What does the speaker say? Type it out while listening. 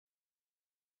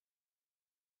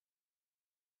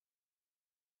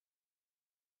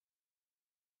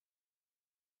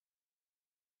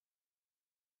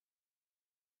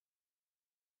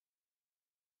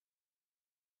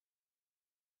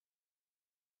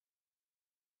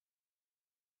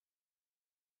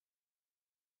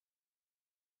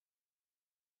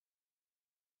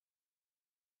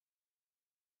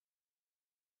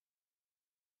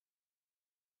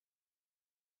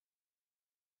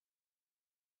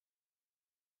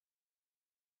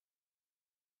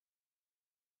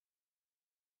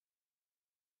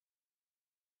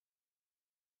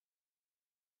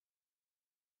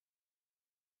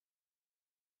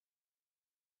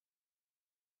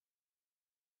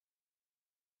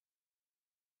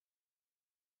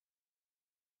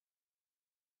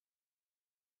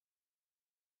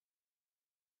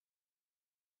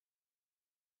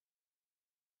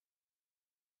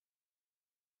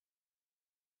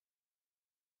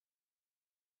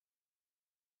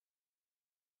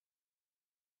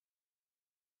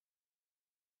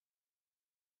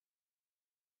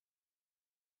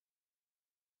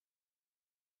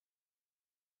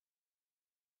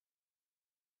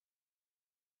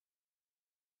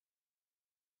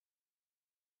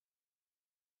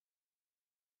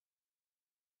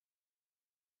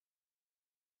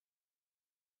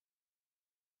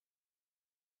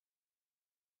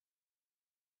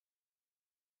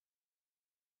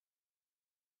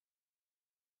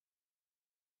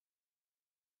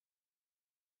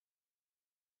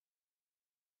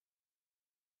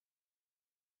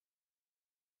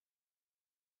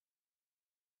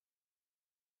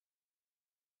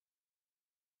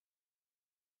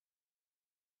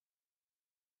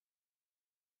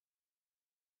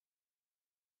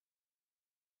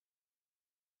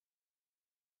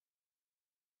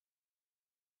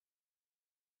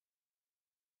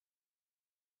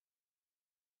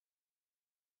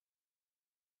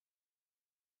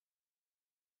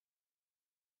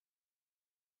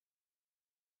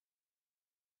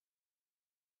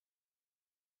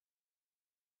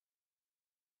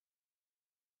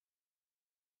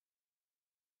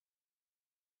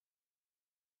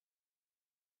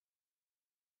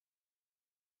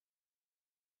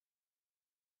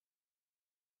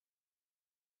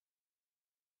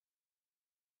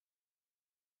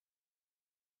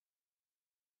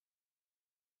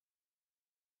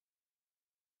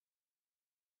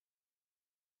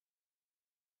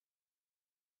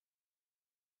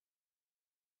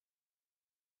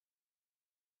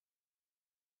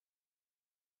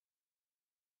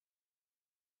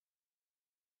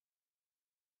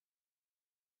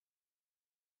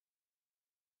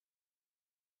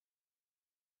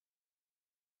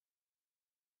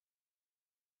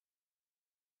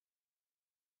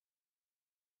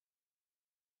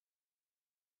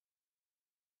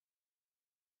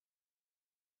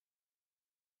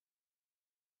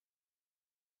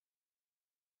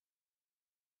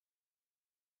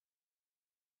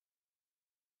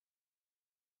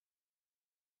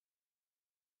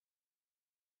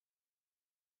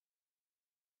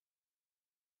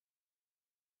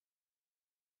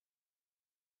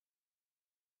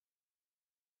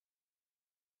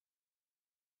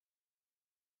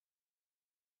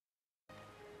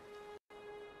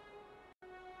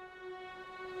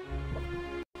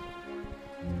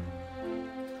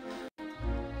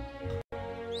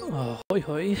Oh, hoi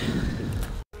hoi.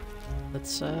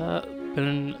 It's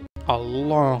been a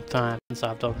long time since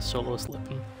I've done solo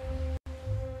slipping.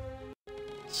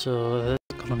 So this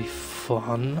is gonna be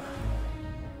fun.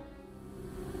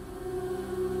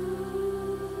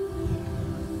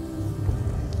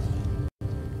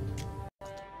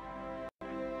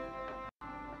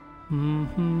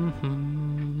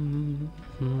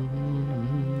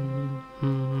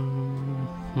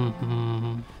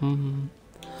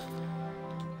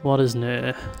 What is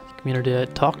new? Community Day.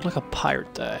 Talk like a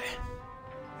pirate day.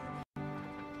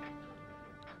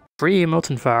 Free emotes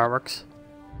and fireworks.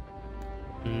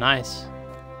 Nice.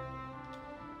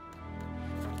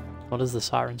 What is the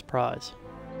Siren's prize?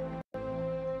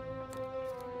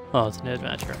 Oh, it's a new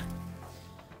adventure.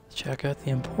 Let's check out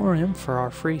the Emporium for our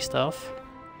free stuff.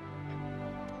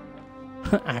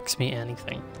 Ask me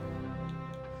anything.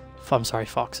 I'm sorry,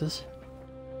 foxes.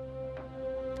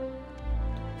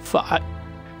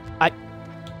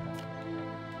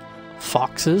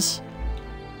 Foxes?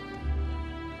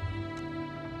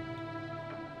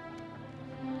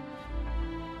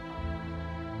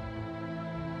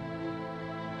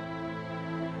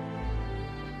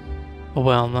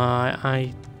 Well, no,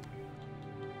 I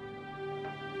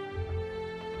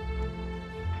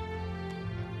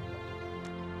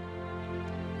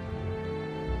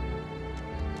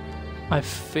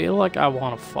feel like I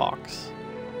want a fox.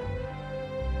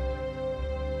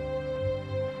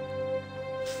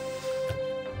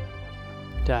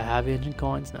 Do I have ancient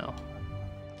coins now?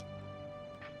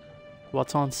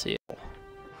 What's on sale?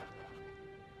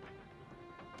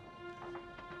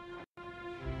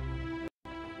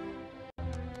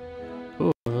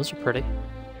 Ooh, those are pretty.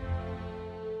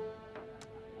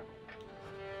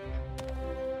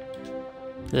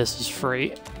 This is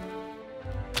free.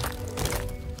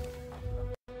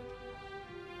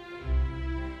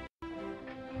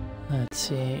 Let's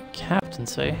see,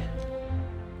 captaincy.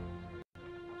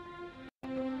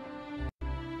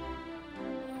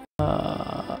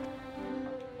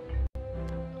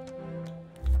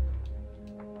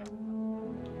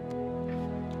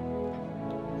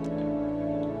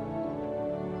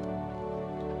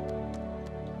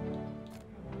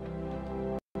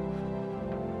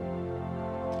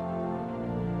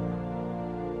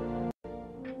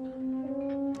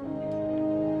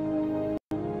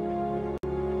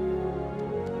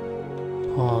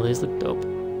 Oh, these look dope.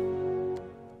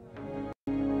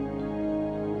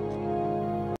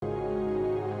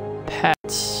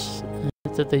 Pets.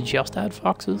 Did they just add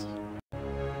foxes?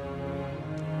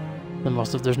 They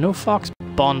must have. There's no fox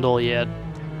bundle yet.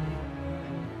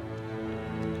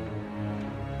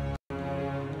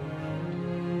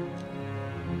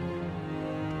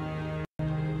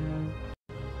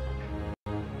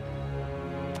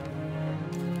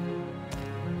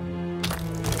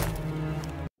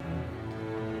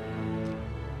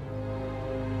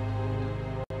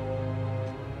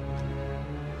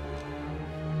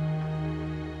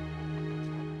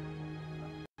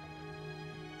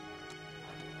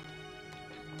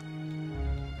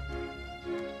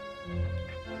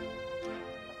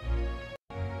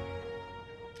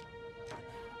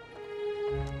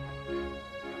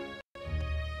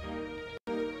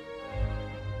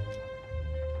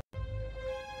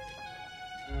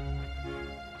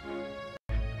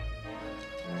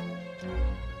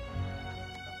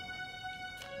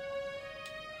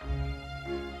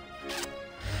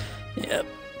 Yep,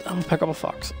 I'm gonna pick up a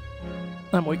fox.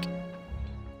 I'm weak.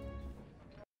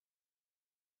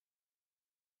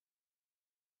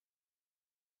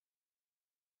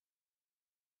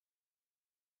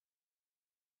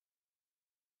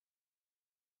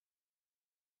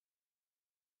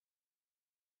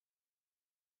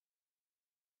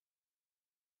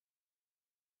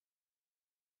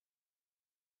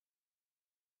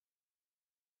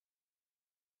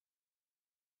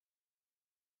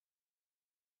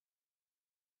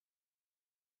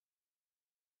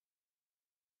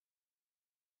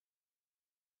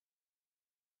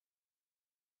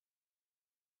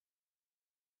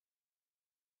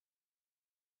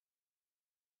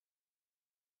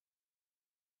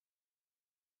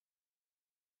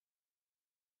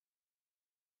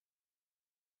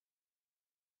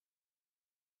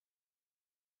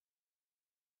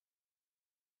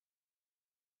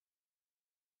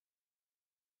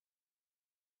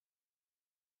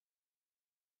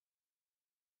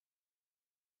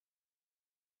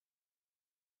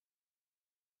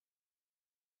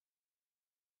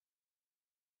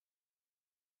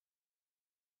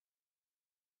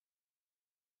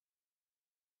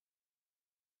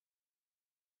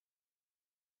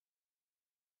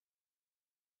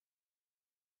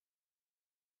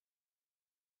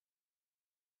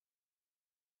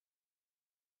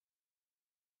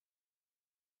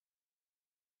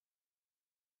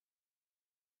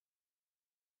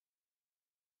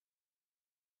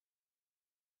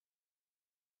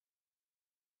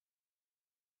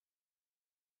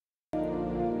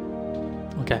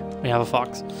 Okay, we have a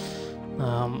fox.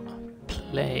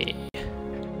 Play.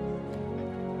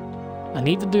 I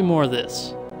need to do more of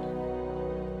this.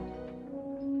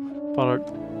 But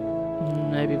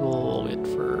maybe we'll wait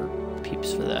for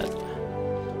peeps for that.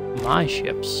 My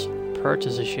ships.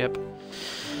 Purchase a ship.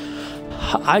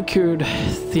 I could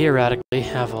theoretically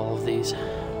have all of these.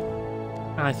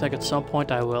 And I think at some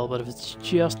point I will, but if it's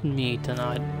just me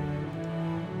tonight,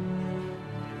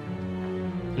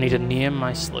 I need to name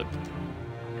my sloop.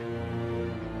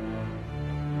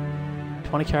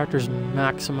 20 characters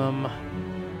maximum.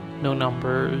 No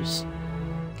numbers.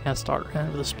 Can't start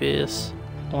around with a space.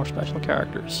 More special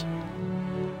characters.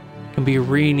 Can be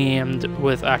renamed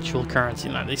with actual currency.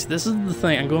 Now this is the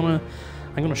thing. I'm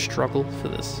gonna struggle for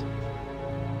this.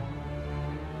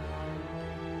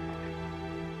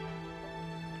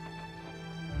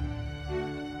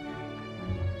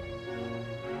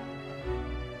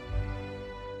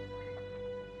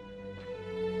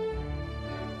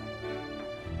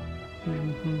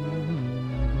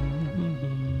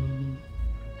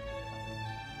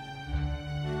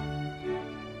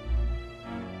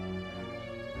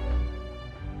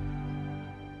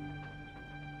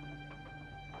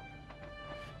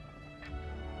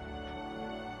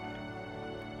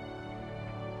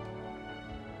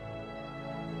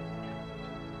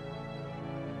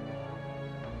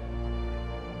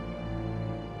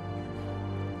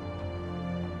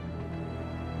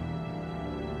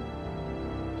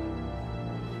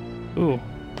 Ooh,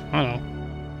 I don't know.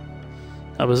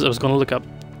 I was gonna look up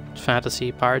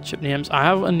fantasy pirate ship names. I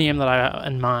have a name that I have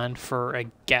in mind for a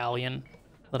galleon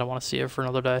that I want to save for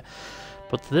another day.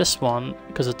 But this one,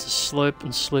 because it's a sloop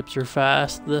and sloops are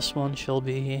fast, this one shall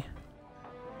be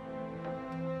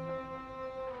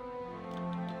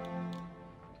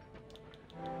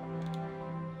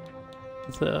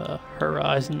the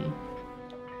Horizon.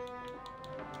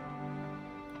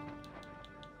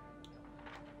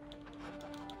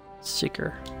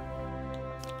 Seeker.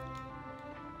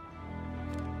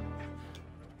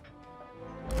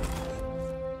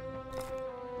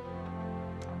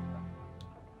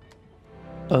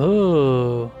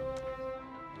 Oh.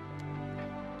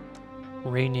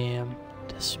 Rename.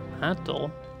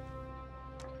 Dismantle?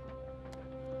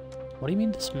 What do you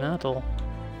mean dismantle?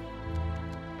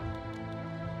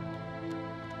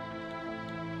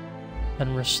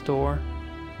 And restore?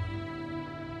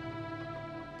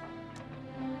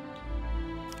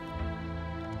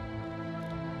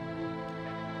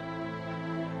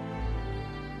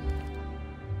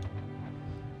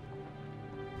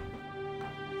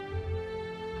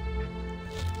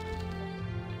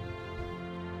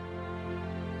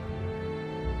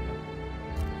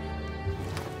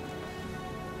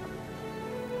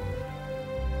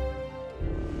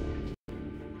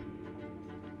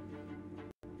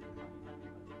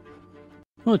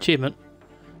 Oh, achievement.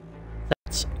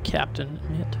 That's captain,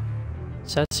 mate.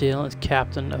 Set sail as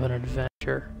captain of an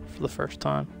adventure for the first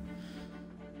time.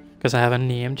 Because I have a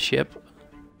named ship.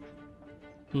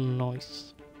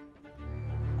 Nice.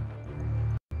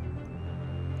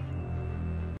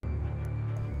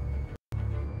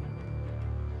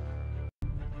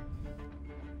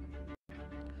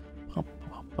 Up,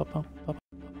 up, up, up, up.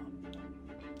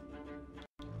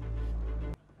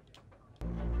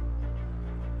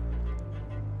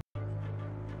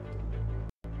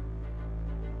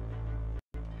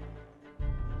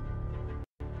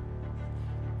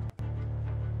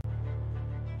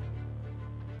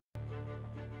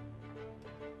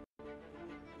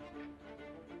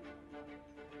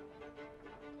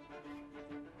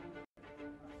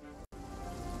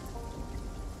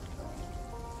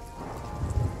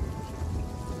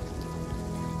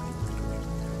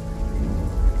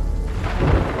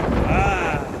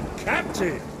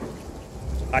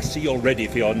 I see you're ready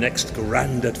for your next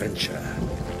grand adventure.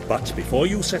 But before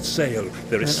you set sail,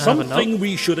 there is something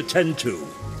we should attend to.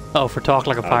 Oh, for talk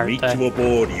like a pirate. I'll meet you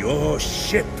aboard your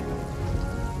ship.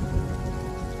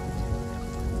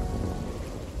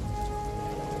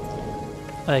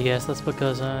 I guess that's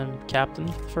because I'm captain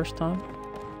for the first time.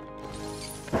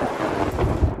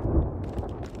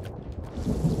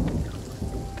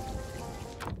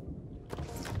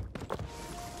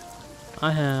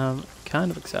 I am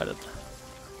kind of excited.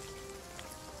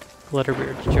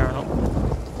 Letterbeard's journal.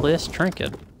 Place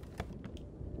trinket.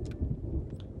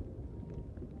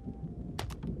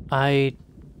 I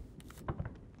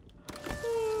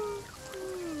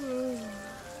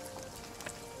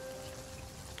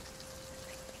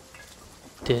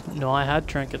didn't know I had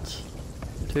trinkets.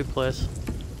 2 place.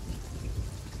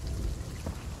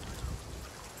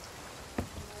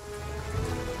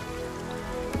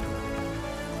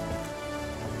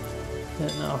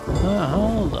 No,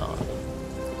 hold on.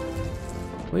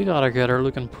 We gotta get her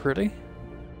looking pretty.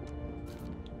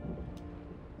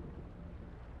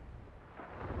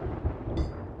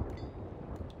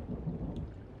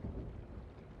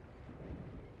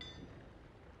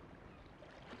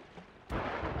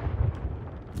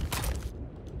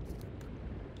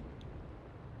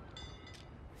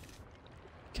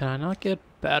 Can I not get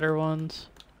better ones?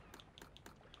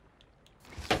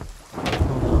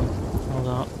 Hold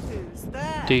on. Who's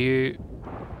there? Do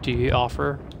you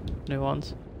offer new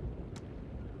ones?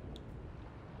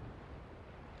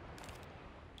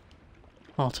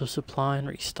 Also supply and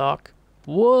restock.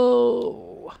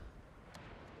 Whoa!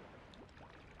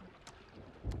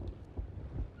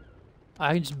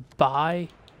 I just buy.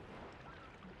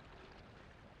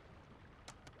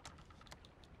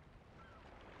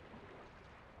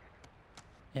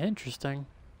 Interesting.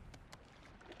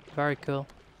 Very cool.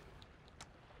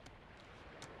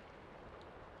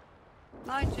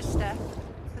 Mind your step.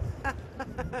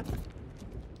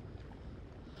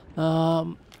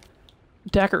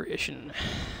 Decoration.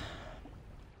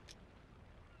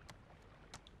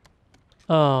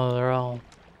 Oh, they're all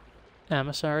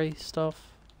emissary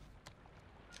stuff.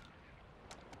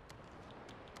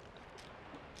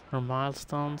 Or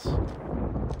milestones.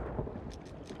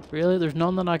 Really? There's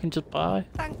none that I can just buy?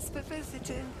 Thanks for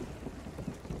visiting.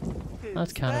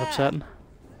 That's Who's kind of there? upsetting.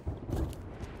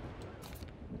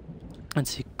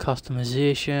 Let's see,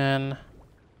 customization.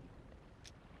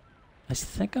 I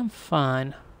think I'm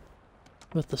fine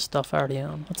with the stuff I already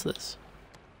own. What's this?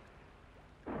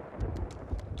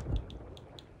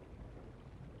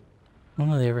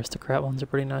 One of the aristocrat ones are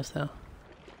pretty nice though.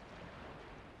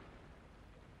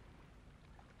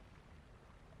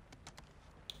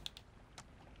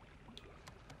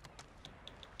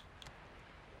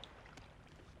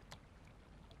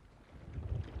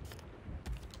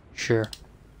 Sure.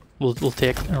 We'll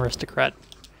take an aristocrat.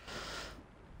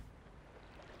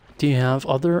 Do you have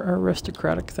other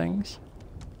aristocratic things?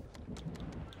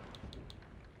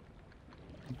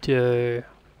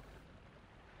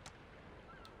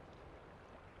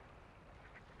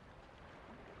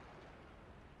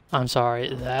 I'm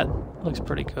sorry, that looks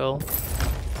pretty cool. So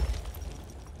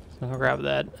I'm gonna grab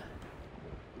that.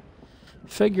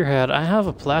 Figurehead. I have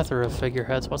a plethora of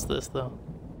figureheads. What's this though?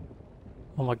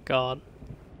 Oh my god.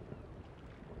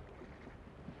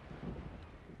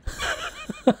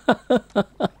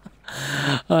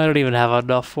 I don't even have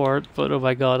enough for it, but oh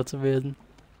my god, it's amazing.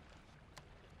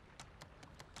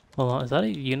 Hold on, is that a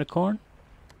unicorn?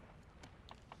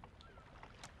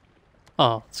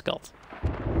 Oh, skulls.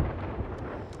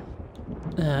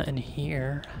 And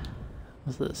here,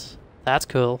 what's this? That's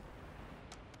cool.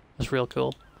 That's real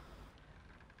cool.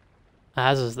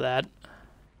 As is that.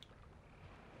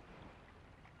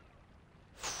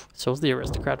 So is the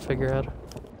aristocrat figurehead.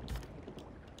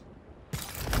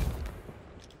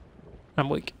 I'm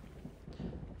weak.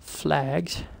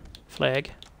 Flags.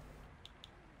 Flag.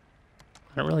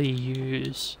 I don't really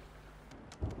use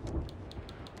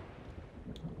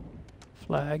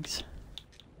flags.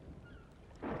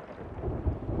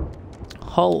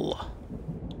 Hull.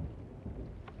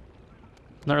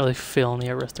 Not really feeling the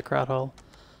aristocrat hull.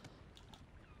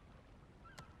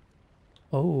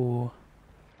 Oh.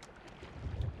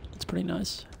 That's pretty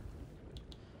nice.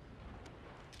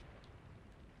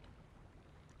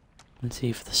 Let's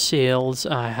see, for the sales,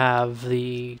 I have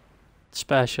the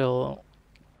special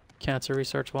cancer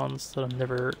research ones that I'm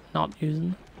never not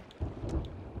using.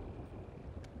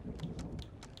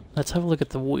 Let's have a look at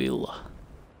the wheel.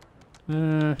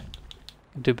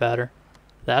 Do better.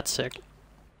 That's sick.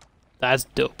 That's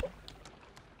dope.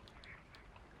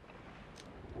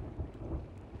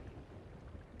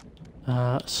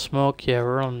 Smoke, yeah,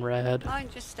 we're on red. Mind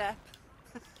your step.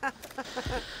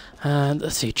 And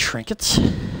let's see, trinkets.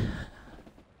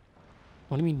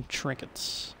 What do you mean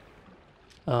trinkets?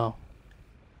 Oh.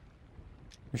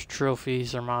 There's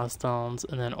trophies or milestones,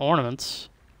 and then ornaments.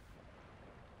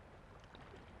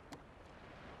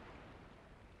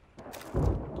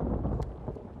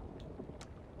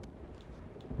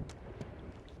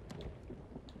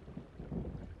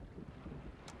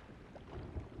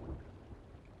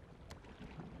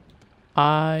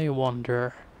 I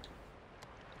wonder,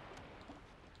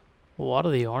 what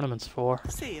are the ornaments for?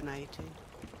 See you, matey.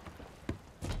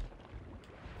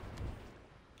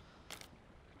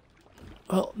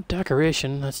 Well,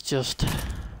 decoration, that's just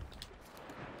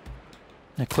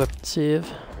equip and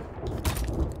save.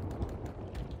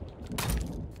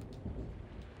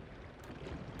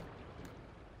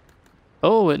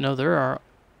 Oh, wait, no, there are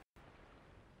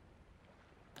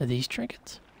these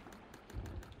trinkets?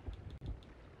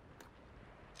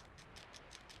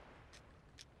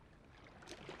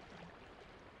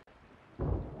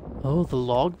 Oh, the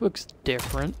logbook's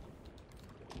different.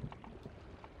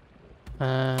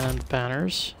 And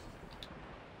banners.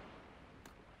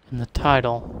 And the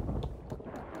title.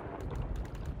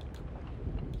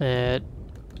 It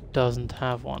doesn't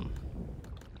have one.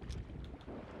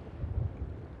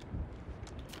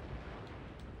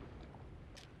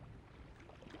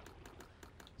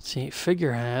 See,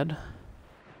 figurehead.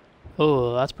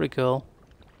 Oh, that's pretty cool.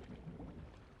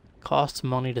 Costs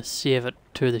money to save it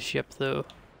to the ship, though.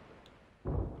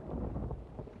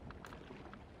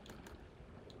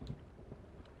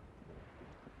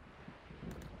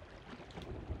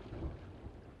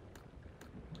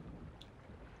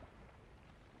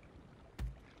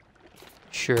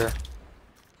 Sure.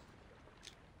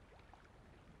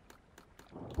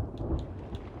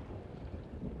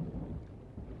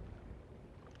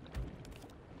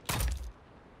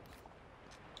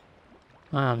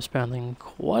 I'm spending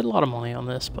quite a lot of money on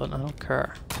this, but I don't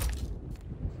care.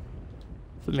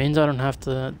 If it means I don't have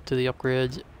to do the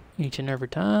upgrades each and every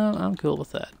time, I'm cool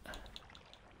with that.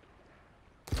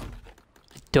 I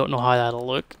don't know how that'll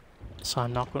look, so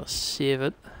I'm not going to save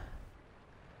it.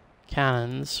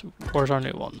 Cannons, where's our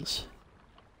new ones?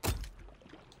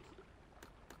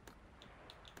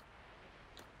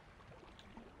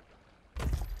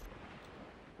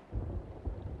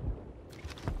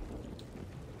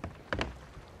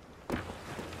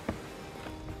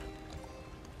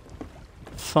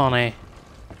 Funny.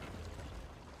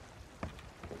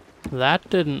 That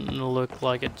didn't look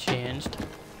like it changed.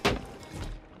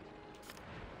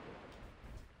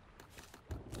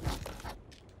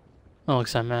 Oh,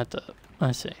 because I'm at the...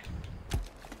 I see.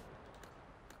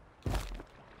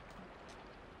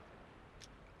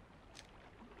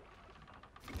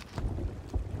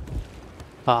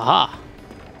 Aha!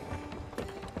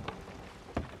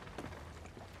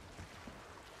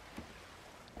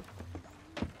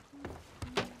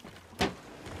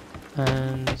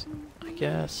 And I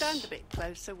guess... Stand a bit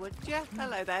closer, would you?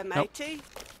 Hello there, matey. Nope.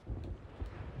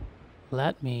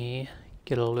 Let me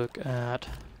get a look at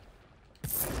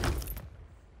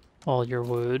all your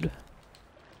wood,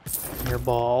 your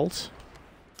balls,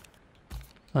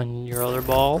 and your other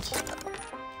balls,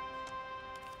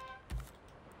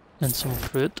 and some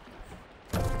fruit.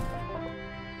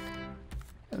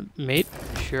 Meat?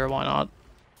 Sure, why not?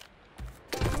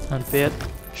 And bait?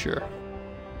 Sure.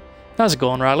 How's it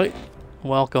going, Riley?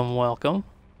 Welcome, welcome.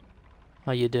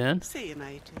 How you doing? See you,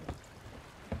 matey.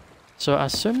 So I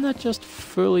assume that just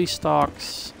fully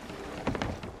stocks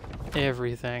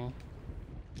everything.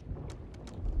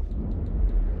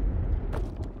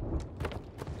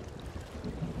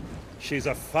 She's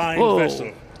a fine Whoa,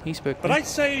 vessel, he spoke. but I'd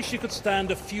say she could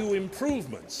stand a few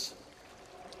improvements.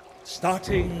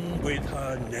 Starting with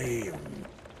her name.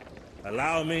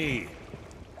 Allow me.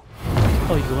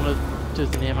 Oh, you wanna do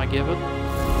the name I give it?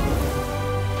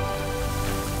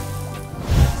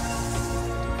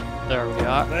 There we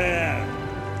are. There.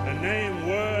 A name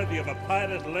worthy of a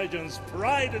pirate legend's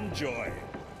pride and joy.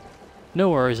 No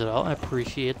worries at all. I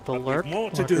appreciate the But with lurk. more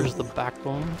to do. Lurker's the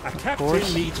backbone, A of captain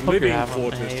course. needs Hope you're living having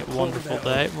quarters a to call wonderful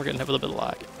their day. We're getting a little bit of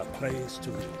lag. A place to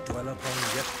dwell upon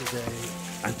yesterday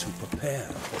and to prepare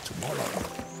for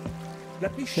tomorrow.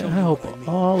 Let me show Yeah, I you hope what I mean.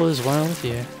 all is well with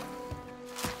you.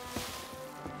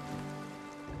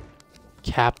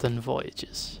 Captain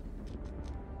Voyages.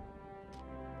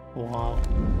 Wow.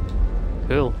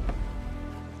 Cool.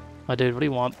 My dude, what do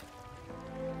you want?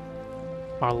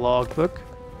 Our logbook.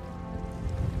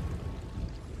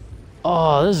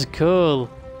 Oh, this is cool.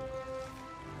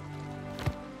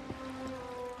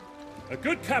 A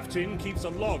good captain keeps a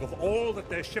log of all that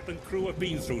their ship and crew have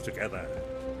been through together.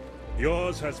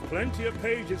 Yours has plenty of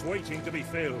pages waiting to be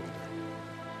filled.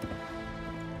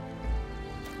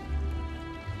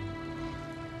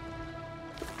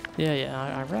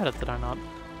 Yeah, I read it, did I not?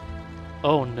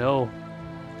 Oh no.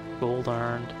 Gold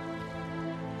earned.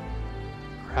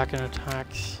 Kraken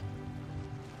attacks.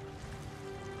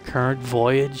 Current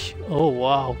voyage. Oh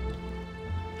wow.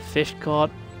 Fish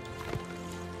caught.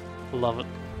 Love it.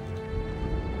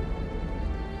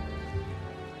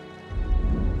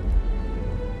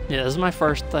 Yeah, this is my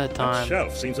first That time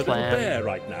shelf seems a little playing bare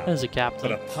right now. as a But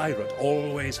captain. a pirate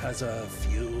always has a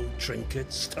few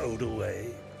trinkets stowed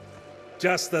away.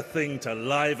 Just the thing to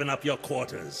liven up your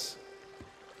quarters.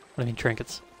 What do you mean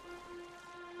trinkets?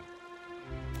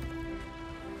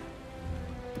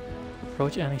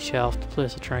 Approach any shelf to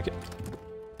place a trinket.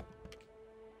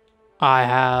 I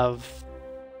have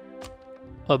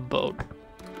a boat.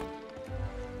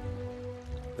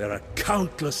 There are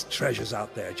countless treasures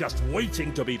out there just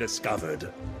waiting to be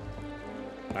discovered.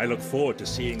 I look forward to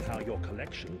seeing how your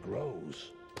collection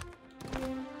grows.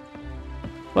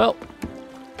 Well,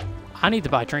 I need to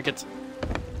buy trinkets.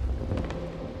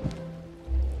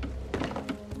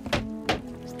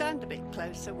 Stand a bit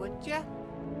closer, would you?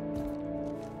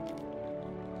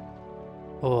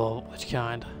 Oh, which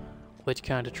kind? Which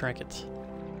kind of trinkets?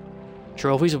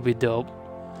 Trophies would be dope.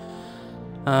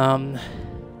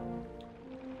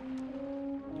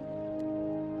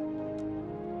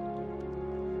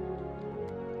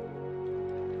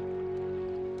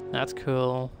 That's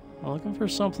cool. I'm looking for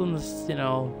something that's, you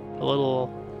know, a little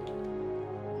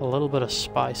bit of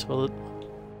spice with it.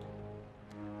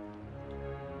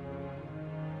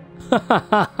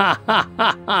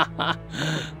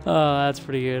 Oh, that's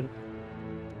pretty good.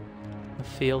 A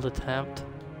field attempt.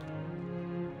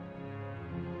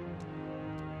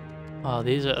 Oh,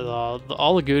 these are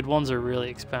all the good ones are really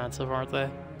expensive, aren't they?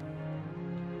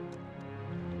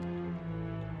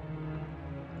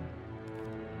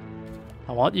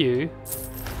 I want you,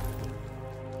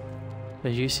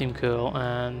 because you seem cool,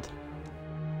 and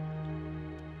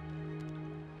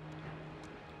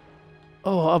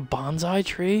oh, a bonsai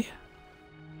tree?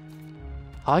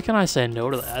 How can I say no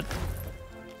to that?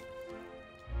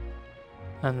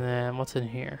 And then what's in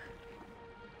here?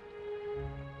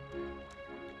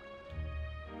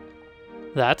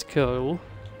 That's cool,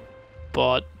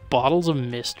 but bottles of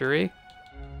mystery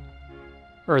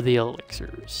or the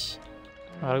elixirs?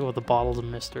 I'll go with the bottles of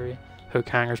mystery. Hook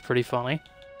hanger's pretty funny.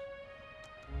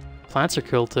 Plants are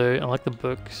cool too. I like the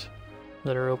books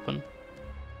that are open.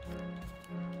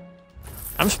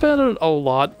 I'm spending a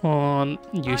lot on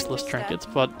useless trinkets,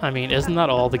 but I mean, isn't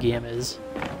that all the game is?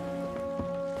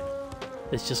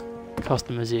 It's just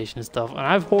customization and stuff. And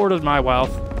I've hoarded my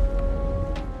wealth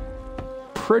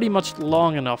pretty much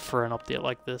long enough for an update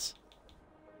like this.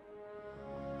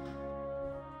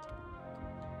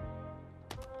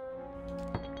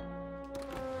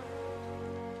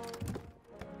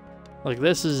 Like,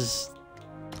 this is...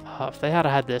 if they had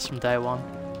had this from day one.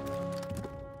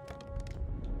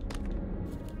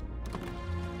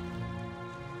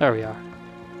 There we are.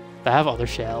 They have other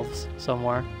shelves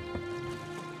somewhere.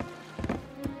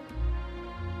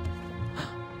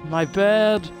 My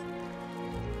bed!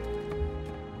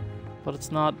 But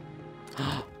it's not...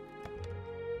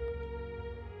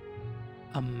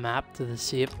 a map to the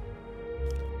sea.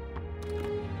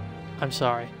 I'm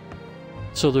sorry.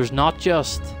 So there's not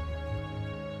just...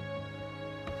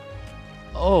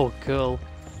 Oh, cool.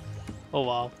 Oh,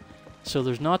 wow. So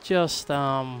there's not just,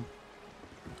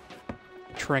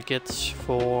 trinkets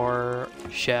for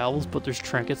shelves, but there's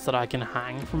trinkets that I can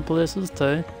hang from places,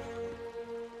 too.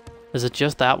 Is it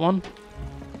just that one?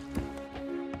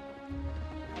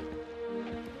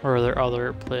 Or are there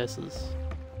other places?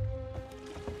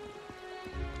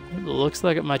 It looks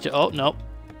like it might oh, nope.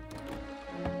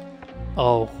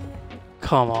 Oh,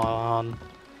 come on.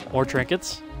 More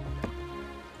trinkets?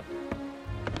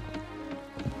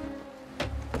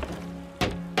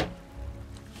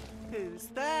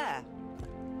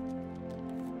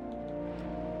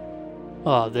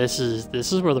 Oh, this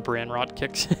is where the brain rot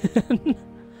kicks in.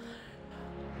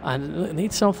 I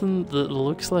need something that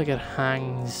looks like it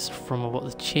hangs from about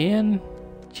the chain.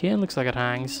 Chain looks like it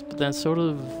hangs, but then sort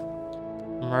of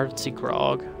emergency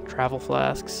grog, travel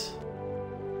flasks.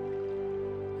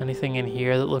 Anything in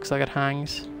here that looks like it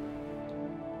hangs?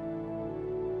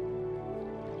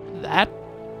 That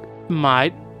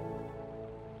might.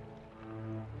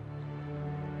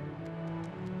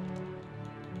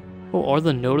 Oh, or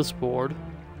the notice board.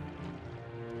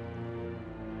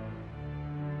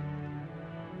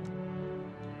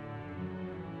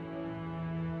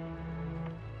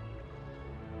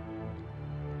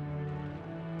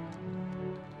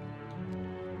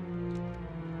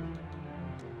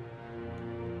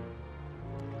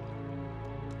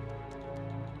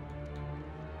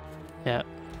 Yeah,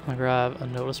 I'll grab a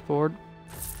notice board.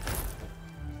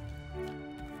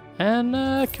 And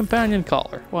a companion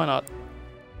collar, why not?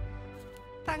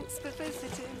 Thanks for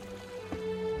visiting.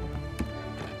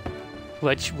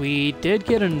 Which we did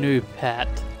get a new pet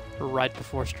right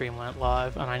before stream went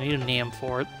live, and I need a name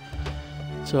for it.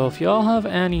 So if y'all have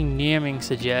any naming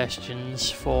suggestions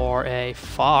for a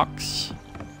fox,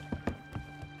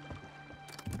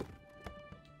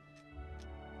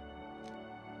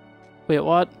 wait,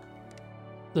 what?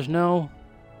 There's no...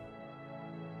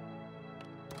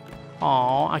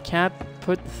 Aw, I can't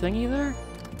put the thingy there?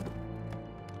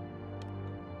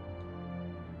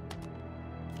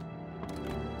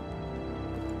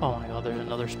 Oh my god, there's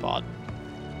another spot.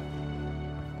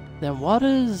 Then what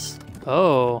is...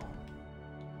 Oh.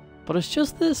 But it's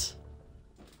just this.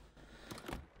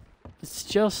 It's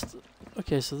just...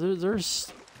 Okay, so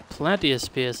there's plenty of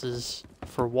spaces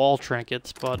for wall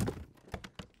trinkets, but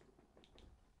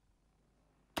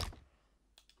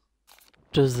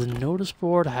Does the notice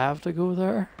board have to go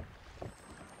there?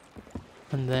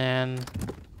 And then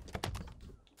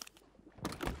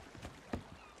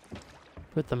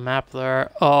put the map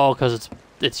there. Oh, because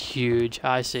it's huge.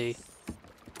 I see.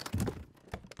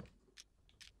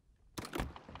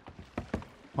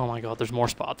 Oh my god, there's more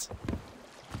spots.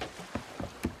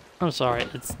 I'm sorry,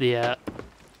 it's the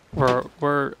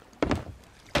we're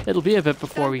it'll be a bit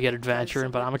before we get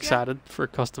adventuring, but I'm excited for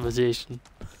customization.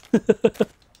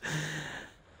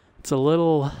 It's a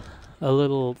little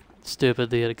stupid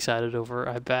to get excited over,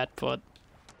 I bet, but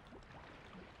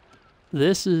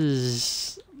this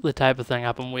is the type of thing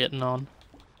I've been waiting on.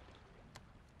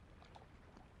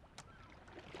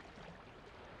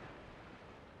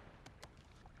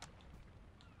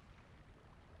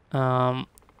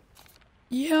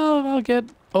 Yeah, I'll get...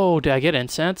 Oh, do I get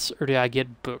incense or do I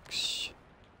get books?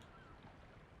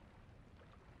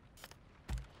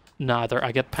 Neither.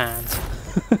 I get pans.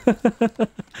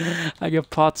 I get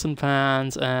pots and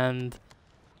pans and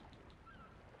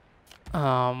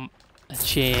a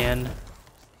chain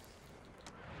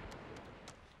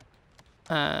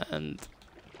and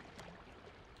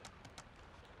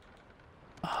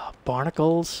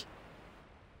barnacles,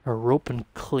 a rope and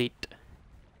cleat.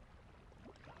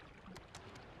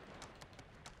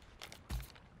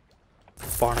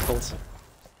 Barnacles.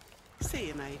 See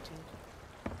you, matey.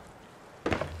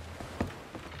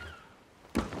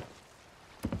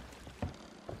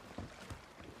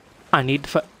 I need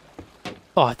to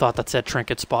Oh, I thought that said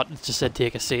trinket spot. It just said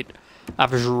take a seat. I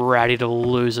was ready to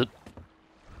lose it.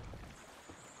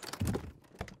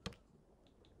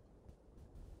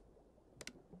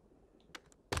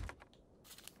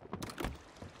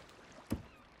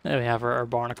 There we have our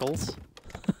barnacles.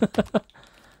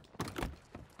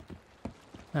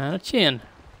 And a chin.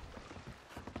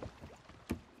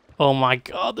 Oh my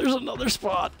god, there's another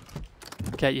spot.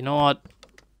 Okay, you know what?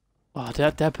 Oh,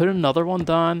 did I put another one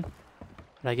down?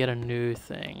 Did I get a new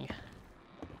thing?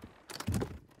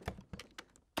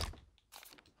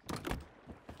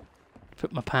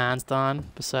 Put my pans down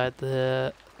beside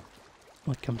the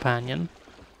companion.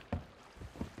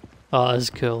 Oh, this is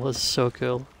cool. This is so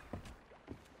cool.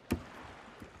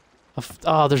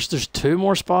 Oh, there's two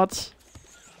more spots.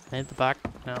 At the back?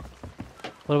 No.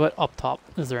 What about up top?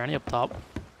 Is there any up top?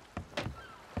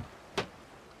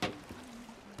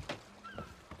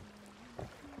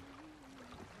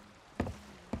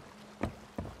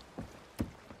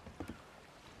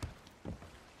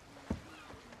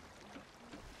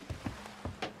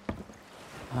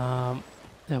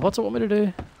 Yeah, what's it want me to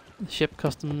do? The ship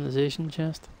customization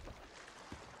chest?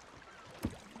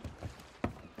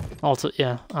 Also,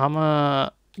 yeah, I'm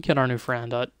gonna get our new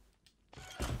friend out.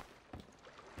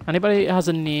 Anybody has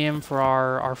a name for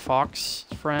our fox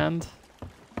friend?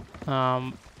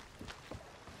 I'm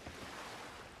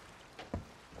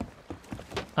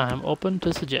open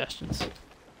to suggestions.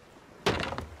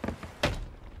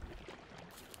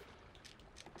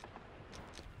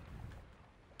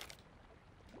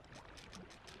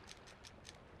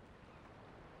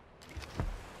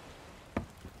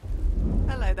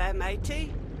 Hello there,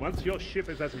 matey. Once your ship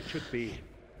is as it should be,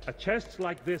 a chest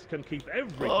like this can keep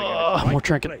everything in its more rightful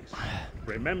trinket. place.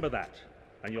 Remember that,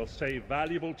 and you'll save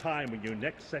valuable time when you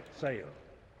next set sail.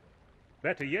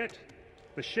 Better yet,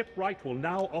 the shipwright will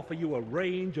now offer you a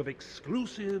range of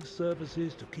exclusive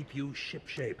services to keep you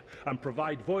shipshape and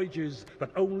provide voyages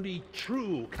that only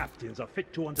true captains are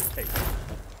fit to undertake.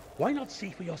 Why not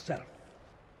see for yourself?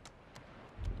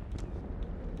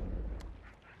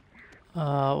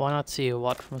 Why not see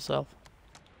what for myself?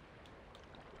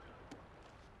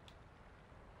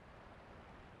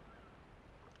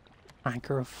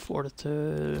 Anchor of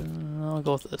Fortitude. I'll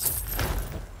go with this.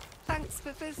 Thanks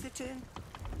for visiting.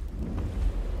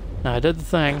 I did the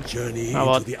thing. Journey How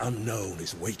about into the unknown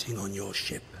is waiting on your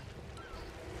ship.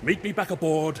 Meet me back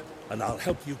aboard, and I'll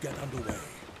help you get underway.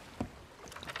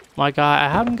 my guy? I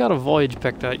haven't got a voyage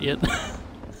picked out yet.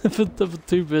 I'm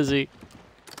too busy.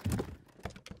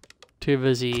 Too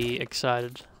busy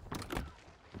excited.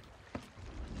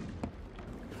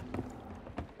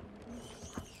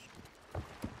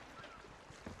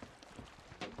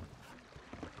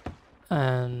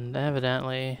 And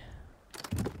evidently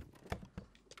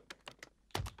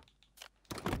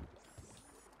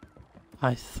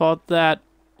I thought that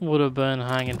would have been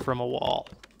hanging from a wall.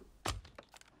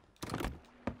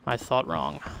 I thought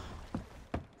wrong.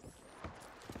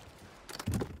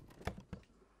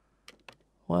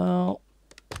 Well,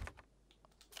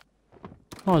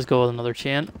 I'll always go with another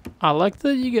chain. I like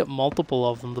that you get multiple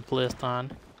of them to place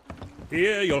down.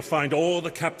 Here you'll find all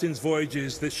the captain's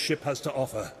voyages this ship has to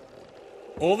offer.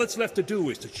 All that's left to do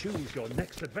is to choose your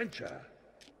next adventure.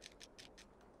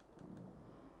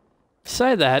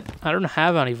 say that. I don't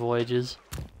have any voyages.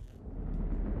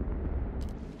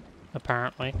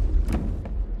 Apparently.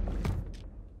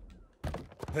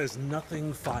 There's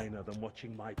nothing finer than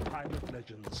watching my pirate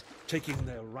legends taking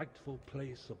their rightful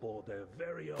place aboard their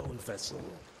very own vessel.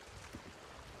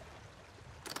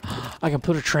 I can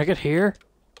put a trinket here?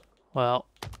 Well.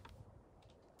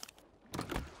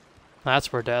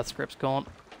 That's where Death Script's going.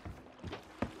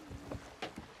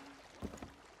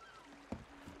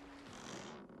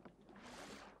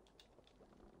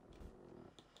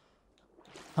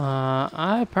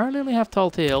 I apparently only have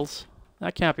tall tales.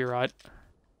 That can't be right.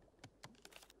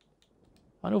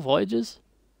 I know voyages?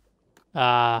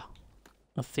 Athena's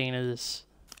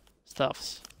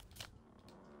stuffs.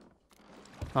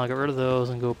 I'll get rid of those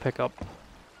and go pick up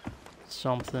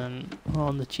something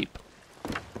on the cheap.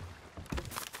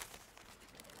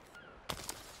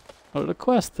 Oh, the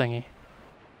quest thingy.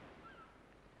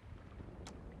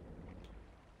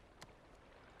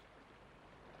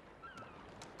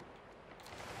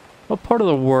 What part of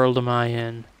the world am I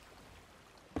in?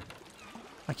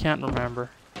 I can't remember.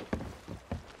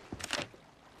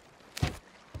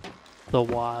 The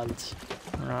wilds.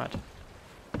 Right.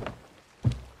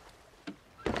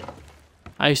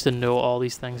 I used to know all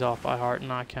these things off by heart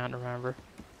and I can't remember.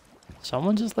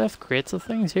 Someone just left crates of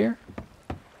things here?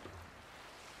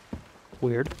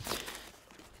 Weird.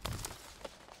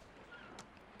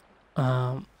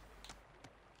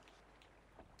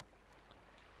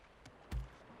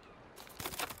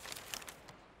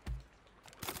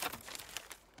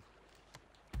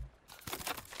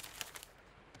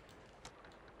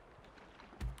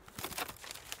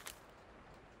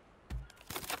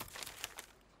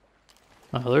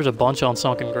 Oh, there's a bunch on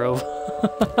Sunken Grove.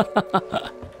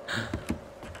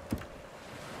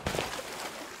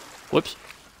 Whoops.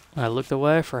 I looked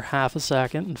away for half a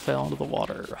second and fell into the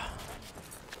water.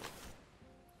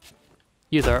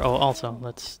 You there? Oh, also,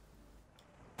 let's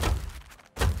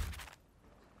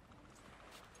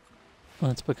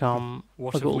become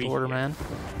a gold order man.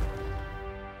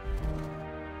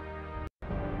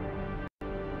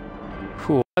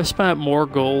 Whew. I've spent more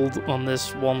gold on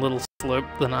this one little slope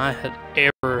than I had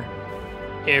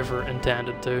ever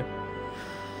intended to.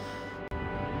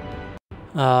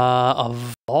 A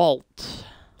vault.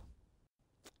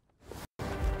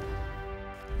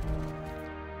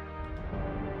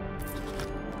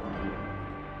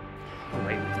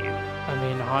 Right with you. I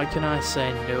mean, how can I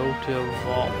say no to a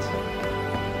vault?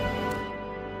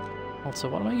 Also,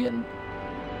 what am I getting?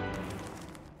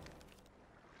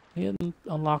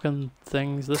 Unlocking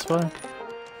things this way?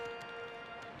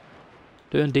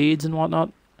 Doing deeds and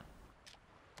whatnot?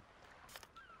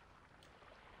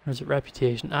 Or is it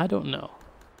reputation? I don't know.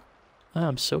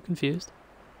 I'm so confused.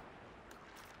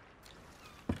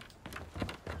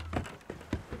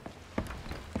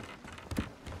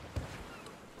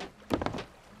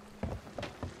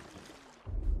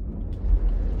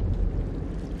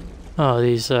 Oh,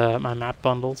 these, my map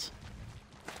bundles.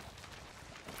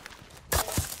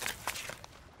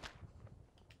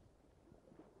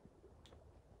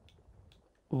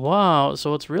 Wow,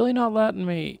 so it's really not letting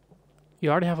me...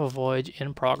 You already have a voyage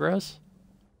in progress?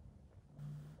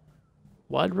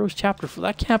 Wild Rose Chapter 4?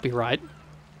 That can't be right.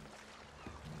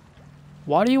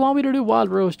 Why do you want me to do Wild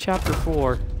Rose Chapter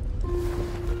 4?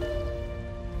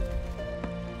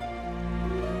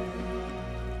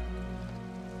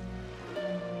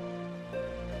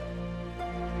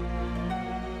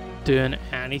 Doing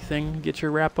anything, get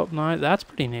your wrap up night? That's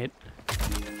pretty neat.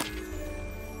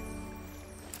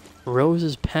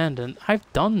 Rose's Pendant.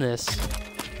 I've done this.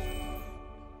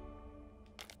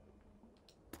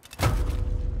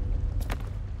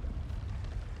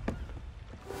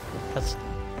 That's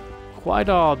quite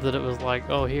odd that it was like,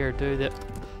 oh, here, do that.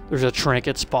 There's a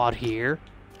trinket spot here.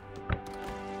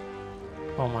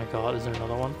 Oh my god, is there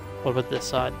another one? What about this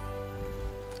side?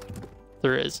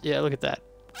 There is. Yeah, look at that.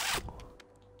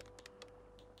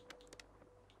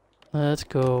 Let's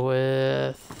go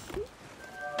with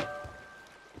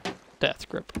Death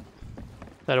Grip.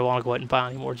 I don't want to go out and buy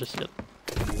anymore just yet.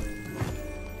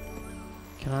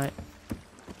 Can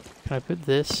I put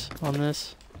this on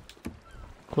this?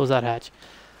 Close that hatch.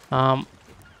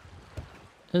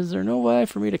 Is there no way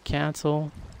for me to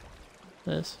cancel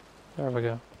this? There we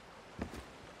go.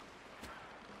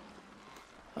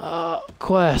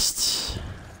 Quests.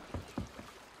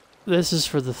 This is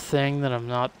for the thing that I'm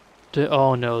not.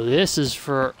 Oh no, this is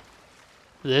for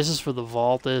the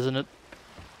vault, isn't it?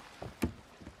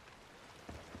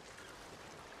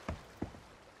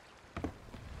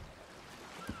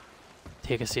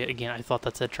 Take a seat again. I thought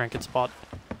that said trinket spot.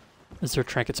 Is there a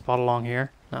trinket spot along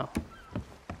here? No.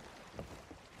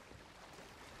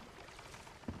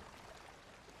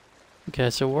 Okay,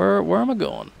 so where am I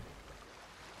going?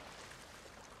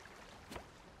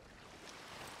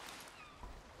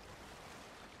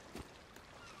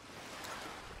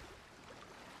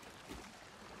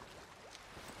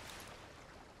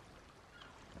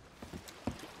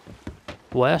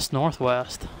 West,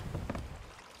 northwest.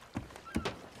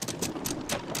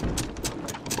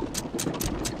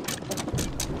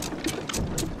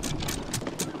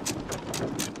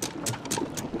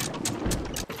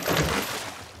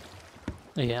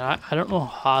 Yeah, I don't know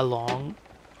how long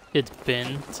it's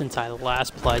been since I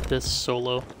last played this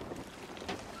solo.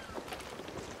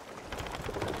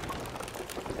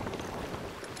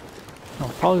 I'm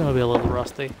probably gonna be a little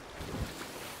rusty.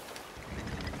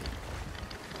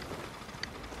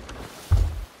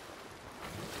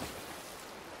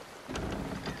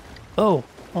 Oh,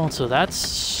 so that's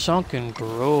Sunken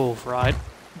Grove, right?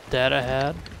 That I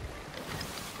had.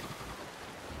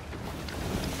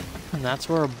 And that's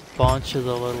where a bunch of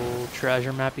the little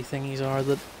treasure mappy thingies are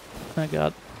that I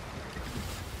got.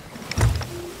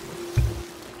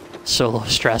 Solo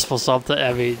stressful something,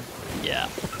 I mean, yeah.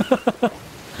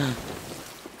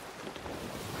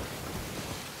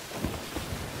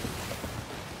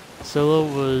 Solo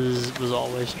was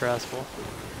always stressful.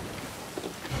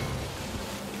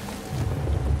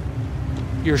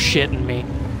 You're shitting me.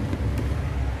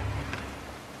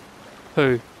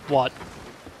 Who? What?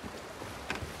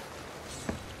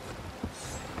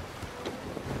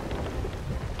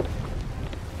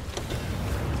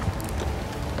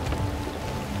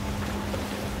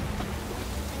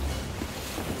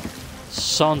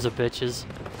 Sons of bitches.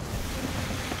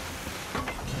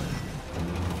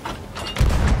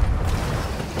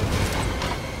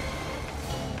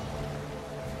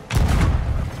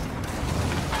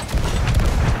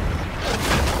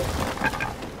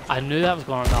 I knew that was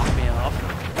going to knock me off.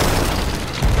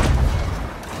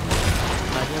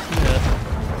 I just knew it.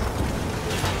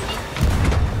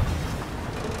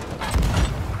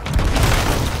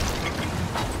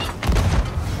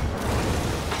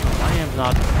 I am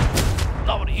not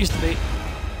what it used to be.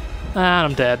 And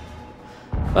I'm dead.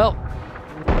 Well,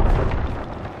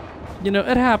 you know,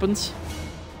 it happens.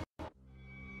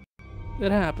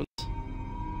 It happens.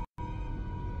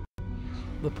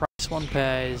 The price one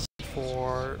pays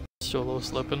for solo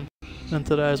slipping in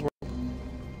today's world.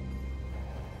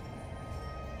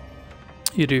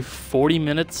 You do 40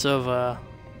 minutes of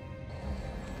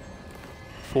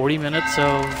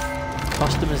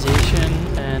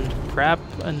customization and crap,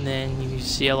 and then you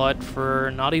sail out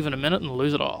for not even a minute and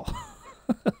lose it all.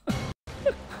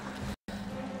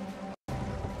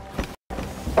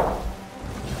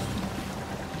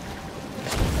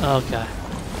 Okay.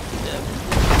 Yep.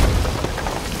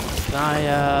 Can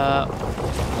I,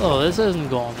 oh, this isn't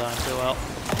going down too well.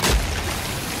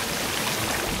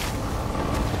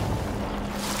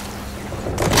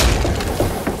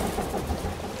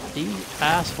 These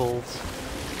assholes.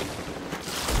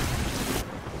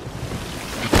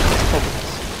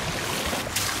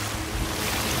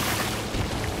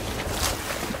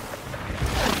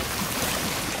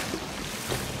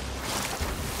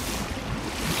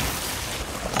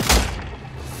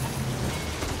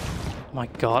 My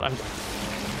god, I'm... Dude,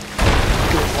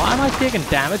 why am I taking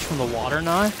damage from the water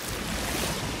now?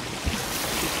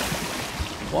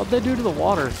 What'd they do to the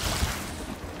water?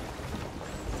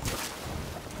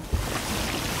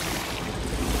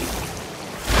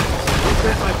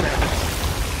 I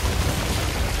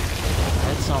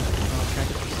had something. Oh,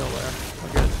 trinkets are still there.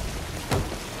 We're good.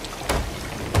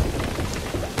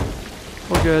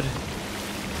 We're good.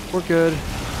 We're good.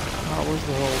 Oh, where's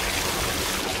the hole?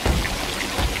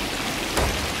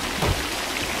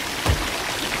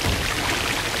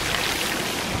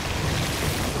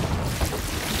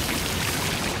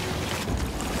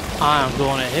 I'm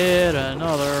going to hit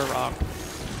another rock.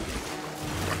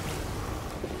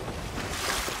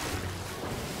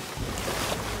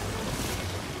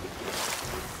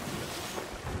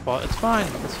 But it's fine.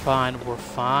 It's fine. We're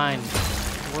fine.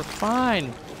 We're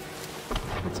fine.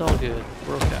 It's all good.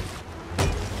 We're okay.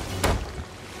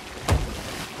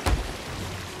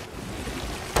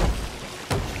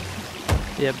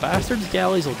 Yeah, bastards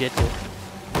galleys will get you.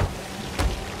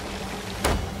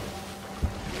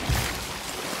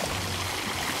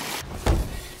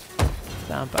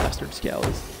 Damn bastards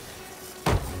galleys.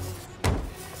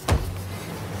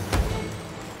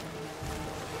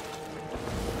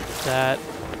 That...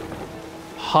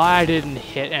 I didn't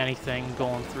hit anything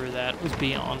going through that was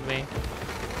beyond me.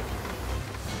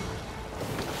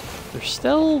 They're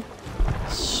still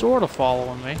sort of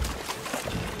following me.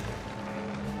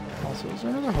 Also, is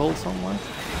there another hole somewhere?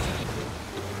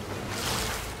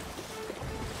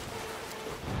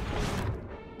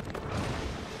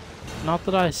 Not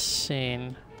that I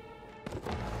seen.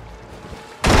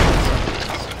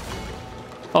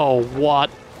 Oh, what?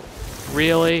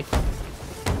 Really?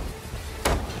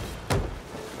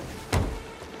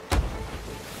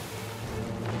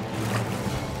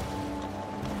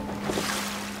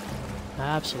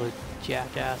 Absolute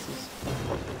jackasses.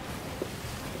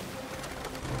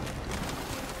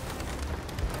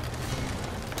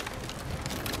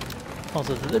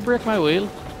 Also, did they break my wheel?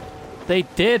 They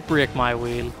did break my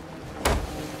wheel.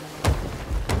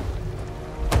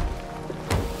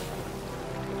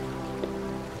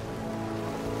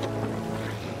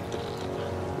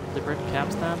 Did they break the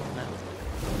capstan? No.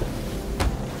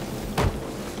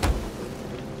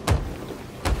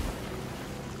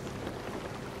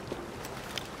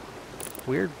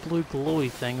 Weird blue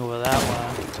glowy thing over that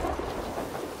way.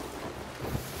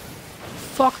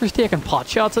 Fucker's taking pot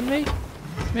shots at me.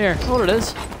 Here, what it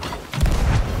is.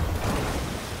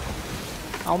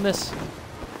 I'll miss.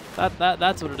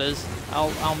 That's what it is.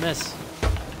 I'll miss.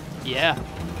 Yeah.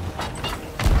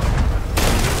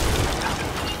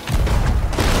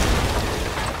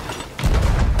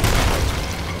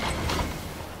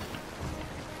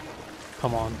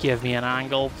 Come on, give me an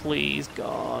angle, please,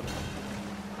 God.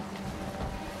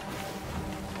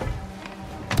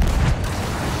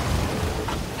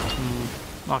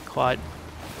 Not quite.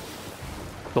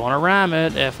 Gonna ram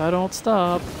it if I don't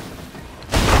stop.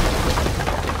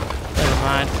 Never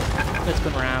mind. It's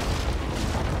been rammed.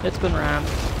 It's been rammed.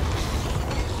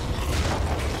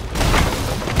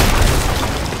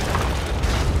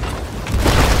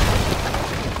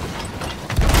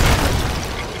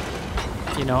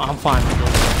 You know, I'm fine with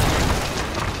this.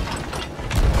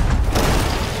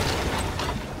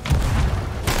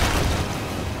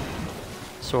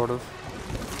 Sort of.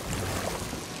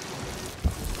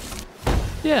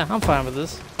 Yeah, I'm fine with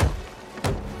this.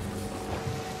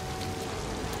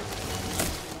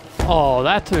 Oh,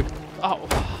 that took... Oh,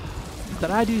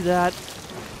 did I do that?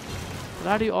 Did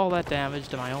I do all that damage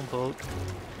to my own boat?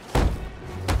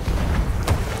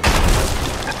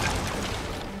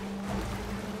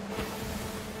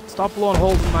 Stop blowing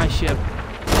holes in my ship.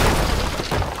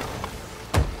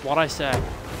 What I say.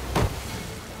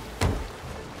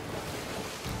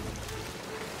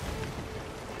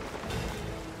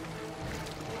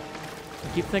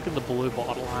 I keep thinking the blue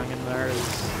bottle hanging there is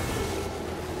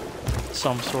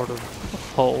some sort of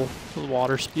hole with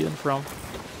water spewing from.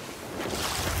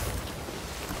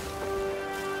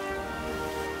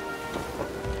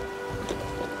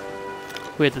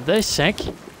 Wait, did they sink?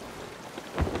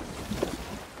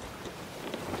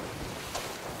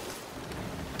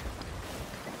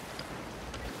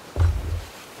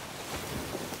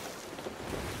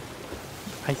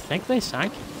 I think they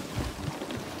sank.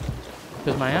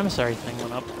 Because my emissary thing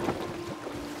went up.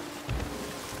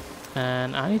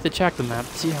 And I need to check the map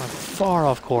to see how far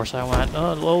off course I went.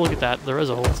 Oh, look at that. There is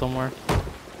a hole somewhere.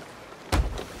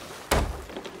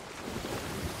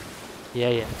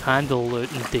 Yeah, kinda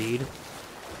loot indeed.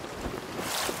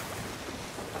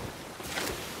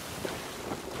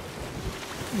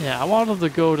 Yeah, I wanted to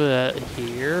go to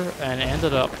here and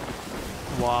ended up...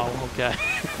 Wow, okay.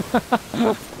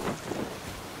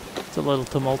 It's a little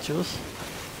tumultuous.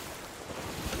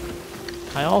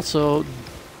 I also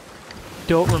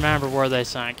don't remember where they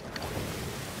sank.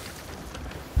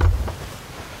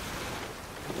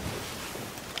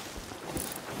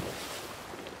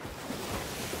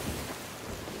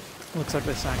 Looks like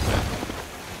they sank there.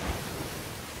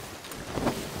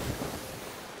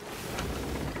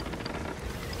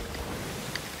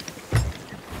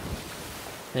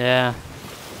 Yeah.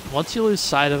 Once you lose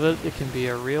sight of it, it can be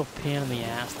a real pain in the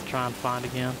ass to try and find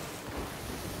again.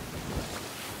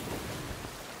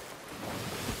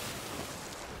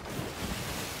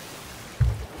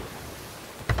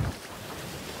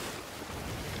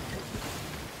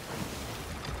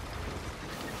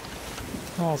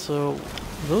 Also,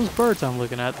 those birds I'm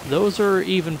looking at, those are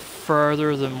even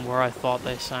further than where I thought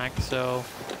they sank, so...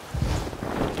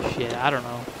 Shit, I don't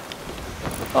know.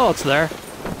 Oh, it's there.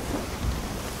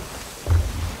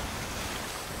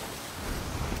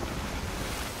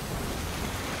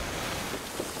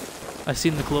 I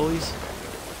seen the glowies.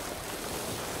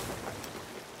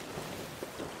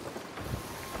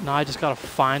 Now I just gotta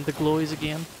find the glowies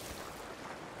again.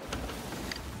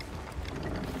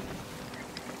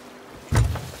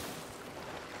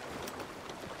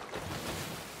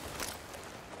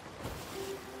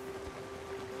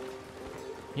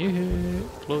 Yoo-hoo,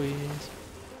 glowies.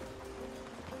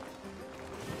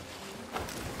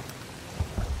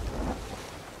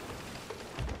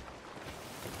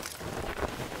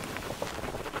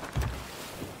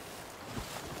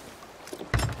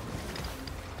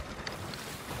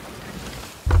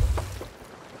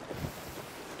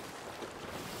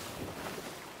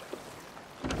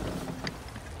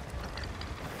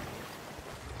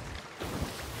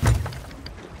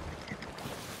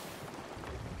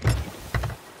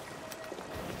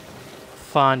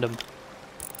 find them.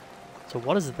 So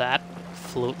what is that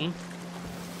floating?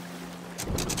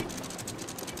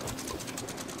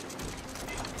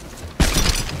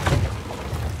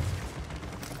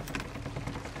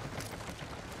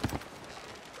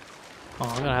 Oh,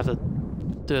 I'm gonna have to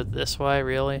do it this way,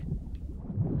 really?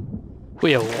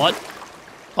 Wait, what?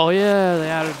 Oh yeah, they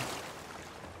added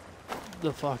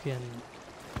the fucking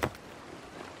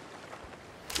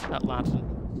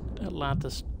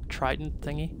Atlantis Trident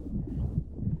thingy.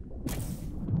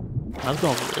 I was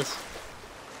going for this.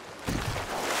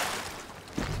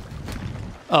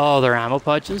 Oh, they're ammo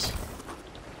pouches?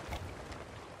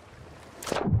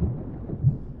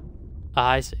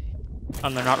 I see.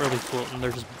 And they're not really floating,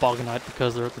 they're just bogging out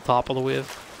because they're at the top of the wave.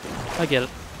 I get it.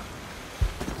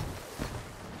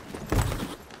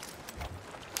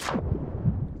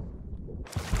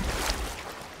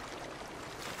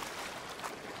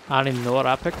 I don't even know what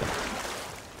I picked up.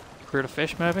 Create a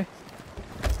fish, maybe?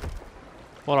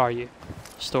 What are you?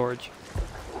 Storage.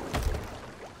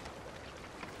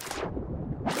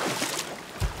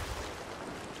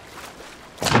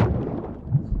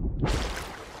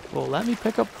 Well, let me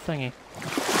pick up the thingy.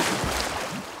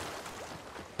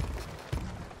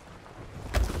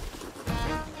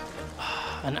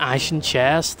 An ashen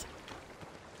chest?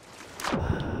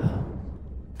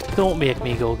 Don't make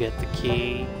me go get the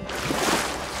key.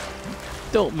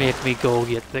 Don't make me go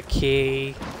get the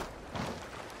key.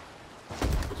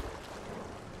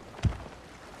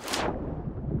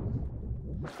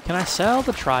 Can I sell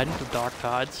the Trident of Dark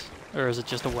Tides? Or is it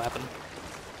just a weapon?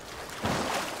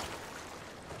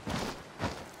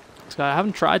 I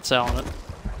haven't tried selling it.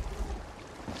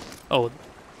 Oh,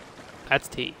 that's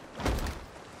tea.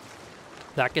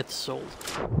 That gets sold.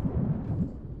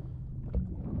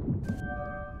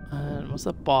 And what's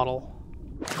that bottle?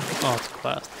 Oh, it's a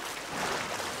quest.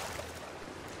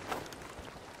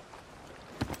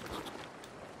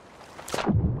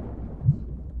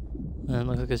 And it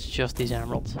looks like it's just these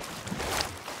emeralds.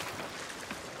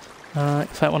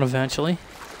 Fight one eventually.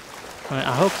 I mean,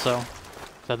 I hope so.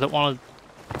 I don't want to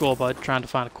go about trying to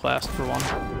find a quest for one.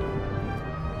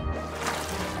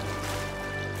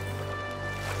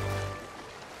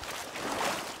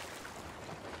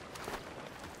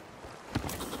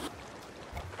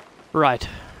 Right.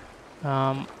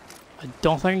 I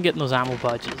don't think I'm getting those ammo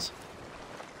badges.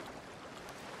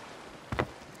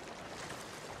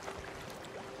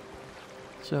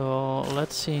 So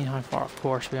let's see how far off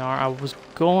course we are. I was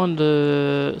going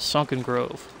to Sunken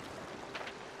Grove.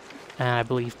 And I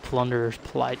believe Plunderer's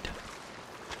Plight.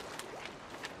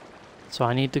 So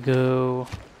I need to go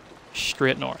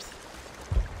straight north.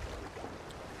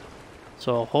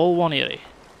 So a whole 180.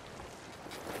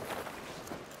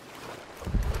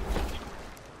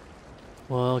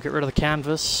 We'll get rid of the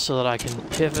canvas so that I can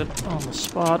pivot on the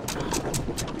spot.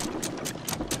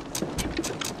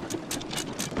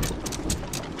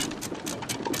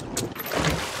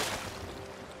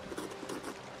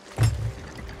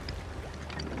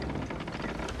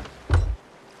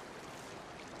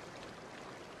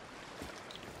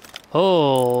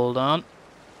 Hold on.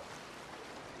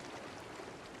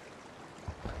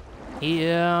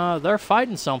 Yeah, they're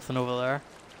fighting something over there.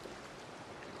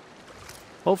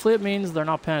 Hopefully it means they're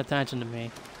not paying attention to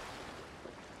me.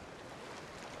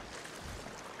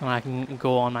 And I can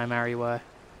go on my merry way.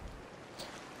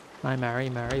 My merry,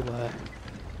 merry way.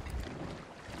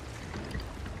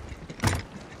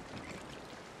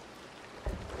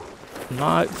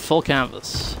 Now, full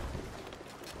canvas.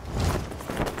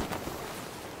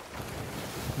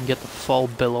 And get the full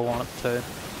billow on it too.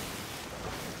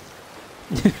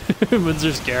 Moons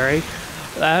are scary.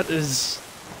 That's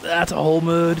a whole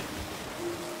mood.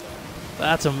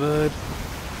 That's a mood.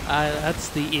 That's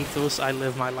the ethos I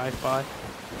live my life by.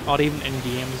 Not even in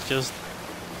games, just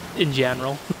in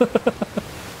general.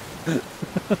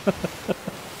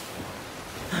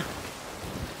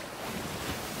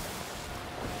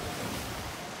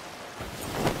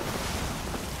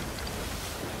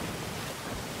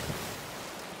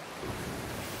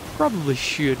 Probably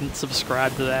shouldn't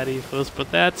subscribe to that ethos, but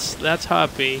that's how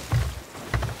it be.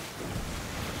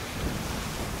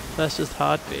 That's just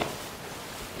how it be.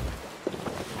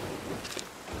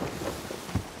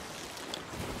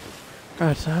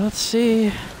 Alright, so let's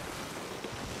see.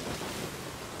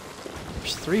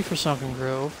 There's 3 for Sunken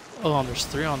Grove. Oh, and there's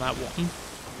 3 on that one.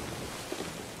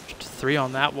 There's 3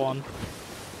 on that one.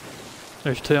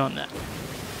 There's 2 on that.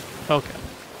 Okay.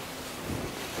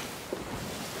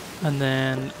 And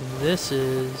then this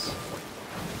is...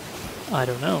 I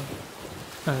don't know.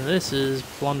 And this is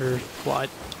Plunderer's Plight.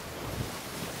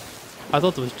 I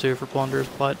thought there was 2 for Plunderer's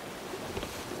Plight.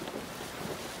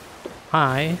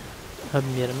 Hi. I've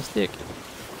made a mistake.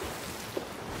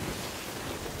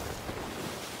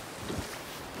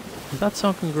 Is that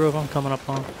sunken grove I'm coming up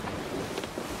on?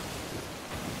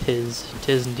 Tis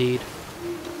indeed.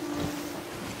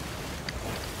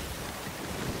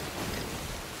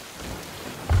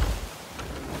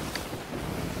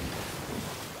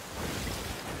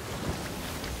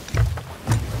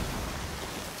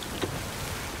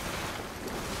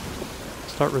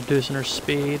 Start reducing her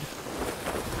speed.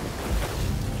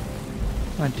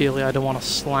 Ideally, I don't want to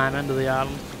slam into the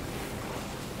atom.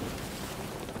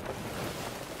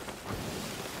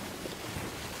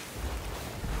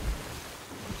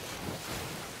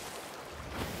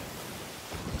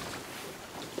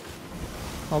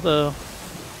 Although,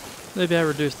 maybe I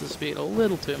reduced the speed a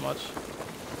little too much.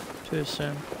 Too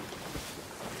soon.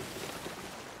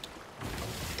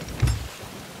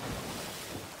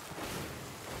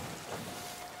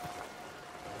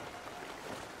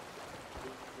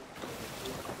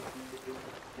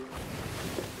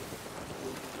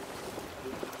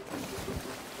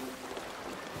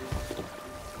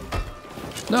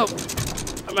 Nope.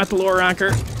 I'm at the lower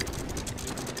anchor.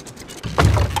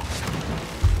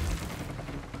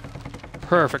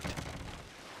 Perfect.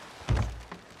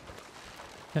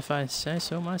 If I say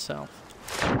so myself.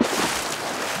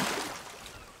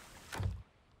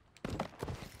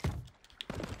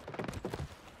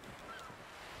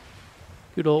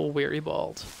 Good old weary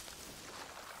balls.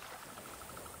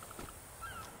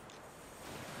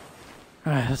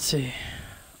 Alright, let's see.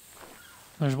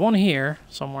 There's one here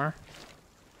somewhere.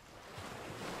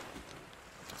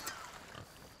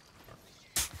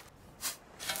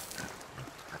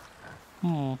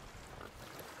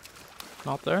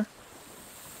 Not there.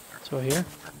 So here.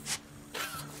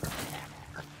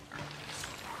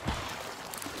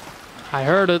 I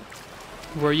heard it.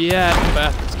 Where you at,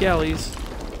 Bat Skellies?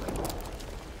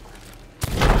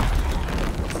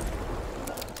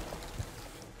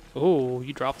 Oh,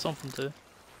 you dropped something too.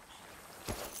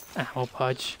 Ammo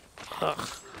pudge. Ugh.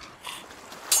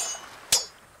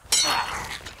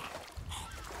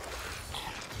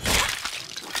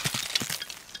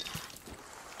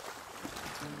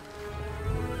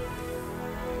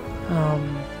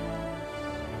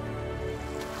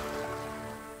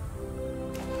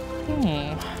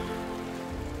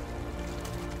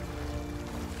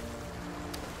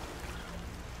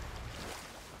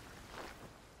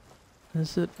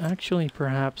 Is it actually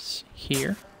perhaps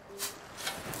here?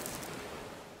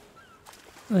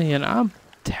 Again, I'm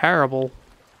terrible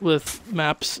with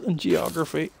maps and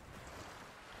geography.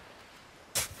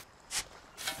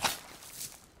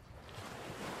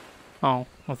 Oh,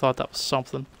 I thought that was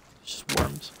something. It's just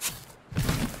worms.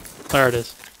 There it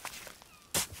is.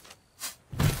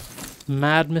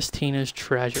 Mad Miss Tina's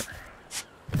treasure.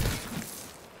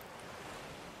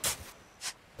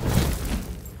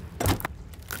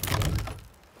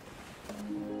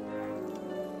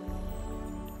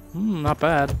 Not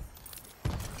bad.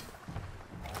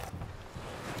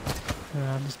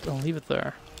 I'll leave it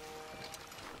there.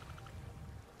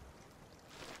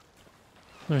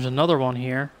 There's another one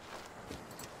here.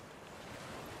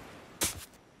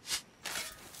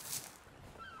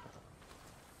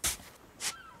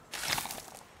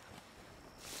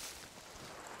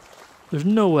 There's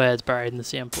no way it's buried in the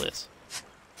same place.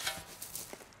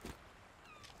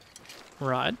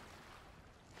 Right.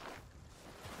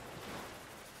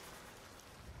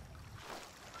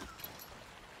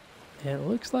 It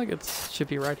looks like it should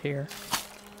be right here.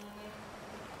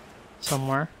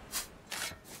 Somewhere.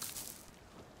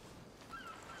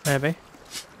 Maybe.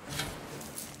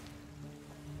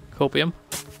 Copium.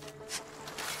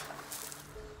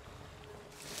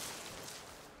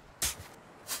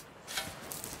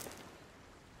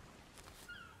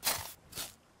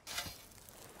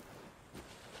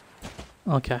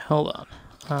 Okay, hold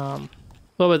on.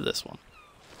 What about this one?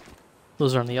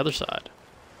 Those are on the other side.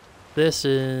 This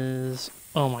is...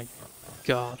 oh my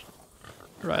god.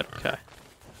 Right, okay.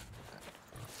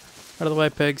 Out of the way,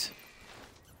 pigs.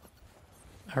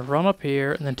 I run up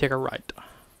here and then take a right.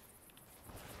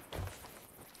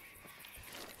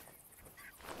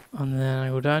 And then I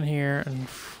go down here in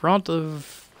front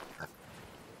of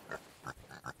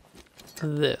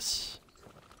this.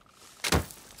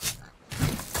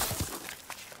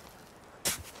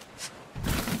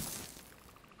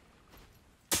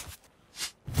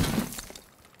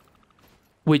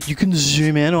 Wait, you can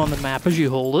zoom in on the map as you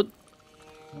hold it?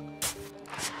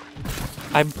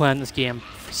 I've been playing this game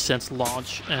since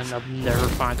launch, and I've never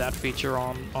found that feature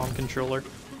on controller.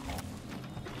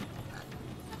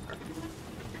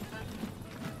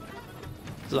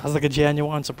 So that's like a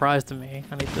genuine surprise to me.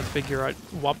 I need to figure out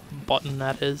what button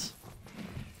that is.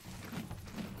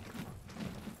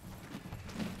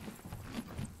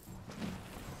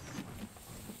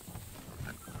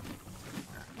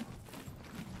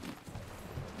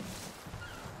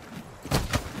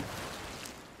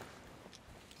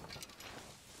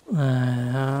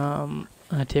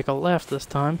 I take a left this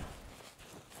time.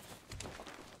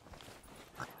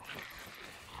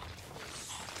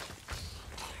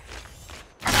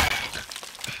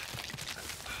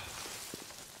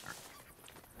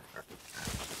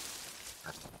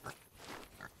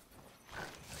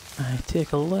 I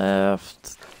take a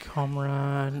left, come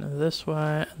around this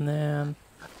way, and then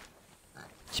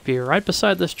just be right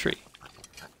beside this tree.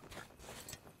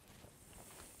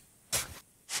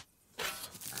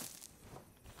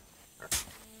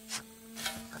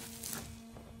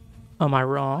 Am I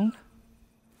wrong?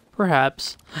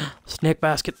 Perhaps. Snake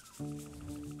basket.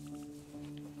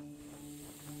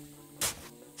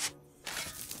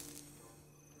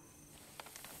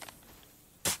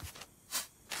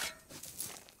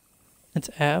 It's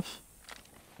F.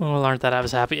 When we learned that I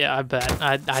was happy. Yeah, I bet.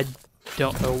 I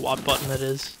don't know what button it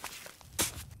is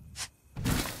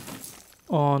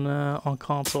on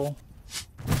console.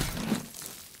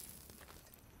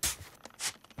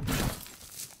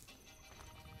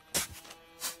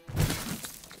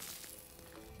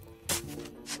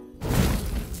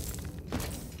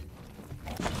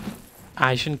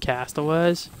 Asian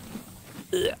castaways.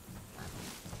 Ugh.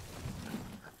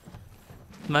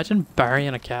 Imagine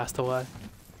burying a castaway.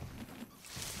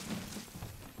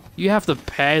 You have to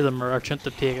pay the merchant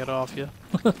to take it off you.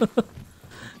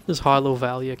 This high low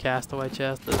value castaway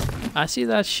chest is. I see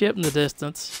that ship in the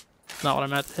distance. Not what I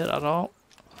meant to hit at all.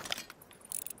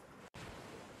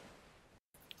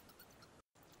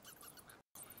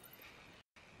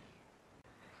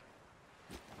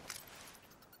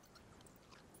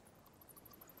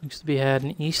 Looks to be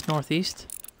heading east-northeast.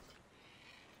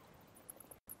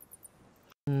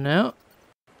 No.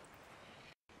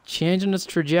 Changing its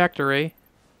trajectory.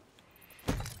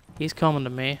 He's coming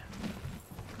to me.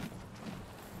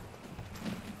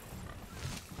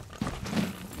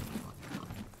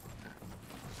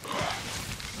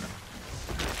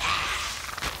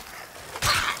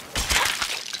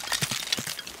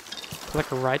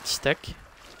 Click a right stick.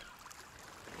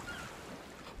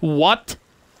 What?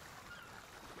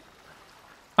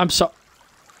 I'm so...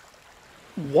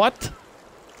 What?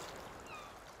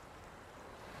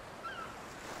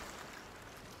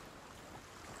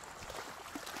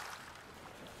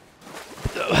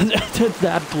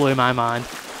 That blew my mind.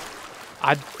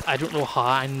 I don't know how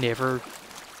I never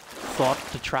thought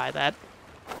to try that.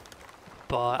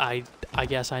 But I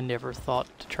guess I never thought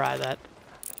to try that.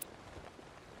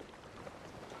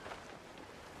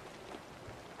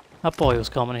 That boy was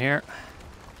coming here.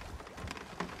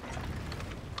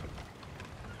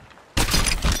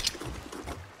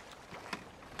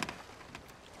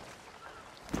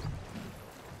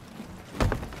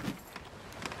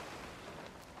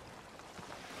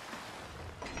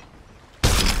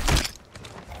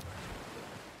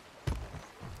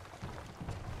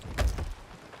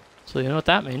 So you know what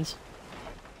that means.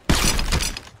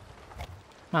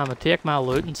 I'm gonna take my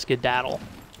loot and skedaddle.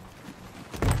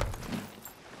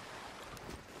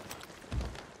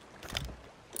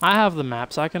 I have the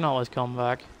maps, I can always come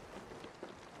back.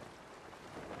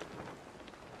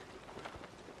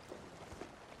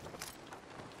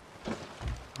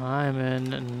 I'm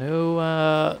in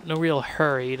no real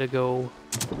hurry to go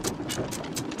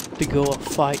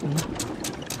fighting.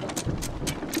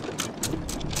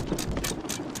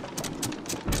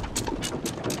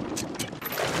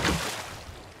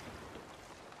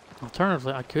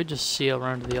 Alternatively, I could just sail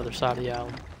around to the other side of the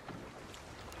island.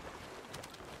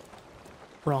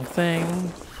 Wrong thing.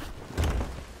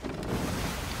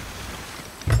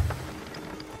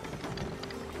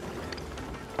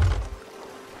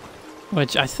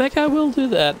 Which, I think I will do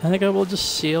that. I think I will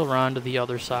just sail around to the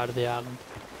other side of the island.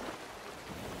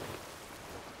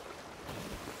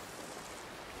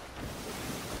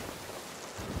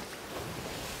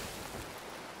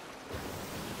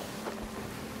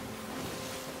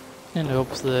 In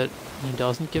hopes that he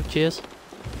doesn't give chase.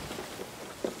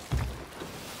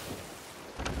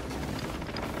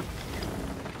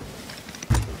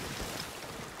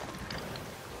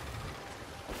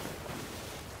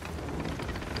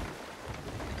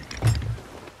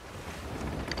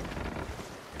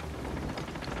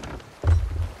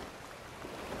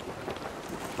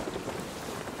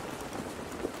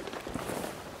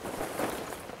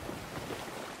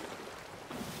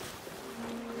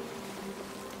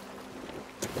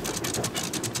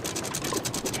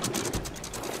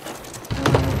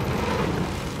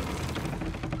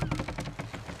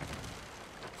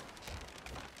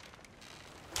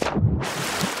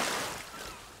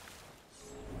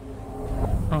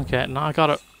 Okay, now I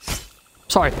gotta...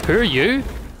 Sorry, who are you?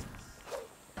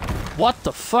 What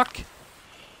the fuck?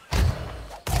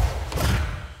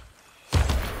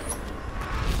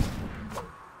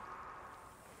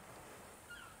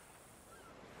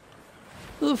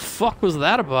 the fuck was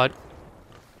that about?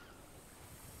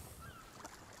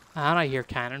 And I hear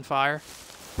cannon fire.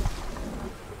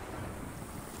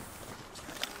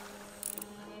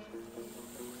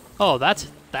 Oh, that's...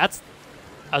 I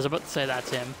was about to say that's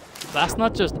him. That's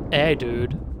not just a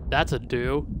dude. That's a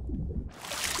duo.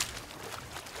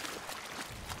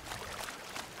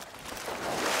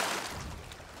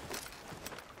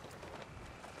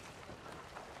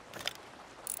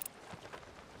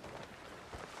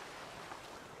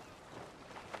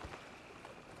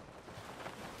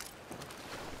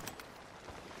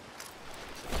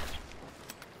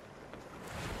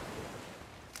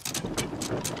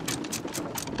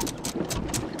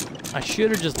 I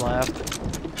should have just left.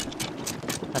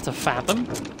 That's a phantom?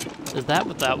 Is that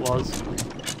what that was?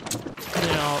 You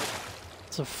know,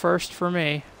 it's a first for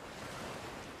me.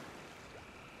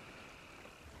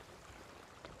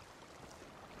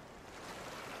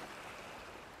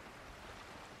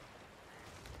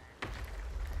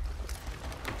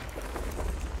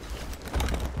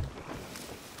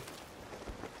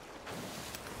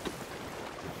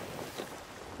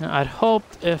 Now, I'd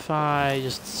hoped if I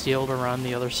just sailed around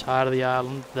the other side of the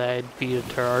island, they'd be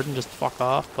deterred and just fuck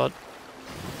off, but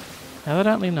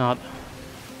evidently not.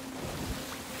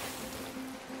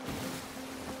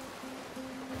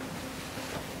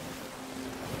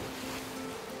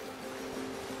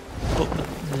 But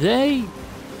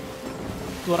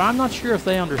what I'm not sure if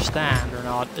they understand or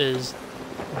not is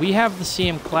we have the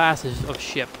same classes of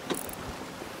ship.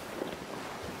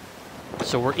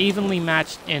 So we're evenly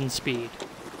matched in speed.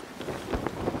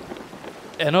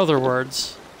 In other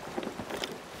words,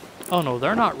 oh no,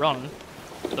 they're not running.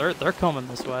 They're coming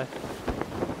this way.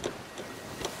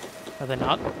 Are they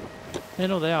not? Yeah,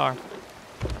 no, they are.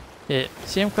 Yeah,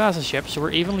 same class of ships, so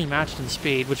we're evenly matched in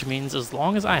speed, which means as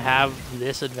long as I have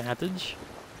this advantage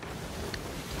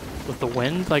with the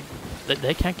wind, like,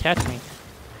 they can't catch me.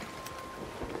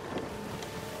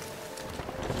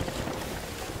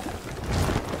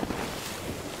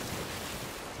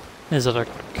 Is it a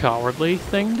cowardly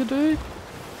thing to do?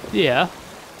 Yeah.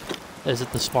 Is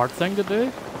it the smart thing to do?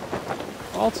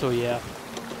 Also, yeah.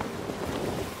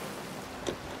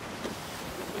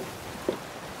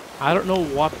 I don't know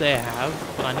what they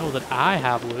have, but I know that I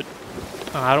have loot.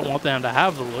 And I don't want them to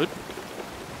have the loot.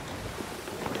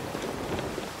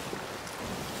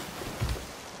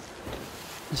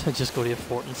 So just go to your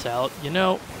fort and sell it. You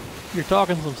know, you're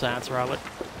talking some sense, Robert.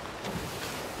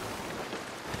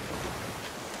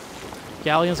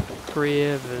 Galleon's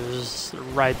grave is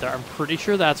right there. I'm pretty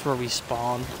sure that's where we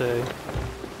spawned too.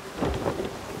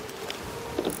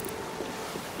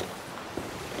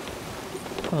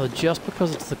 Well, just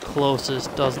because it's the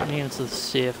closest doesn't mean it's the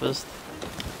safest.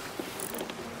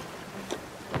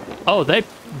 Oh,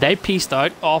 they pieced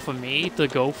out off of me to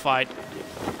go fight.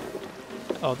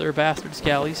 Oh, they're bastards,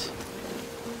 galleys.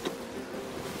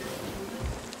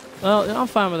 Well, I'm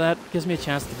fine with that. Gives me a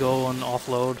chance to go and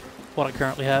offload what I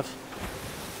currently have.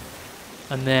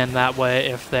 And then that way,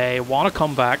 if they want to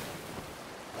come back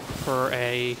for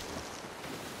a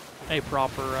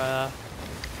proper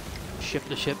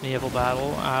ship-to-ship naval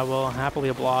battle, I will happily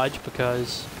oblige,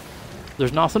 because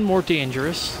there's nothing more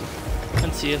dangerous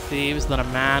in Sea of Thieves than a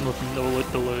man with no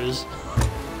loot to lose.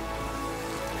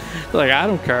 Like, I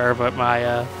don't care about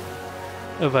my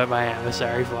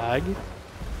emissary flag.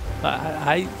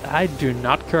 I do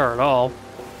not care at all.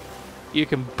 You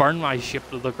can burn my ship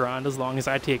to the ground as long as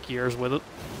I take yours with it.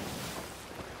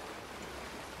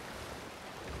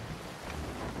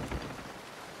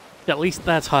 At least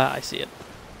that's how I see it.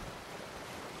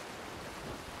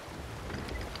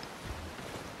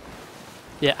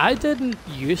 Yeah, I didn't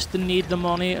used to need the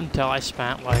money until I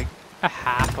spent like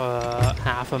half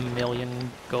a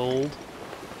million gold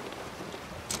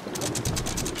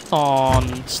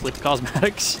on sleep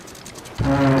cosmetics.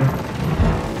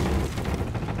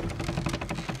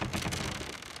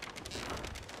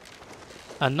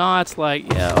 And now it's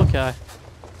like, yeah, okay.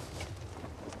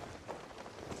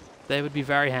 They would be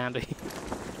very handy.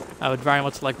 I would very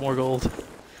much like more gold.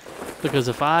 Because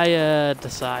if I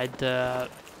decide to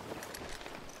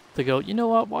go, you know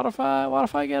what if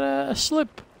I get a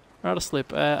slip? Not a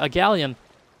slip, a galleon.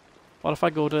 What if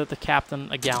I go to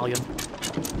captain a galleon?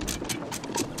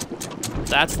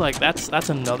 That's like, that's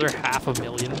another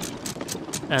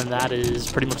 $500,000. And that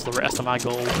is pretty much the rest of my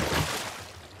gold.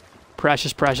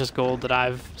 Precious gold that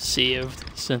I've saved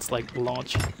since like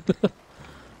launch.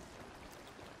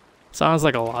 Sounds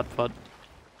like a lot, but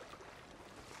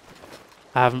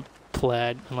I haven't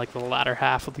played in like the latter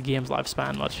half of the game's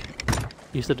lifespan much.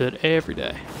 Used to do it every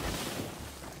day.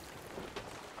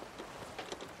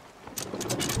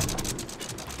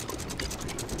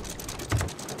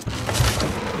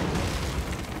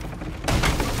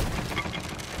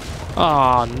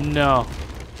 Oh no.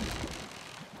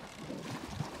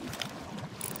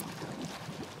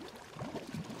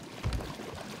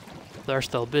 They're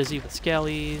still busy with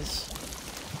skellies.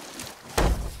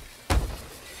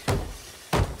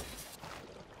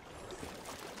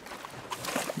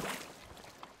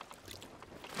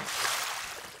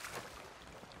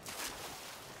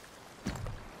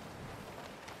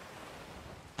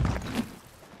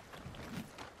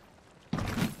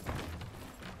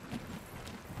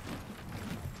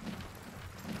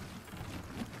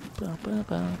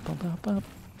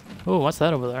 Oh, what's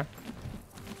that over there?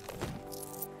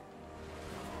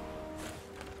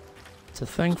 It's a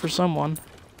thing for someone.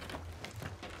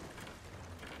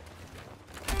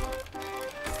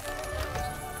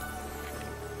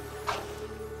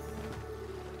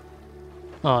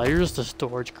 Oh, you're just a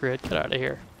storage crate. Get out of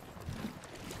here.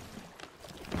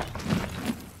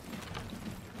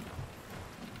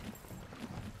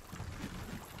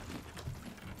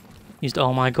 Used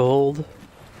all my gold.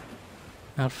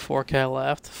 Now 4K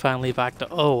left. Finally back to...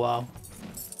 Oh, wow.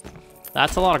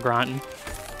 That's a lot of grinding.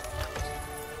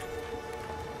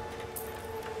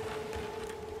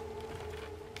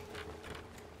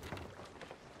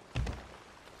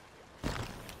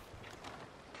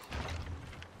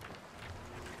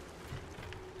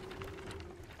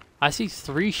 I see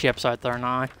 3 ships out there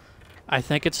now. I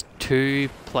think it's 2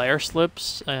 player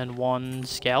slips and 1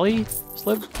 scally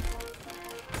slip.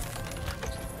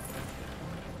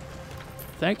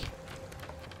 I think.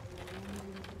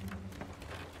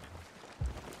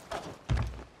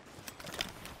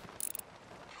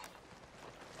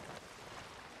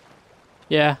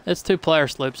 Yeah, it's 2 player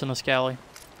slips and a scally.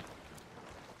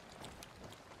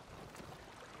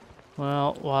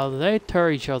 Well, while they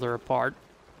tear each other apart,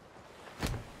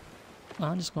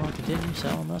 I'm just going to continue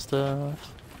selling my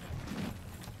stuff.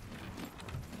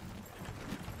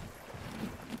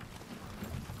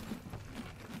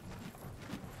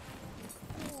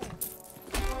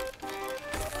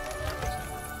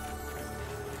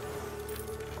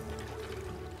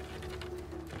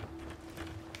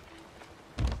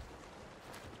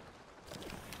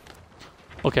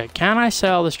 Okay, can I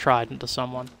sell this trident to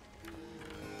someone?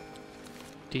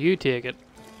 Do you take it?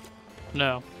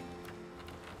 No.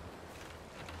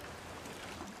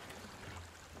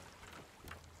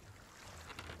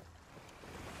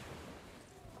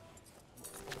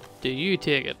 Do you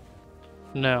take it?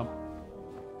 No.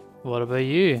 What about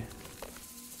you?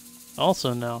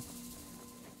 Also no.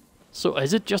 So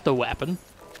is it just a weapon?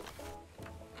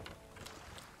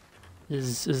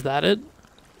 Is that it?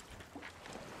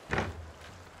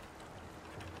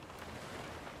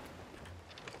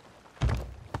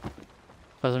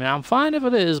 Because I mean, I'm fine if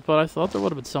it is, but I thought there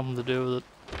would have been something to do with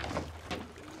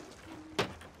it.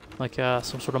 Like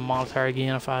some sort of monetary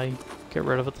gain if I get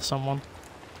rid of it to someone.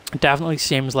 It definitely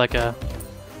seems like a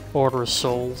Order of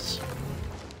Souls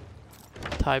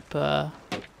type type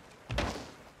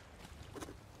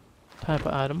of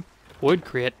item. Wood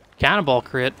crate, cannonball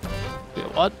crate. Wait,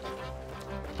 what?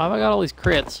 How have I got all these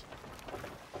crates?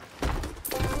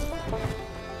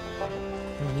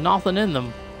 There's nothing in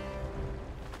them.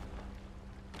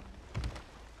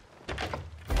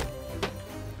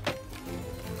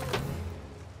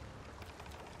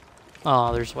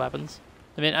 Oh, there's weapons.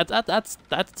 I mean,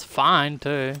 that's fine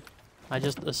too. I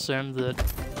just assumed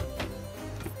that.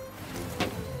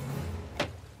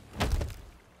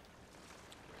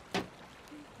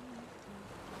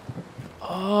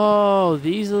 Oh,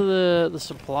 these are the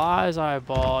supplies I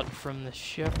bought from the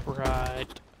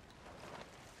shipwright.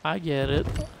 I get it.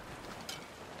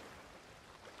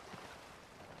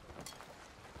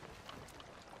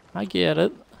 I get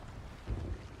it.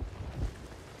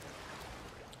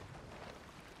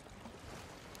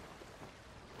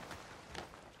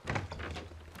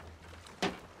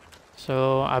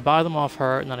 So I buy them off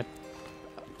her, and then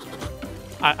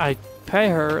I pay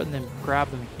her, and then grab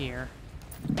them here.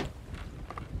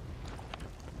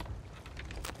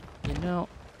 You know,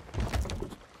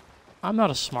 I'm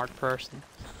not a smart person.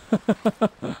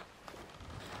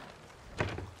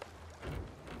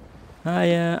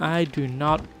 I do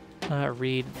not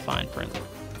read fine print.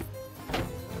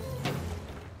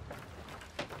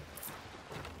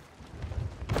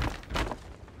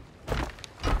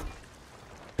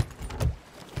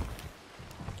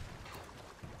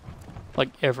 Like,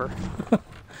 ever.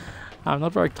 I'm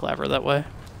not very clever that way.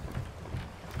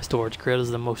 Storage crate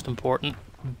is the most important.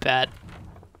 Bet.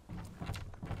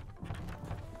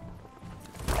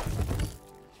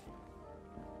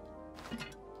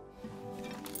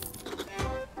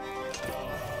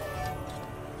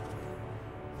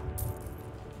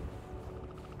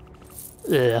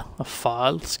 Yeah, a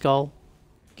file skull.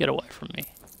 Get away from me.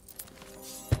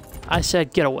 I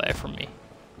said get away from me.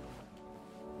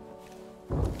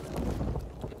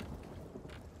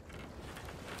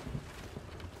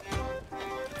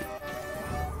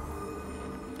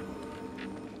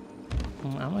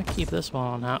 I'm gonna keep this one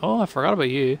on now. Oh, I forgot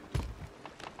about you.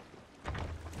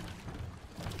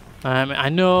 I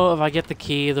know if I get the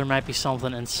key, there might be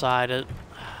something inside it.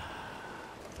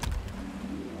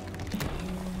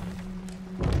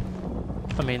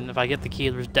 I mean, if I get the key,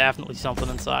 there's definitely something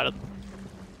inside it.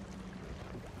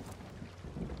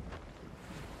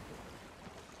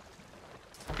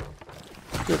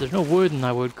 Good, there's no wood in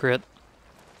that wood crate.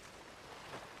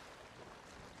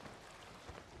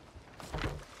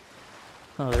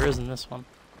 Oh, there is in this one.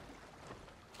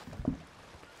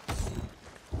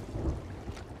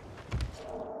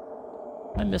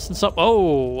 Am I missing something?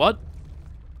 Oh, what?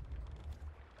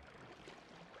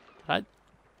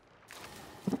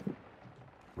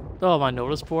 Oh, my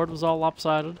notice board was all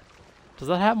lopsided. Does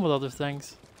that happen with other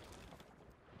things?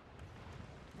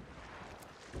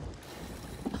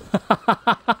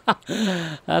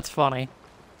 That's funny.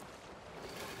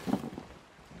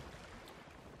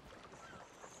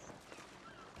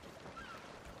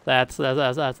 That's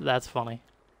funny.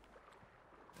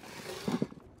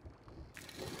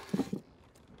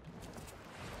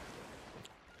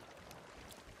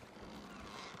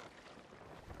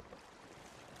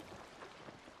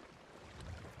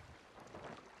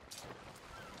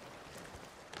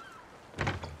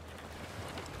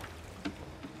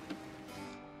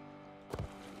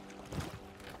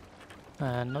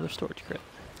 Another storage crate.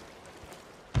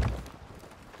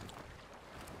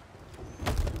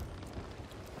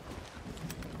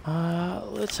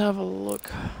 Let's have a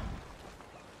look.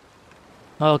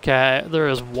 Okay, there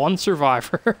is one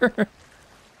survivor.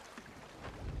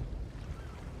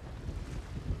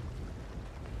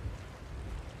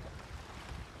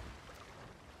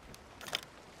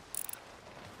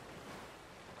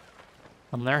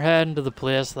 And they're heading to the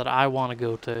place that I want to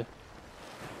go to.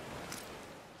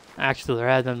 Actually, they're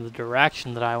heading in the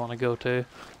direction that I want to go to.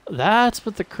 That's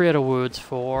what the crate of wood's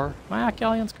for. Am I at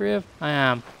Galleon's grave? I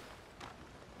am.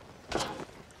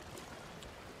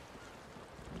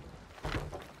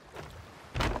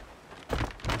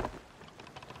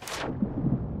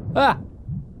 Ah!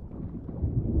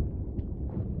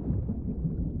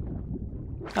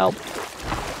 Help.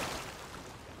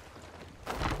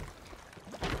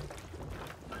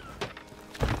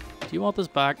 Do you want this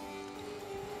back?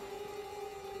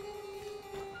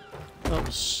 Oh, it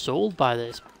was sold by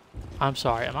this. I'm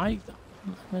sorry, I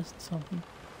missed something?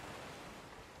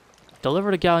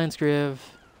 Delivered to Galleon's grave,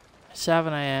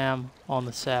 7 AM on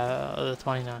the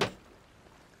 29th.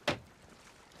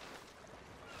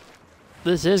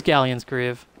 This is Galleon's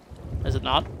grave, is it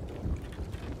not?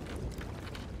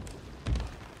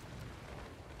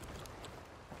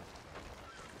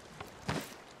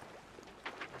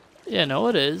 Yeah, no,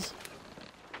 it is.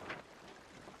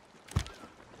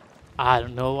 I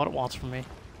don't know what it wants from me.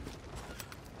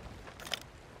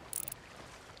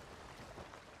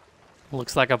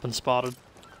 Looks like I've been spotted.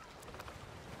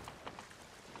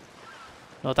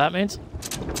 Know what that means?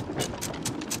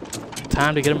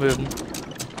 Time to get it moving.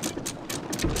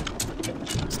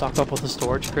 Stock up with a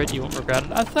storage crate, you won't regret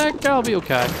it. I think I'll be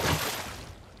okay.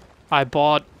 I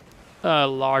bought a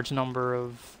large number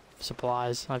of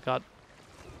supplies. I've got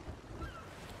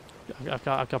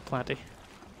plenty.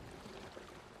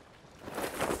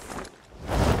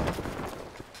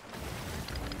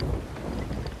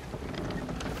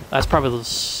 That's probably the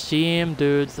same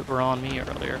dudes that were on me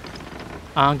earlier.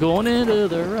 I'm going into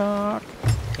the rock.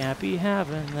 Can't be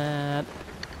having that.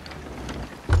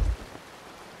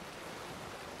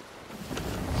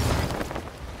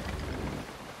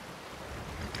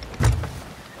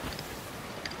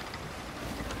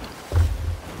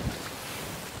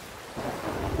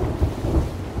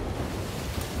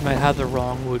 I had the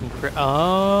wrong wooden crate.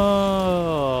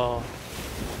 Oh,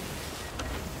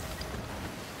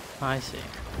 I see.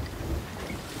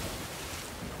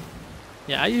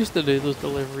 Yeah, I used to do those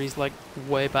deliveries like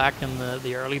way back in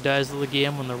the early days of the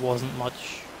game when there wasn't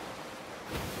much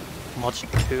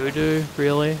to do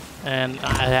really, and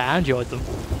I enjoyed them.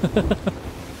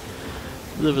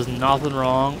 There was nothing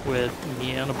wrong with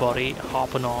me and a buddy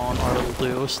hopping on our little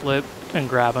duo slip and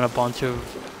grabbing a bunch of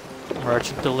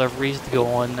merchant deliveries to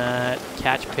go and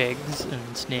catch pigs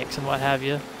and snakes and what have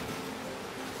you,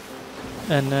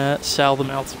 and sell them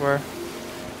elsewhere.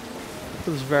 It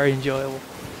was very enjoyable.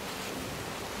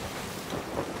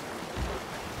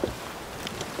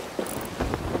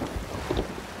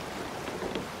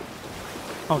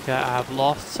 Okay, I have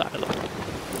lost sight of them.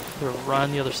 They're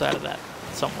around the other side of that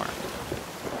somewhere.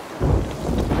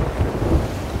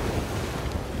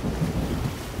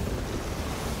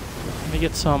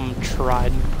 get some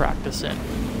trident practice in.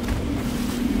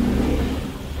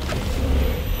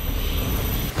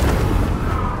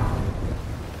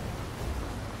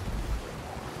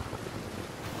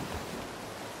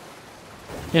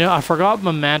 You know, I forgot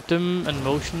momentum and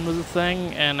motion was a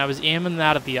thing, and I was aiming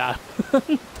that at the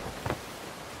island.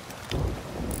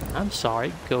 I'm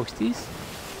sorry, ghosties.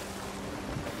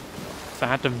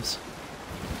 Phantoms.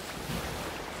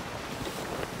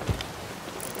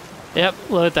 Yep,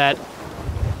 look at that.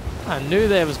 I knew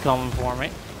they was coming for me.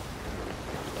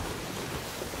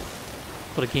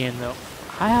 But again, though,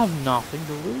 I have nothing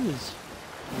to lose.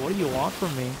 What do you want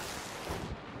from me?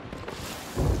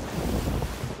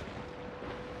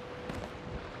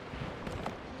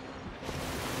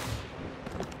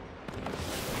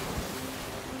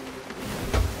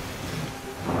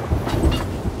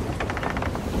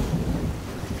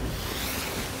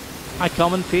 I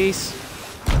come in peace.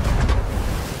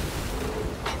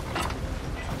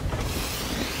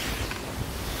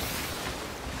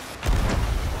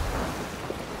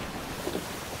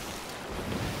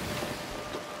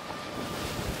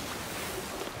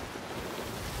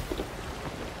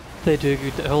 They do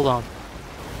good. Hold on.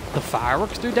 The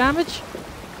fireworks do damage?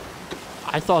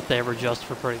 I thought they were just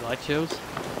for pretty light shows.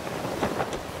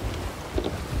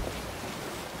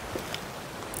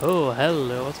 Oh,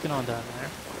 hello. What's going on down there?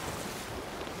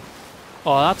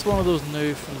 Oh, that's one of those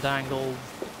new fandangled,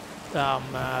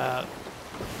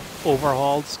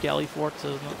 overhauled skelly forts,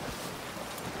 isn't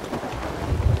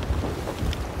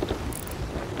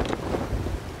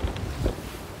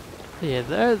it?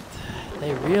 Yeah,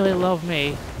 they really love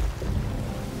me.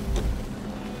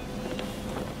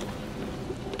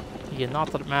 Yeah,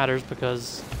 not that it matters,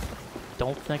 because I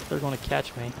don't think they're going to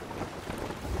catch me.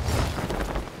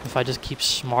 If I just keep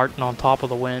smarting on top of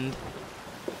the wind.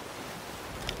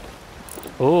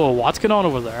 Oh, what's going on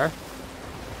over there?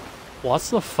 What's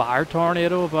the fire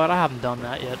tornado about? I haven't done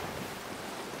that yet.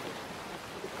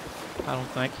 I don't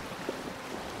think.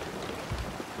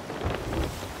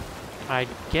 I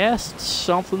guessed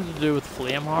something to do with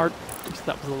Flameheart. Because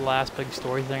that was the last big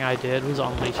story thing I did, was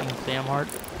unleashing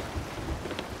Flameheart.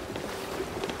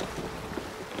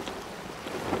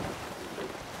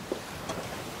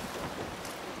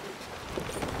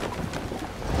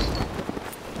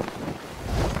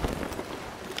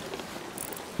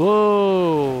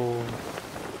 Whoa!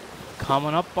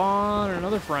 Coming up on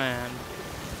another friend.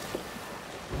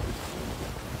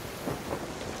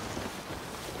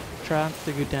 Trying to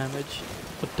do good damage,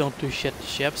 but don't do shit to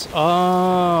ships.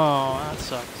 Oh, that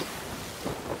sucks.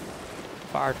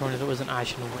 Fire Tornado was an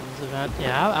Ice and Winds event.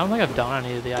 Yeah, I don't think I've done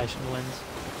any of the Ice and Winds.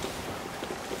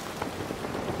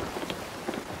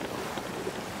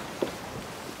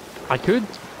 I could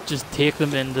just take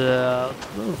them into the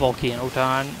Volcano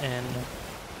Town in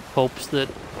hopes that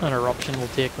an eruption will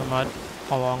take them out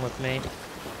along with me.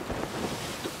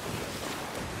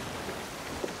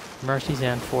 Mercy's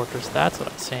End Fortress, that's what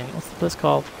I've seen. What's the place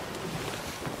called?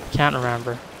 Can't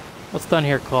remember. What's down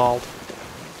here called?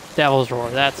 Devil's Roar,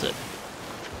 that's it.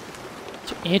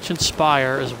 So Ancient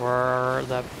Spire is where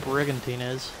that Brigantine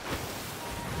is.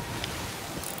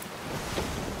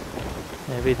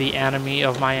 Maybe the enemy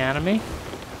of my enemy?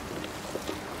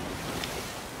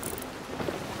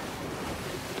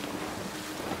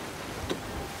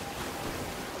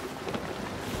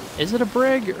 Is it a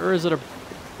brig, or is it a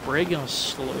brig and a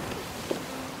sloop?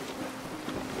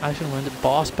 I should win the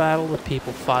boss battle that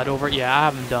people fight over. Yeah, I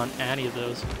haven't done any of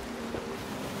those.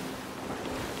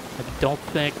 I don't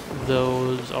think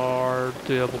those are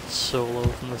doable solo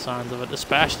from the sounds of it,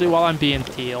 especially while I'm being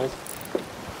tailed.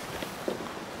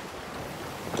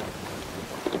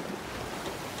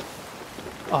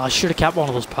 Oh, I should have kept one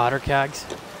of those powder kegs.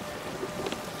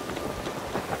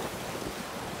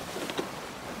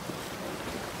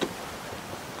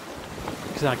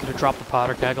 Then I could have dropped the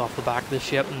powder keg off the back of the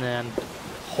ship, and then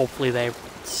hopefully they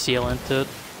sail into it.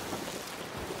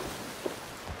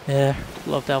 Yeah,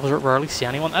 love Devil's Roar. Rarely see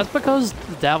anyone. That's because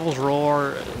the Devil's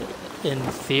Roar, in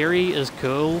theory, is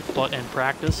cool, but in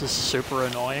practice is super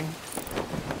annoying.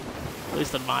 At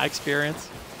least in my experience.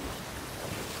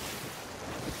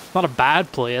 It's not a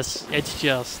bad place. It's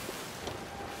just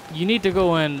you need to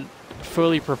go in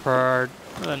fully prepared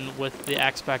and with the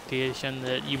expectation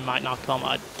that you might not come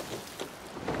out.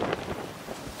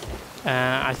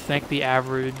 I think the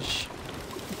average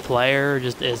player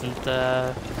just isn't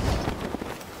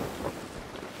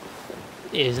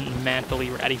mentally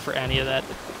ready for any of that.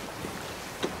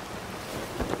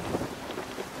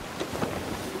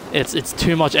 It's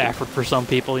too much effort for some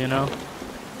people, you know.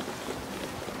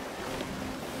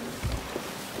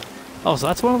 Oh, so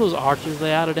that's one of those archers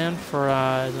they added in for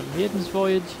is it Maiden's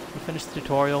Voyage? I finish the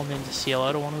tutorial and then just sail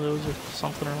out of one of those or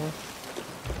something or other.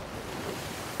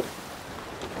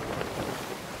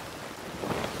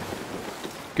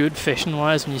 Good fishing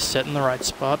wise when you sit in the right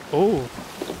spot. Oh,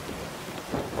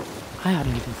 I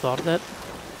hadn't even thought of that.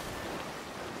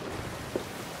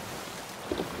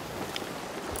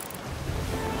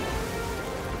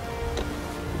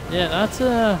 Yeah, that's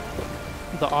the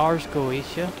Ars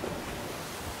Goetia.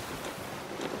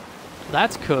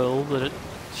 That's cool that it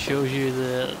shows you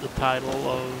the title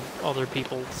of other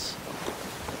people's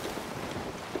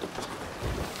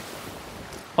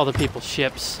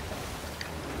ships.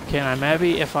 Can I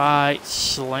maybe, if I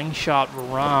slingshot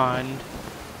around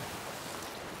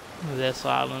this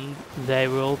island, they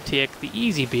will take the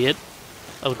easy bait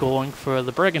of going for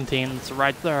the brigantine that's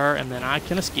right there, and then I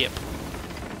can escape.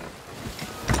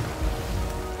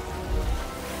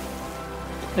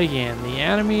 Again, the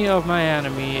enemy of my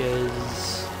enemy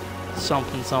is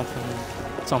something, something,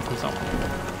 something, something.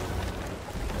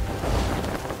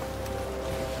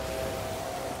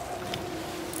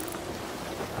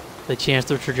 They changed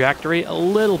their trajectory a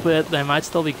little bit. They might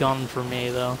still be gunning for me,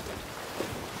 though.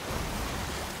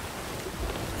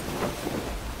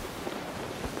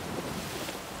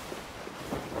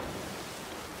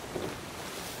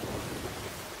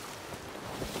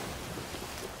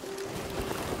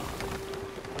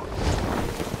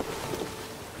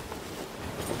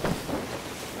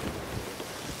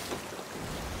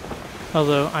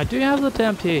 Although, I do have the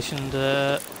temptation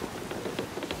to...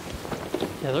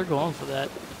 Yeah, they're going for that.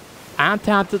 I'm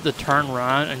tempted to turn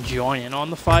around and join in on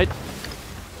the fight.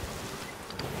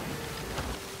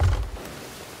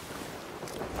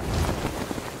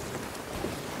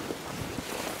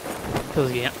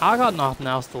 Because again, I got nothing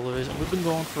else to lose, and we've been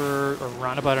going for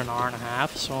around about an hour and a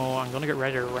half, so I'm going to get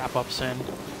ready to wrap up soon.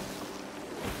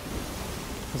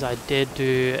 Because I did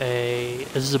do a...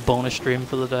 This is a bonus stream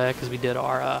for the day, because we did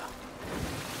our...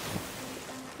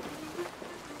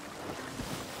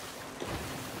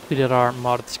 We did our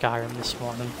modded Skyrim this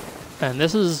morning, and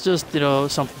this is just, you know,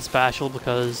 something special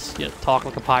because, you know, talk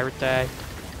like a pirate day,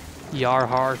 yar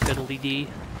har fiddly dee.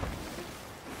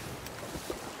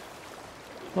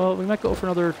 Well, we might go for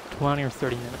another 20 or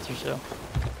 30 minutes or so.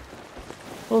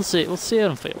 We'll see how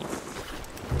I'm feeling.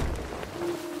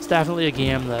 It's definitely a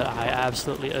game that I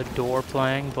absolutely adore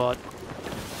playing, but,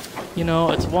 you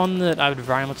know, it's one that I would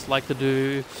very much like to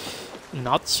do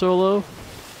not solo.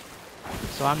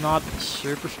 So I'm not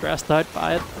super stressed out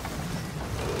by it.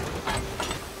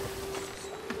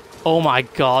 Oh my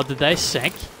god, did they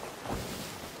sink?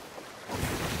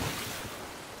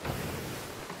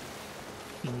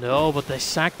 No, but they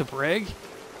sank the brig?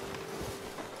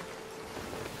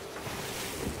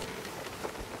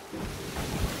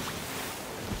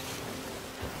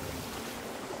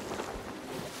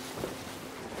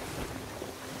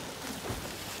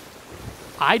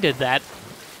 I did that.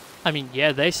 I mean,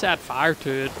 yeah, they set fire to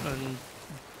it and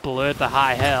blew it to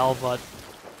high hell, but...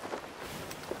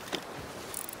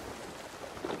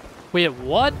 Wait,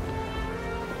 what?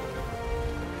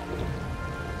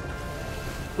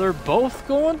 They're both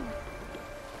going?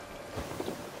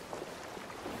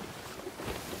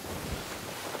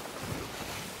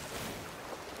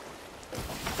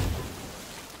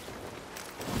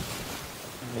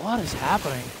 What is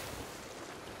happening?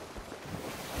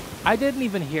 I didn't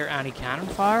even hear any cannon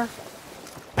fire.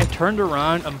 I turned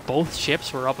around and both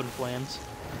ships were up in flames.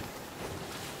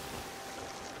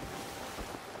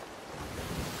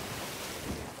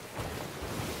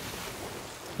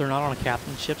 They're not on a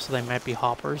captain's ship, so they might be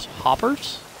hoppers.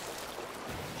 Hoppers?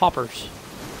 Hoppers.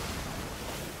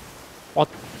 What?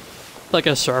 Like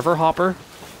a server hopper?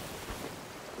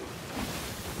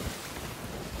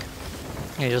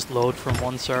 You just load from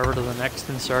one server to the next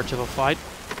in search of a fight.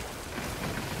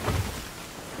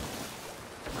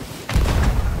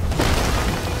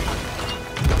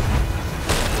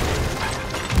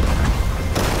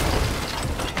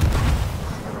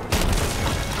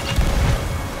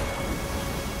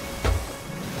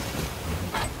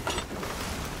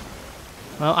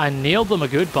 Well, I nailed them a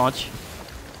good bunch.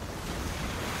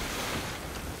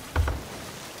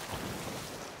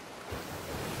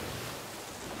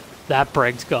 That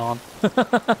brig's gone.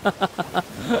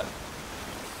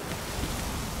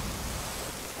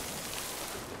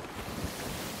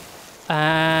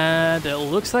 And it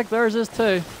looks like theirs is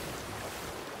too.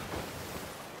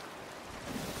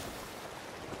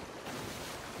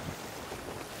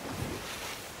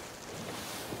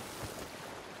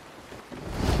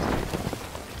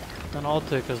 And all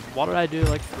too, because what did I do?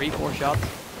 Like 3-4 shots?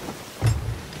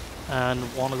 And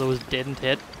one of those didn't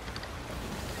hit.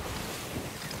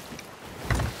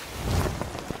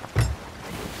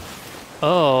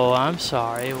 Oh, I'm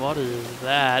sorry. What is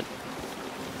that?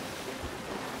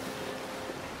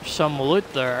 There's some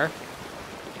loot there.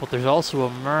 But there's also a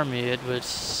mermaid, which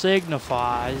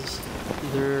signifies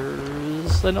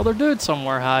there's another dude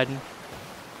somewhere hiding.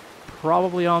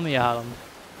 Probably on the island.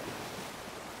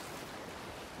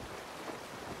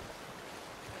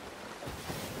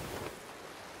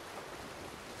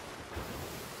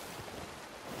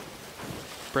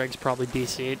 Brig's probably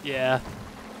DC8, yeah.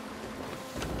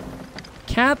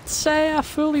 Can't say I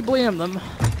fully blame them.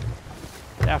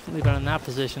 Definitely been in that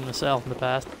position myself in the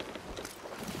past.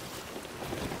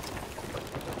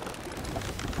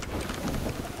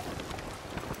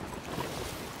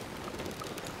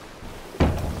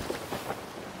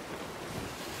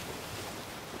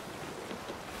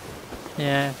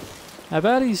 Yeah, I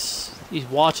bet he's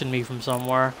watching me from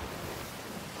somewhere.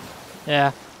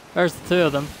 Yeah, there's the two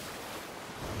of them.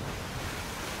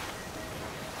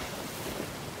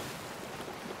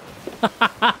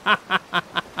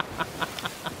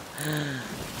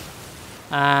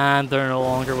 And they're no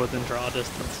longer within draw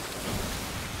distance.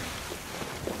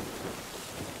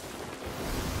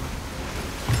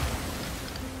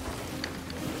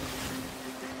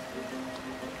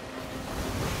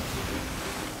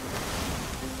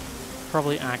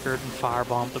 Probably anchored and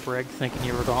firebombed the brig thinking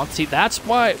you were gone. See, that's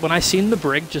why when I seen the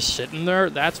brig just sitting there,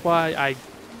 that's why I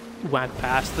went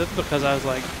past it, because I was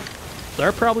like,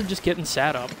 they're probably just getting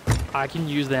set up. I can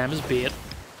use them as bait.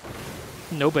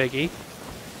 No biggie.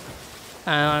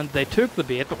 And they took the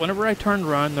bait, but whenever I turned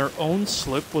around, their own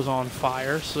sloop was on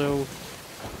fire, so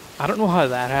I don't know how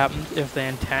that happened, if they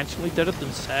intentionally did it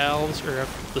themselves, or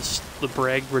if the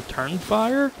brig returned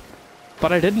fire,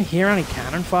 but I didn't hear any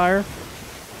cannon fire.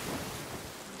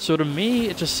 So to me,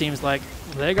 it just seems like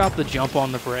they got the jump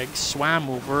on the brig, swam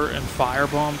over and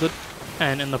firebombed it,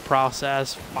 and in the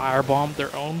process, firebombed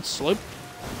their own sloop.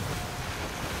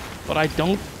 But I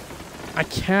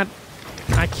can't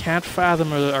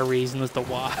fathom a reason as to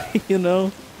why, you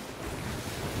know?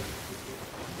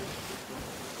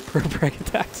 Per brig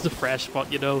attacks the fresh,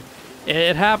 but you know,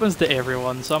 it happens to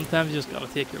everyone. Sometimes you just gotta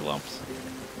take your lumps.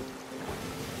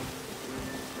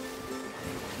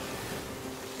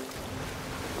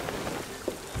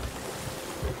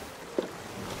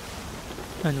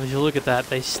 And when you look at that,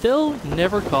 they still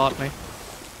never caught me.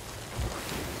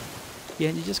 Yeah,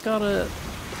 you just gotta...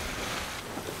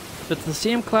 If it's the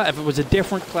same class, if it was a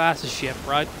different class of ship,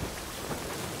 right?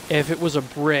 If it was a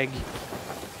brig,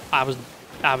 I was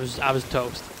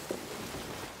toast.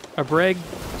 A brig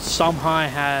somehow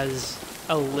has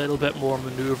a little bit more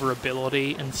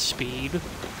maneuverability and speed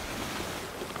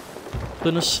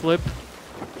than a sloop,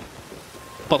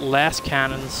 but less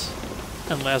cannons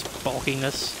and less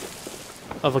bulkiness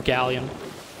of a galleon.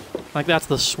 Like, that's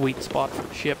the sweet spot for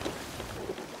a ship.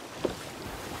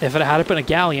 If it had been a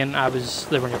galleon,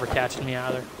 they were never catching me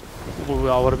either. We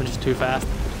all would have been just too fast.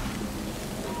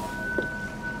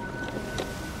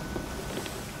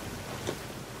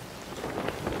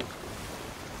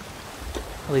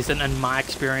 At least in my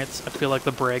experience, I feel like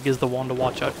the brig is the one to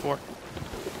watch out for.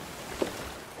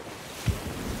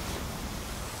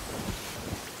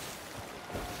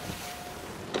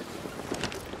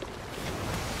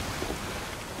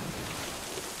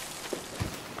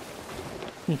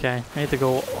 Okay, I need to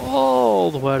go all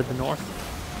the way to the north.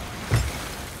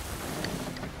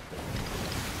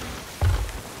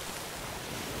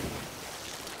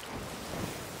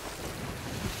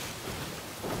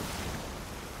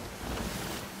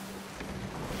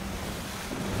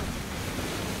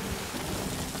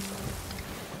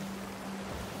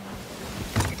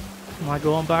 Am I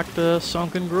going back to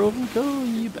Sunken Grove and go?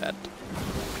 You bet.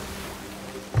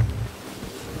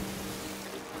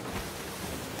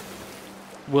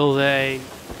 Will they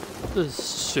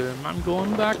assume I'm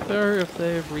going back there if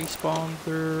they've respawned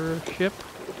their ship?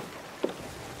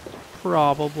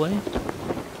 Probably.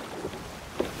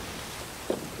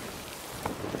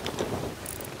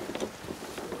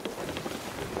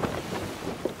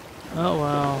 Oh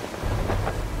well.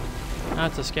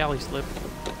 That's a scally slip.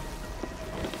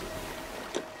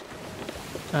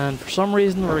 And for some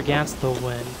reason we're against the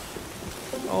wind.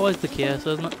 Always the case,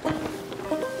 isn't it?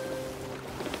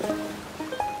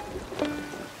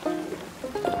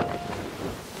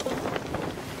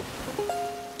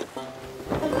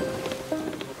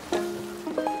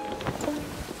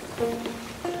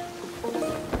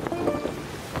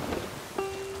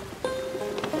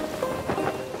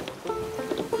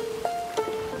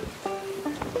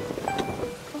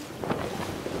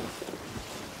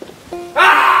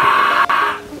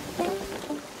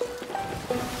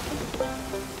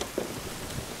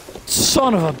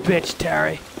 Son of a bitch,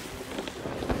 Terry.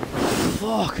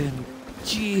 Fucking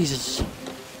Jesus.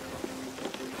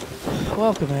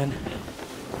 Welcome in.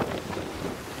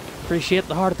 Appreciate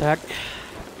the heart attack.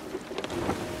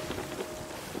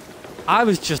 I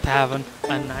was just having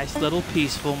a nice little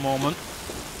peaceful moment,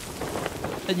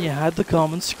 and you had to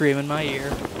come and scream in my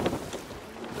ear.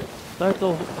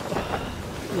 They'll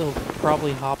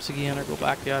probably hops again or go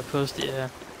back to the outpost, yeah.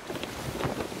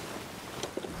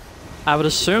 I would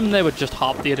assume they would just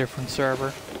hop to a different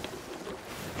server.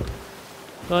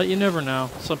 But you never know.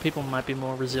 Some people might be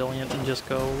more resilient and just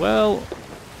go, well,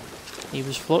 he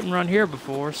was floating around here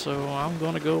before, so I'm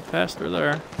gonna go past through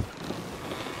there.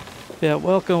 Yeah,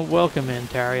 welcome in,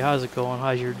 Terry. How's it going?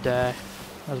 How's your day?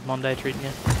 How's Monday treating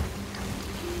you?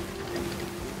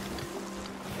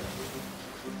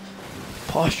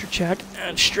 Posture check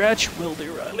and stretch will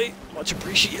do, Riley. Much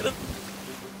appreciated.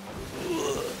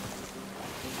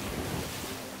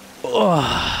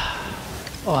 Oh,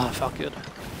 that felt good.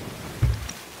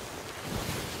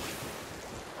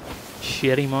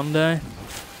 Shitty Monday.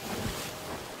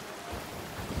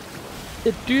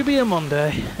 It do be a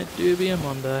Monday. It do be a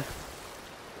Monday.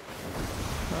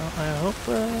 Well, I hope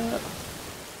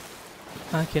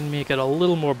I can make it a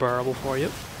little more bearable for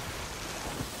you.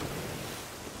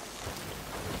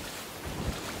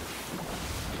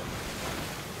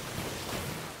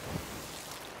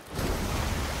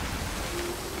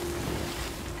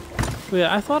 Wait,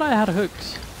 I thought I had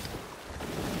hooks.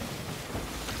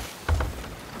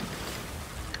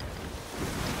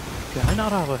 Did I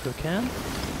not have a hook hand?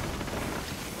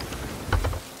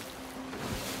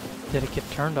 Did it get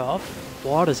turned off?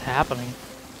 What is happening?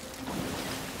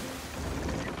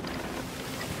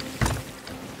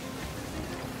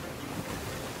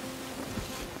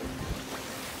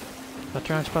 Got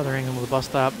trounced by the ring with the bus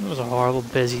stop. It was a horrible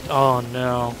busy. Oh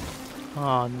no.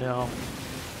 Oh no.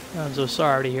 I'm so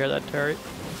sorry to hear that, Terry.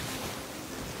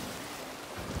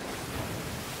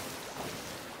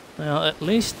 Well, at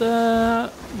least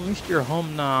you're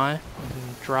home now. You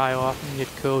can dry off and get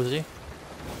cozy.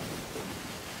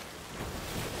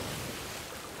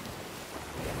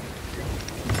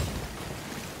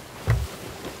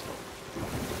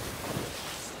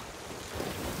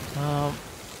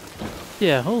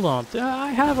 Yeah, hold on.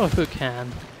 I have a hook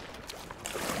hand.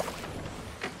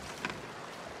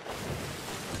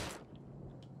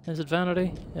 Is it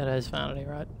vanity? It is vanity,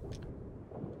 right?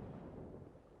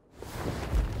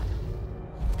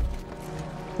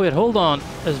 Wait, hold on.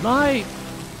 Have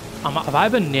I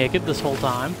been naked this whole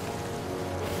time?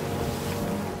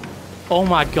 Oh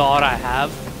my god, I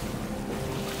have.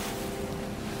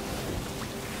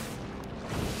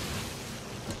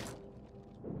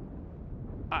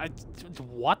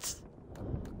 What?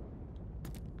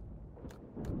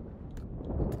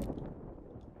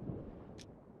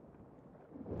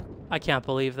 I can't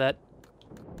believe that.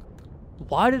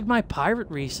 Why did my pirate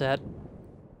reset?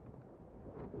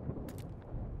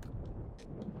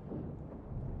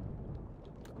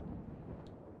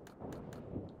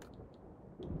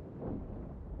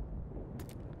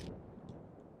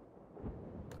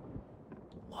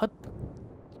 What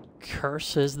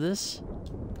curse is this?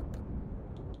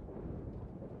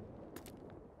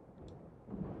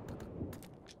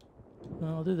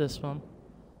 I'll do this one.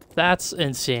 That's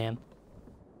insane.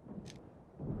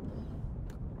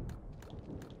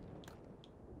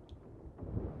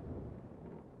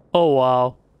 Oh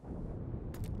wow.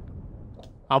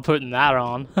 I'm putting that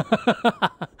on.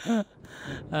 I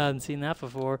hadn't seen that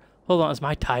before. Hold on, has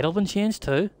my title been changed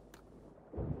too?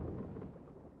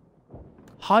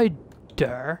 How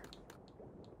dare?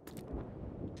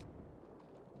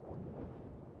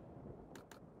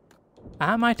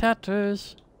 And my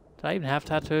tattoos. Did I even have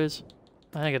tattoos?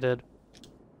 I think I did.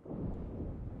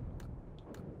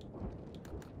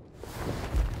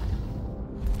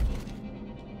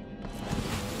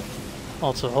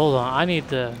 Also, hold on. I need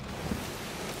to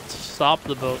stop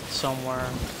the boat somewhere.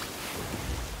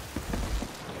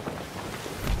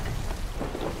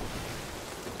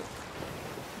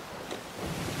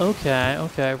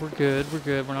 Okay, we're good.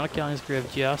 We're not killing his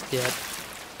grave just yet.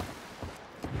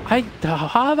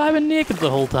 How have I been naked the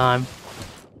whole time?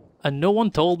 And no one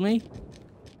told me?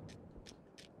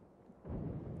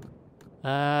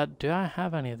 Do I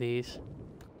have any of these?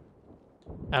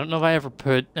 I don't know if I ever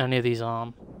put any of these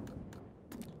on.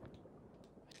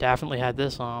 Definitely had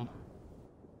this on.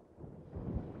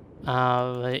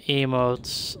 The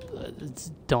emotes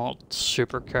don't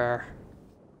super care.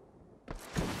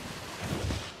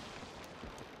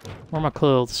 Where are my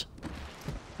clothes?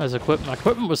 As equipment, my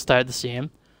equipment was stayed the same,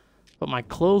 but my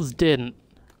clothes didn't.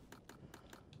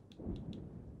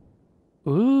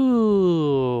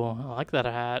 Ooh, I like that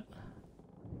hat.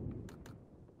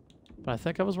 But I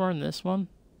think I was wearing this one.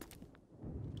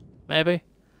 Maybe.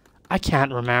 I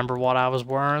can't remember what I was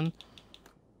wearing.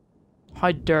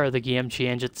 How dare the game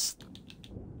change its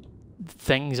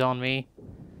things on me.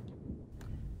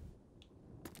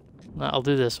 No, I'll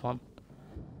do this one.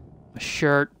 A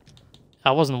shirt.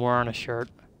 I wasn't wearing a shirt.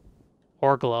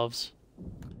 Or gloves.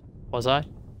 Was I?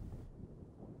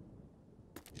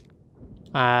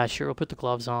 Sure, we'll put the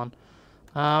gloves on.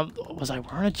 Was I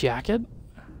wearing a jacket?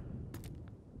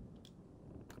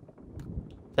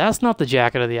 That's not the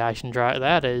jacket of the action drive.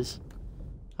 That is.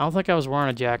 I don't think I was wearing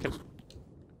a jacket.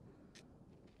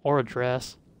 Or a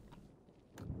dress.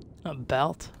 A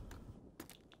belt.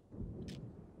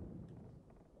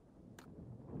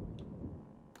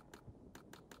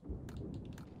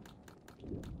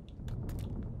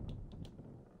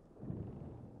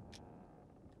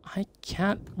 I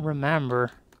can't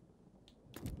remember.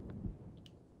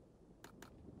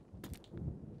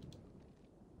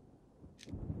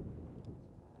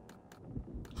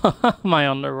 My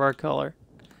underwear color.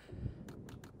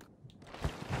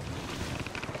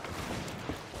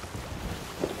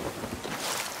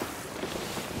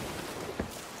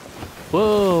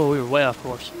 Whoa, we were way off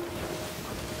course.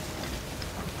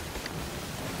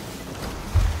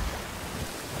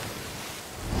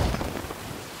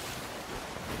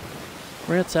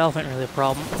 Rain itself ain't really a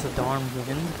problem, it's a darn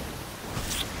wind.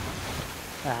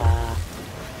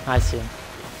 I see.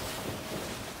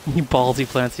 You ballsy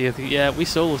Plancy. Yeah, we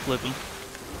solo slipping.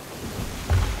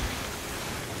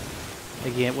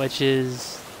 Again, which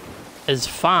is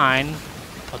fine,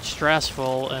 but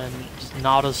stressful and just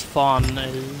not as fun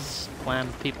as playing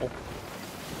with people.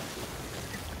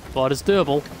 But it's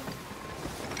doable.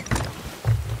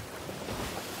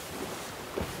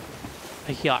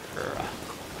 Yeah.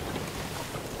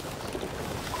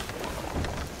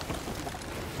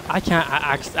 I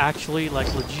actually,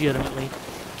 like, legitimately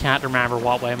can't remember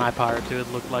what way my pirate dude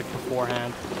looked like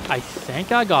beforehand. I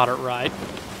think I got it right.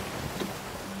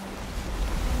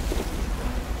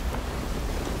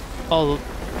 Oh,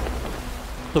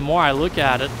 the more I look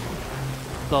at it,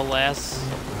 the less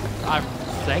I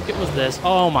think it was this.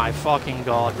 Oh my fucking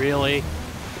god, really?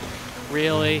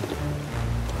 Really?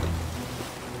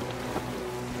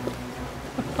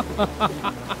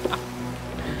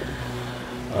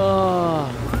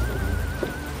 Oh.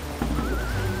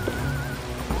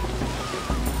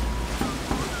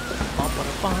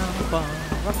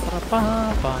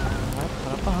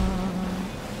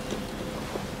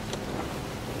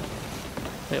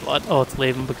 Wait, what? Oh, it's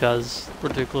leaving because we're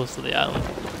too close to the island.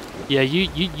 Yeah,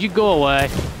 you go away.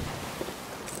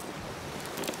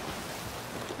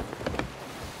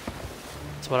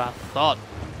 That's what I thought.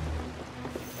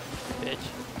 Bitch.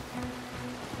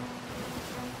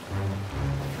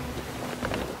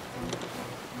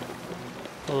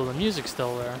 Oh, the music's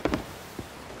still there.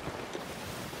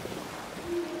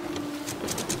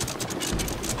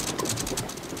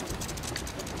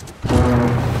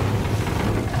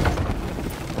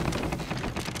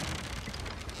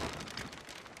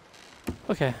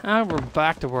 Okay, and we're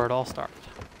back to where it all started.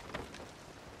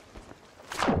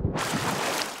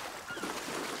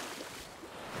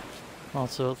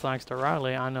 Also, thanks to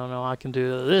Riley, I know I can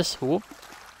do this. Whoop.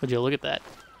 Would you look at that?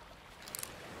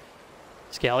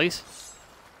 Scallies.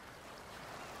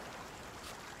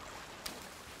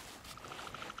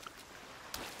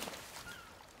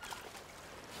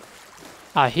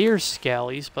 I hear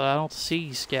scallies, but I don't see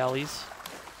scallies.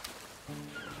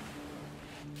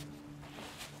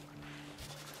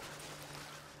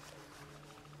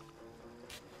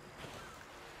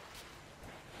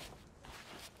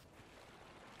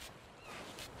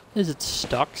 Is it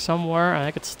stuck somewhere? I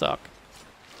think it's stuck.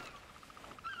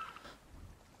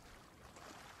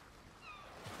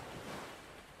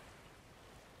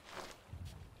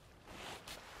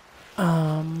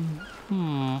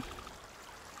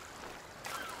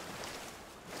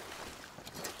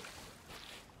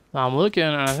 I'm looking,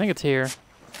 and I think it's here.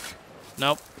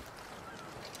 Nope.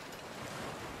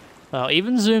 Well,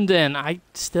 even zoomed in, I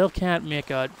still can't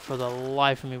make out for the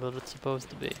life of me what it's supposed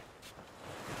to be.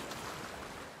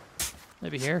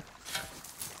 Maybe here?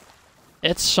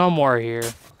 It's somewhere here.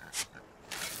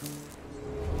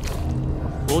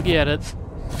 We'll get it.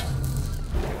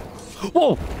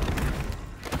 Whoa!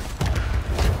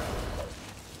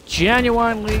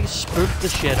 Genuinely spooked the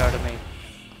shit out of me.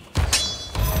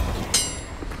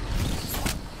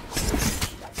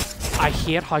 I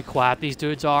hate how quiet these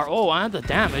dudes are. Oh, and the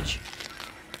damage.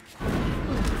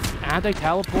 And they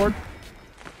teleport.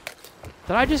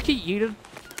 Did I just get yeeted?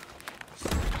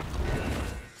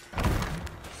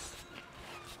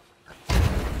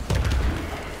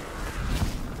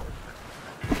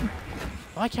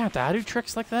 Why can't I do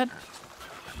tricks like that?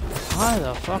 Why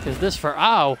the fuck is this for?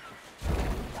 Ow!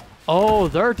 Oh,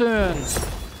 they're doing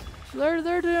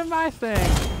my thing.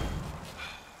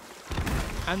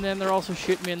 And then they're also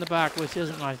shooting me in the back, which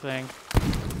isn't my thing.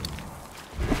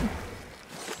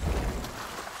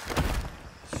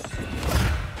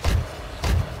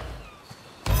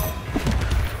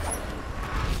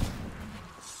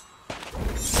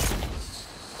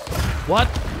 What?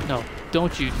 No,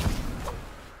 don't you.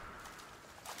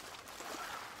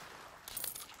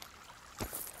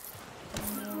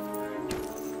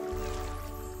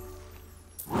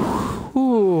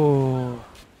 Ooh.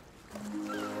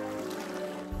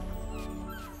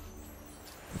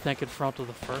 Think in front of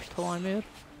the first hole I made.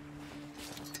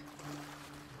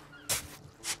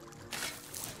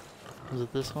 Was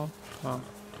it this one? Oh.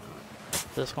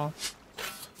 This one?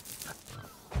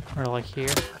 Or like here?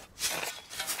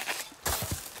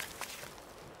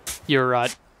 You're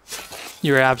right.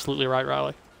 You're absolutely right,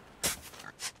 Riley.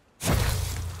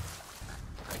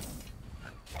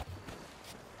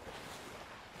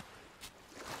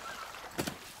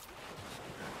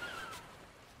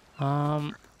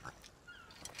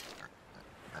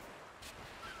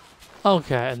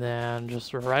 Okay, and then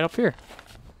just right up here.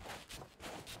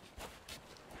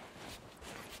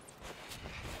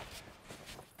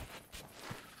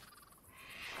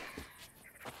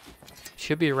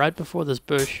 Should be right before this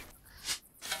bush.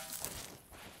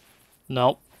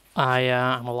 Nope.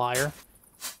 I'm a liar.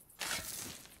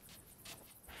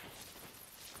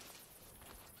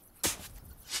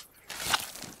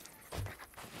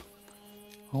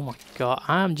 Oh my god,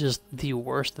 I'm just the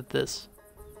worst at this.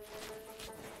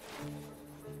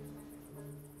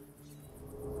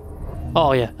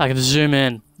 Oh yeah, I can zoom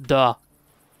in. Duh.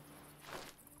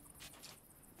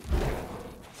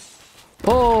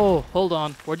 Oh, hold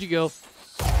on. Where'd you go?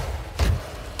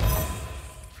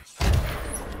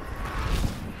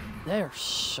 They're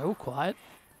so quiet.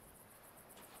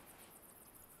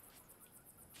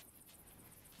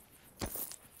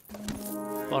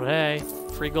 But hey,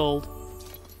 free gold.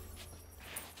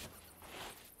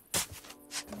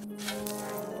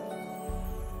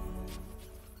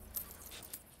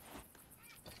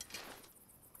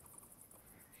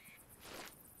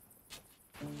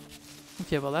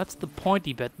 Okay, well that's the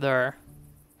pointy bit there.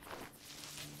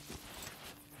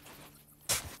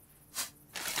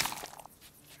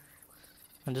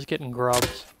 I'm just getting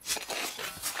grubs.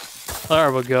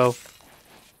 There we go.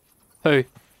 Hey,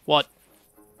 what?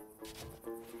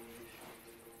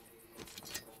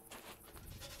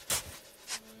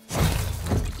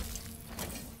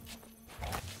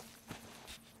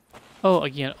 Oh,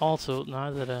 again, also, now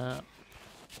that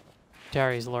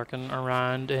Terry's lurking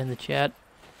around in the chat,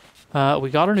 we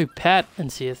got a new pet in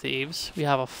Sea of Thieves. We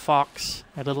have a fox,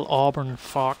 a little auburn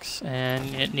fox,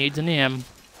 and it needs a name.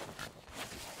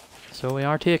 So we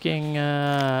are taking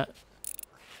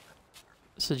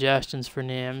suggestions for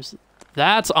names.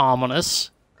 That's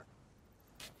ominous.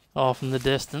 Off in the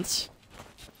distance.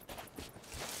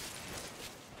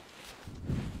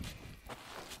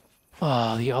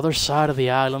 Oh, the other side of the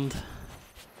island.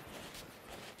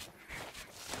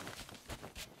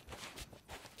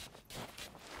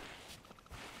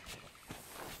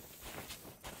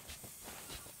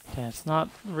 Okay, it's not.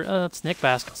 Snake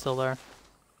basket's still there.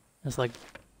 It's like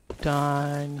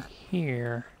down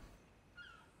here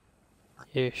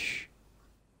ish.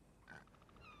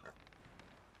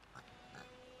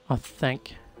 I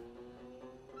think.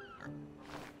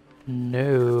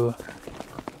 No,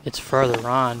 it's further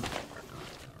on.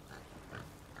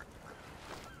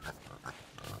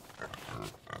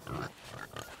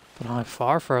 But how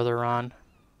far further on?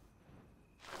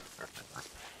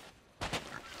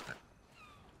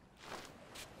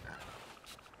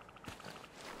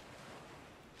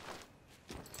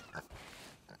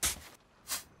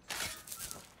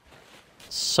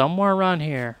 Somewhere around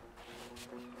here.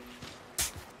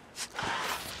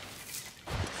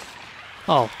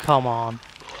 Oh, come on.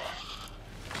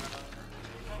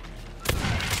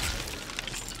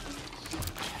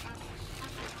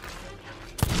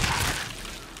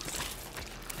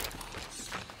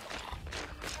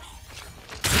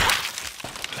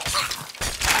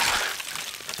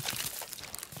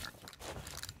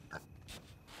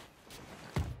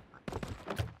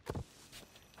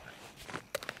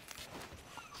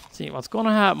 See what's going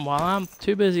to happen while I'm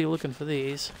too busy looking for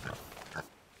these.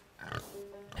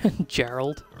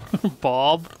 Gerald.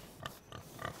 Bob.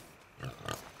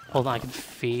 Hold on, I can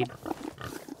feed.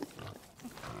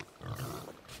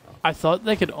 I thought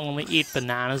they could only eat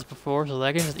bananas before, so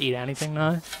they can just eat anything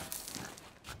now.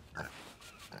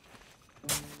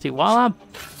 See, while I'm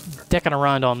dicking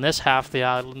around on this half of the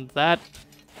island, that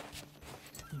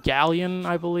galleon,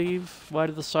 I believe, way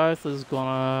to the south is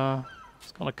gonna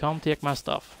come take my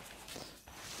stuff.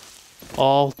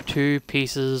 All 2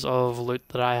 pieces of loot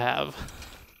that I have.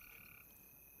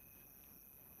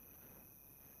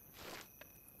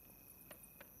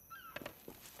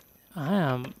 I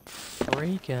am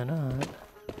freaking out.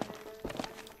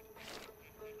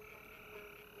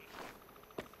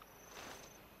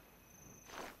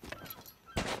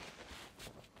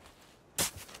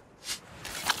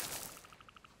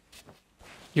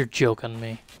 You're joking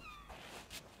me.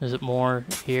 Is it more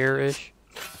here-ish?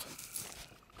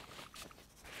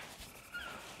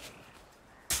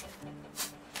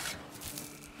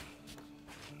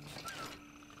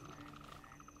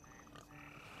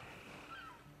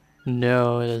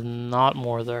 No, it is not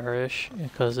more there-ish,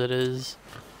 because it is...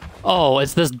 Oh,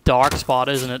 it's this dark spot,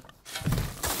 isn't it?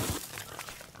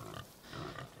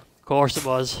 Of course it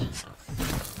was.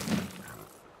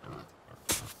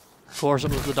 Of course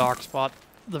it was the dark spot.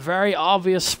 The very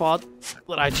obvious spot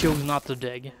that I chose not to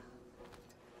dig.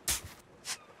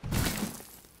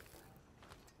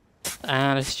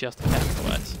 And it's just the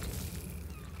castaways.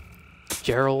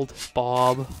 Gerald,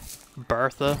 Bob,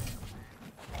 Bertha.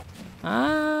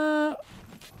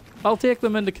 I'll take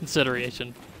them into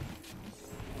consideration.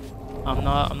 I'm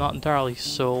not entirely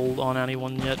sold on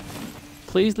anyone yet.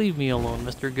 Please leave me alone,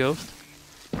 Mr. Ghost.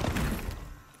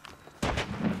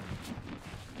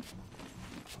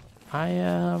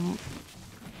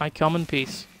 I come in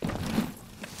peace.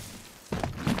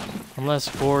 Unless,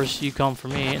 of course, you come for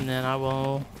me, and then I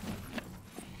will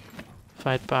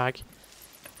fight back.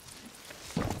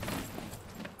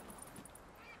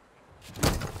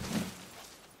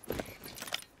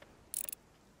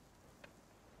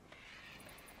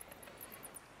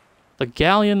 The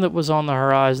galleon that was on the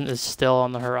horizon is still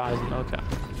on the horizon. Okay.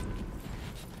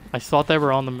 I thought they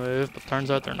were on the move, but turns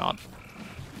out they're not.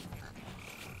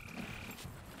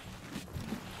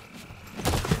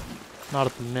 Not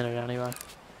at the minute, anyway.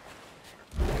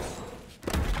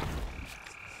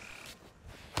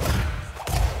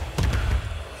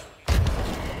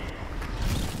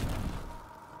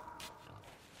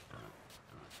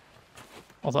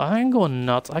 Although I'm going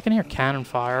nuts. I can hear cannon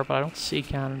fire, but I don't see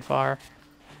cannon fire.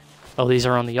 Oh, these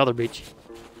are on the other beach.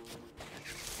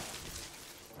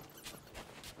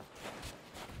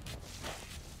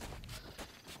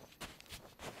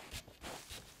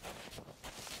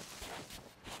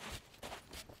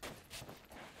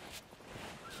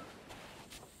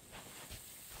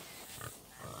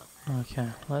 Okay,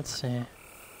 let's see.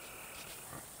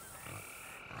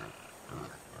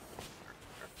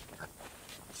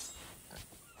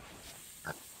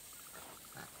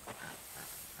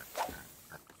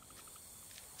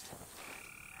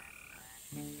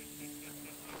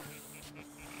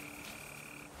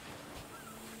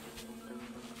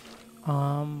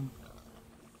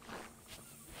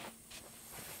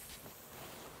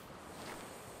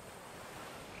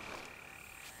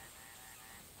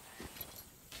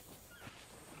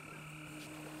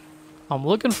 I'm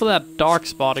looking for that dark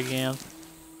spot again.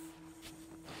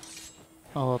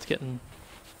 Oh, it's getting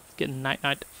night.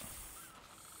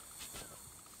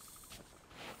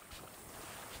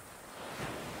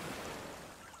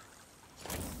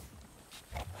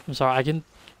 I'm sorry, I can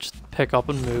just pick up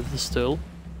and move the stool.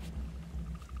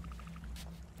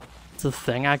 It's a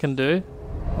thing I can do?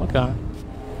 Okay.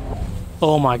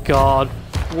 Oh my god.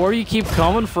 Where do you keep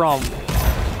coming from?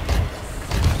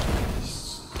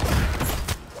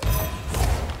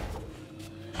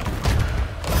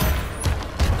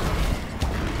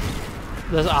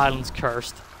 This island's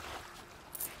cursed.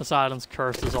 This island's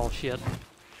cursed as all shit.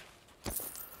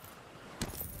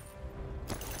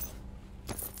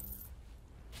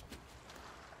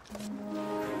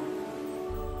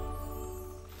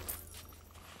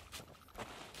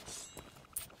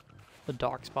 The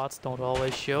dark spots don't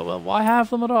always show. Well, why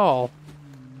have them at all?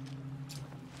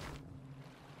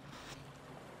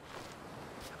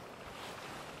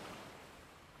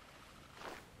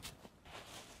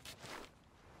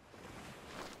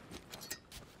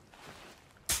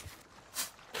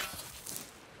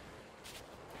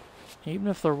 Even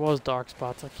if there was dark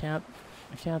spots, I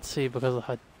can't see because of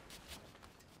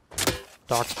the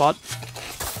dark spot.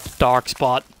 Dark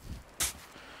spot.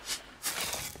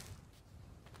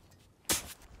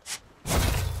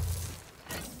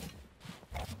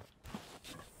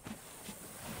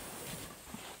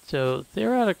 So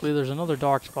theoretically, there's another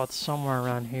dark spot somewhere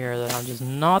around here that I'm just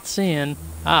not seeing.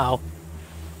 Ow.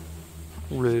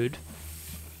 Rude.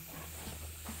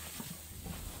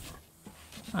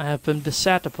 I have been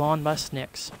beset upon by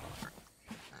snakes.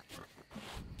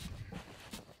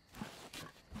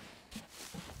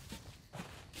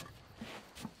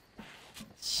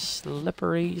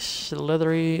 slippery,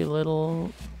 slithery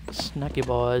little snacky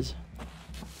boys.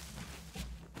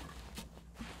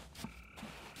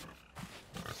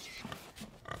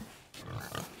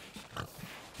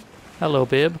 Hello,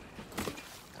 Bib.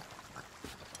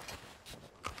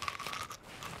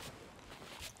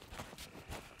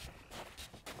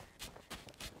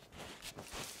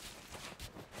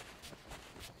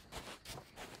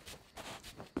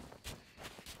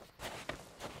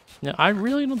 Yeah, I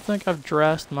really don't think I've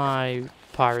dressed my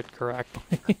pirate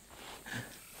correctly.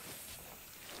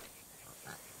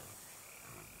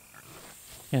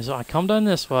 Yeah, so I come down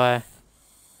this way.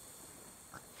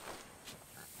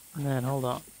 And then, hold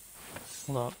on.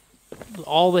 Hold on. With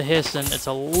all the hissing, it's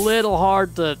a little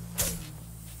hard to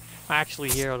actually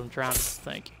hear what I'm trying to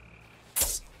think.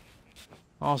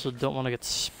 I also don't want to get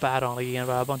spat on again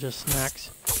by a bunch of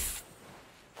snacks.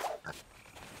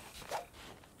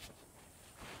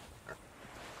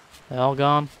 They all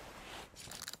gone?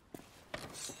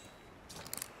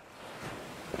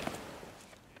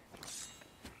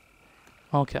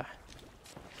 Okay.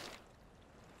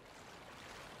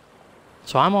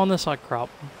 So I'm on this outcrop.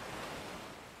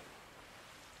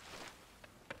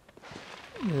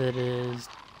 It is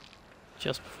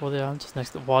just before the island, just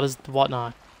next to what now?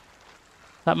 Is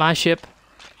that my ship?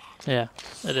 Yeah,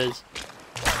 it is.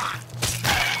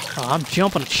 Oh, I'm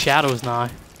jumping at shadows now.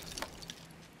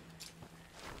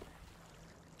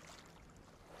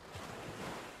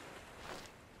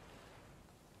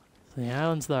 So the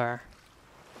island's there.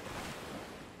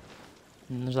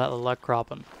 And there's that little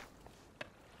outcropping.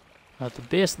 At the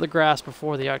base of the grass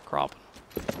before the outcropping.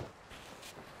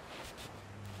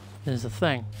 There's a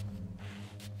thing.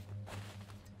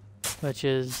 Which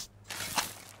is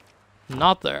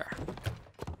not there.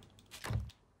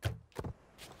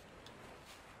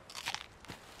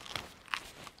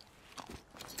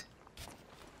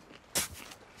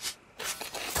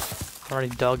 Already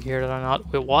dug here, did I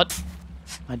not? Wait, what?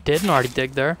 I didn't already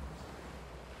dig there.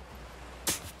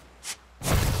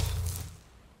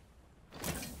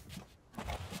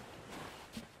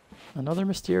 Another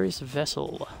mysterious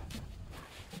vessel.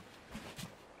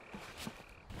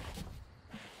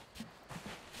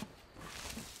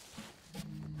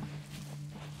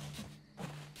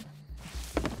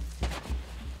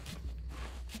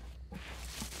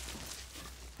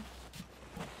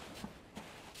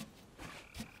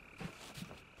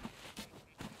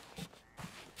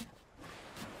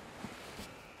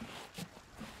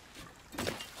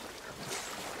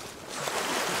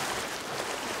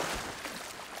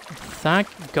 Thank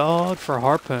God for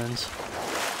harpoons.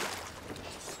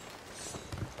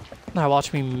 Now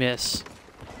watch me miss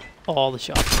all the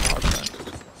shots with the harpoon.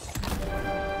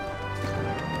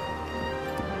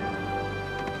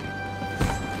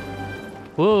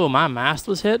 Whoa, my mast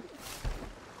was hit?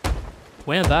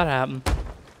 When did that happen?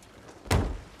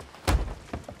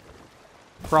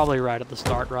 Probably right at the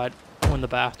start, right? When the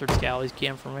bastard scallies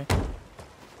came for me.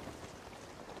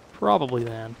 Probably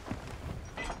then.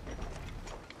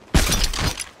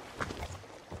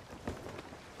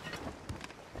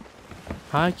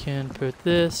 I can put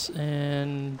this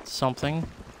in something.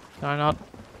 Can I not?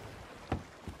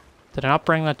 Did I not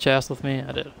bring that chest with me?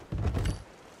 I did.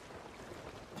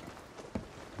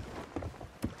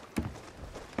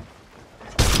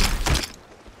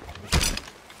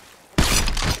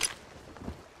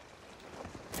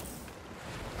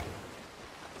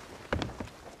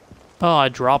 Oh, I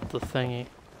dropped the thingy.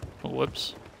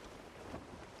 Whoops.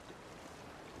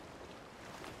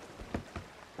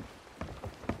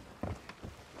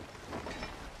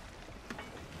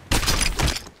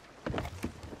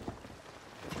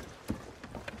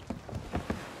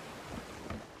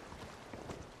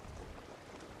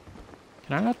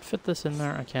 Can I not fit this in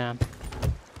there? I can.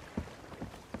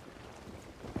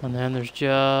 And then there's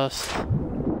just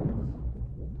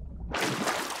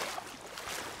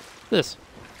this.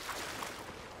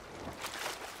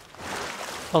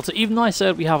 Also, even though I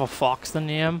said we have a fox in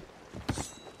the name,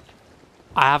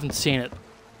 I haven't seen it.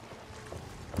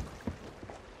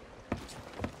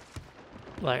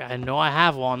 Like, I know I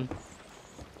have one,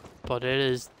 but it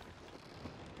is...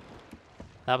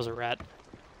 That was a rat.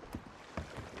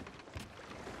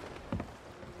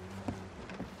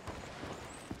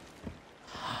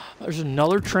 There's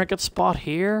another trinket spot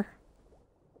here.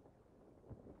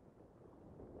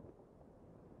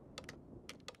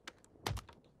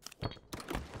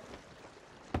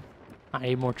 I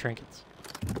need more trinkets.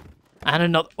 And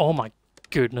another... Oh my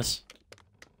goodness.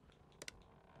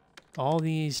 All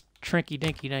these trinky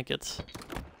dinky trinkets.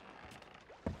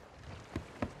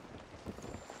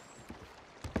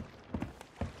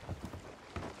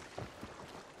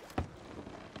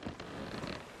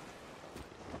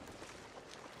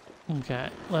 Okay,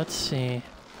 let's see.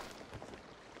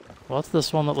 What's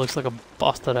this one that looks like a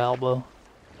busted elbow?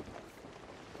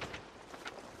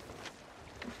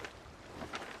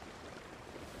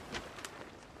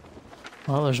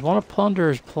 Well, there's one at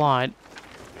Plunderer's Plight.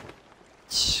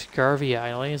 Scurvy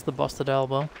Alley is the busted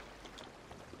elbow.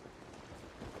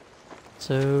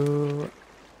 So...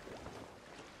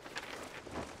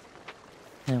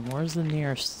 and where's the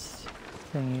nearest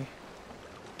thingy?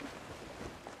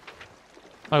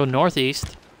 I'll go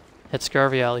northeast, hit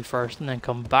Scurvy Alley first, and then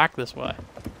come back this way.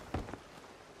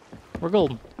 We're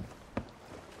golden.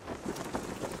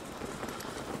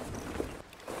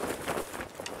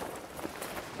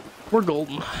 We're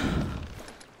golden.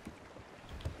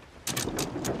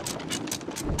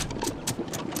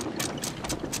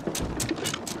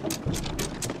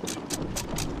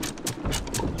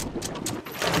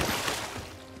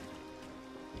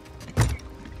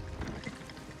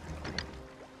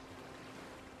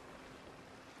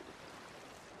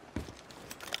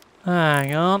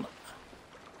 Hang on.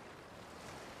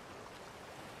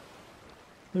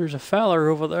 There's a feller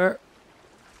over there.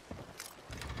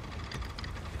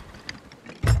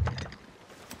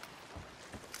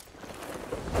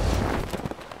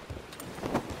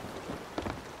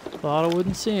 Thought I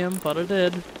wouldn't see him, but I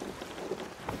did.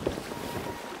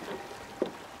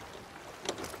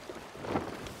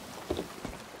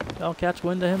 I'll catch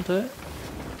wind of him too.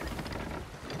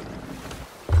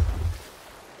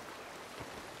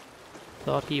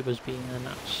 Thought he was being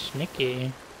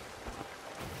sneaky.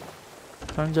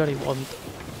 Turns out he wasn't.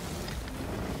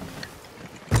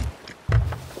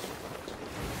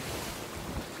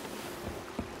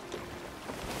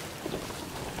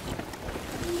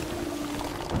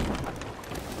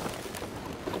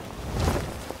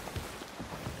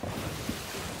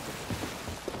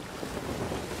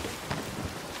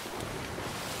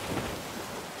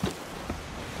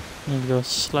 Need to go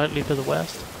slightly to the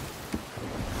west.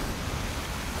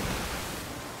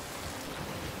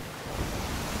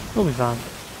 We'll be fine.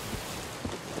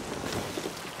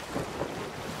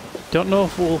 Don't know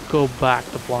if we'll go back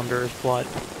to Plunderer's Plight.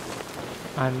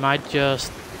 I might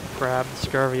just grab the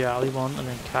Scurvy Alley one and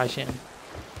then cash in.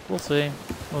 We'll see.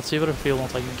 We'll see what I feel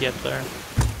once I get there.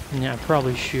 And yeah, I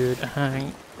probably should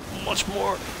hang much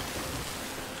more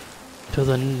to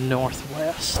the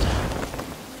northwest.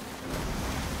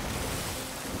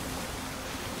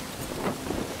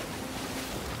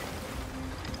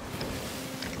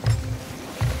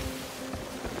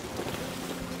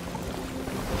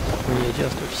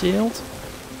 Readjust our seals.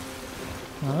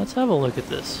 Now let's have a look at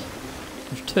this.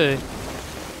 There's two.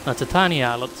 That's a tiny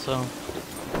islet, so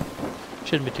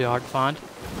shouldn't be too hard to find.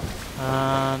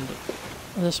 And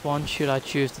this one, should I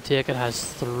choose to take it, has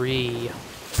three.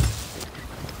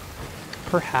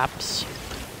 Perhaps.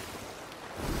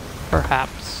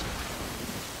 Perhaps.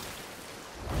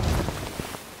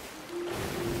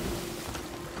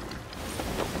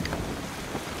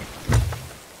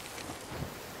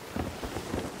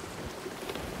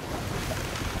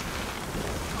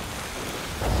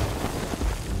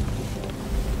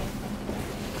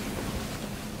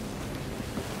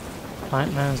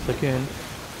 Plant Man's Lagoon.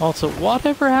 Also,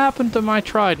 whatever happened to my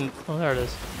trident? Oh, there it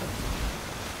is.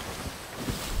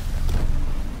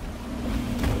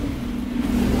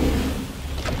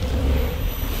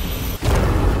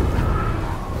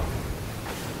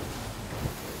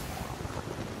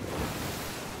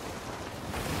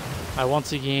 I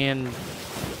once again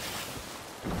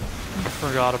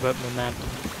forgot about momentum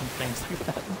and things like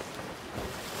that.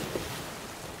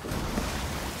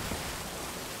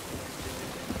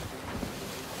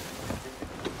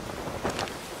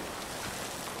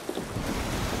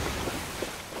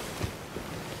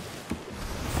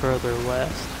 Further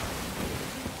west.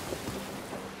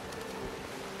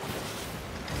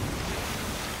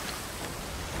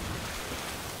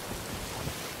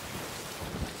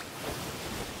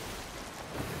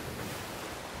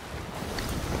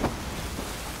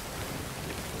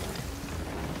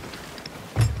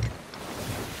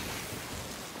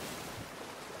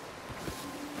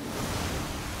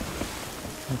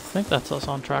 I think that's us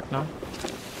on track now.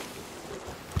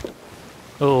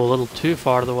 Oh, a little too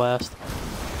far to the west.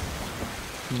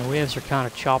 And the waves are kind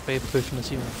of choppy, pushing us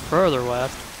even further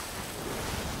west.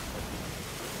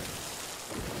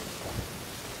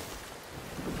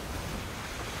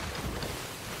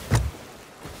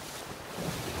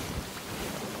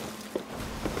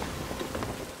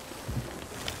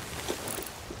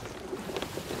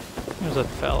 There's that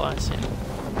fella I seen.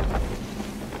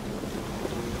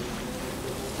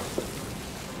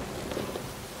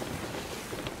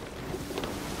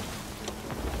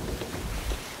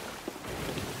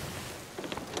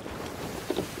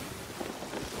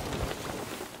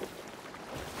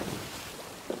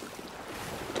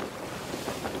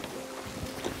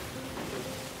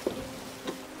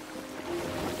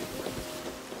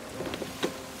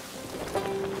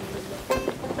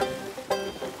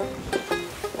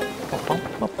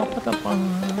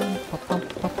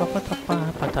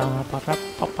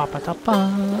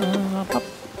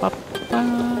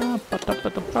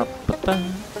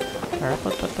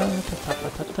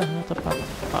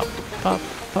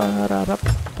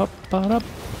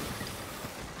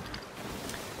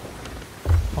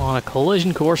 On a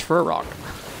collision course for a rock.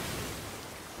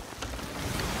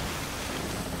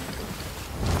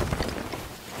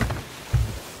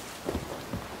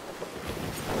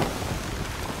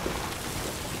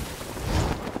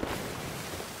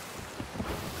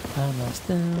 I'm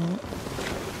still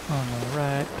on the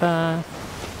right path.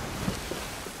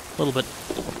 A little bit.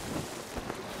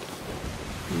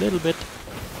 Little bit.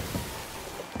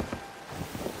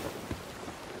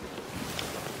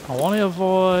 I want to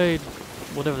avoid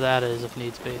whatever that is if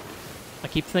needs be. I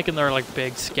keep thinking they're like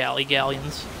big scally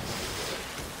galleons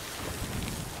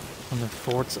on the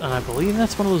forts, and I believe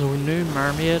that's one of those new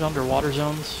mermaid underwater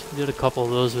zones. We did a couple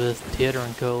of those with Tater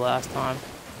and Co last time.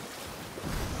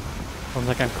 I don't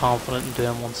think I'm confident in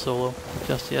doing one solo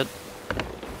just yet.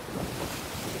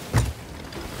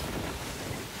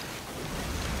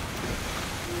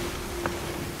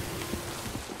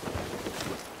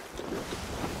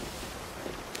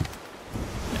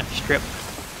 Yeah, strip.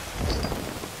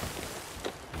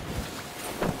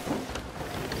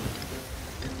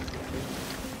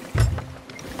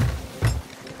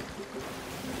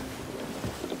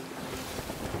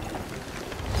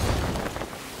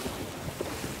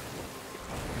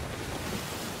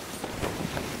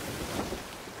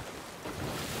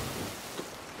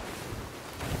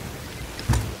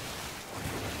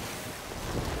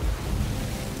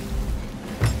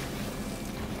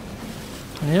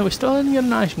 Yeah, we still didn't get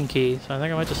an Ashen Key, so I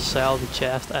think I might just sell the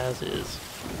chest as is.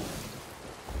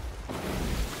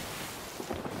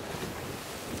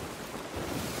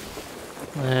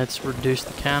 Let's reduce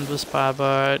the canvas by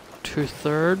about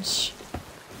 2/3.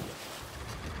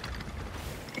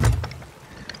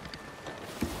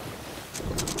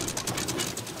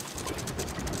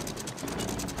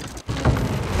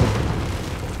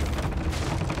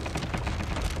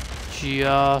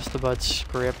 Just about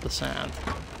scrape the sand.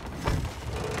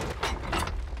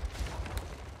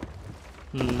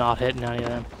 Not hitting any of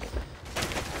them.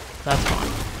 That's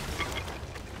fine.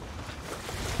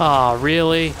 Ah,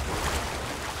 really?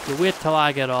 You wait till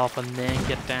I get off and then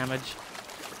get damaged?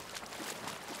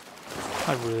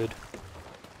 How rude.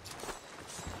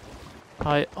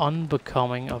 How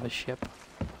unbecoming of a ship.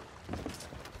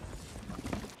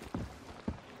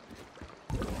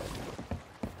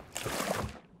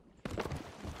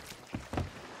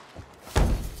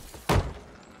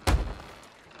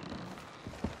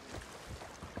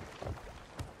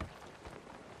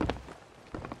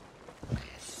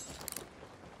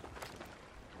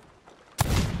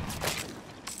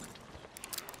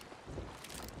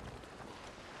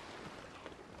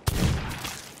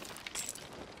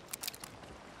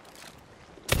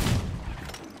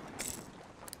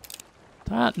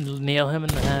 That nail him in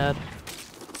the head.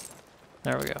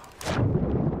 There we go.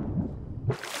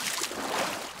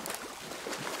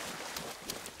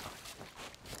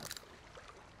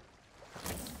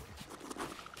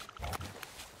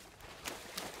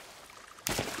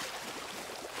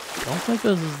 Don't think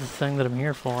this is the thing that I'm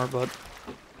here for, but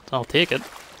I'll take it.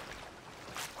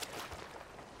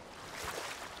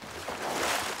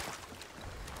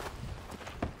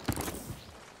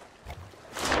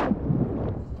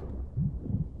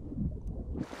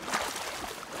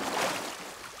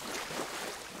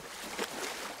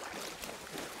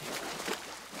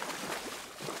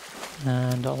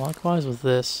 And likewise with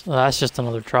this. Oh, that's just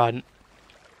another trident.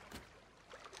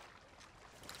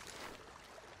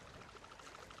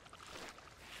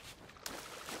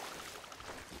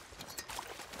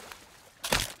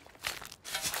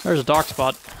 There's a dark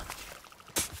spot.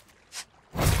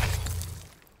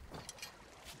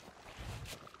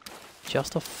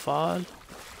 Just a fog.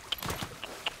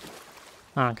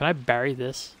 Can I bury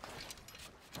this?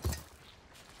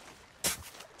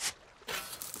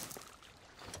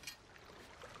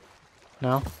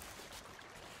 No?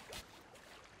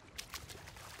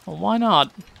 Well, why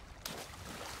not?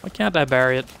 Why can't I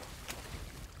bury it?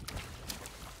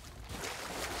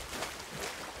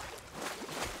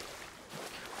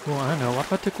 Well, I don't know. What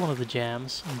if I took one of the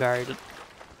jams and buried it?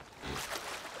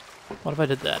 What if I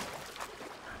did that?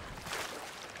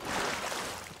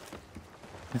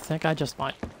 I think I just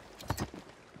might.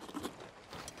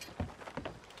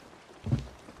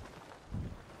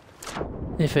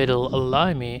 If it'll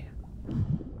allow me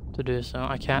to do so.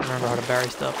 I can't remember how to bury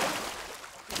stuff.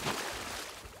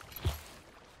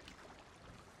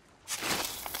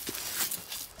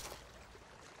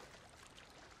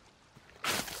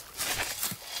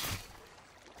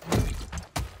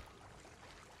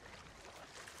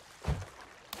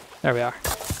 There we are.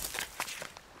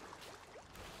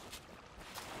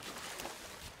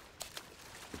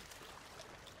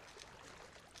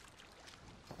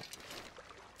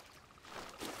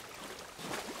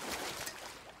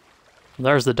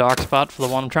 There's the dark spot for the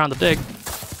one I'm trying to dig.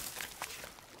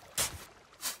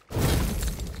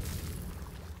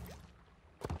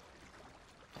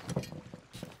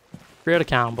 Create a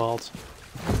cannonballs.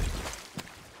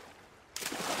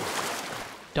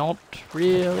 Don't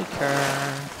really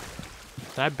care.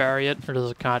 Did I bury it, or does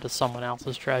it count as someone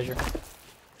else's treasure?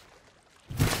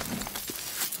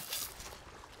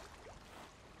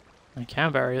 I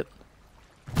can bury it.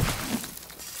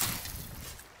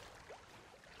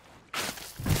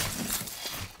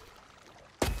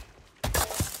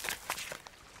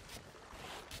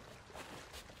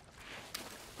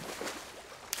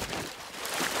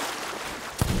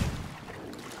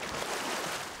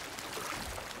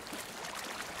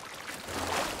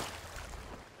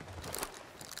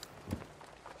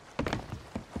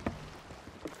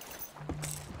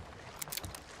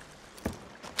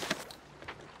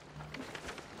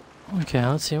 Okay,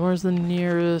 let's see, where's the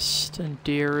nearest and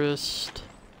dearest?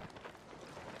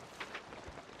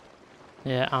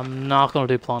 Yeah, I'm not gonna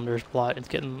do Plunder's Plot, it's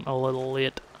getting a little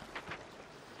late.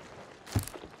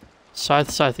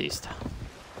 Southeast.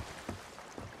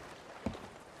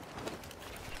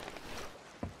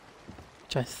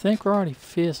 Which I think we're already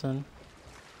facing.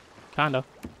 Kinda.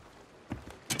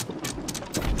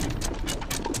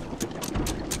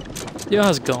 Yeah,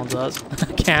 how's it going,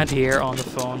 Zaz? Can't hear on the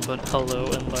phone, but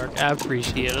hello and lurk. I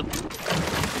appreciate it.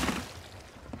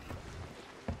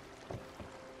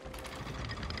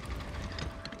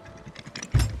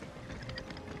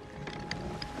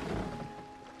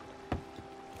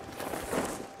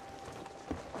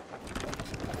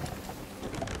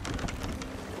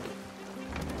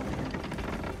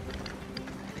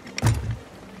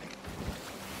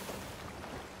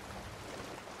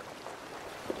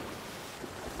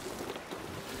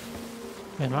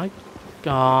 Man,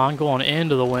 I'm going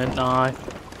into the wind now.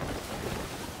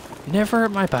 Never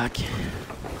at my back.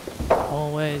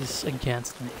 Always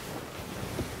against me.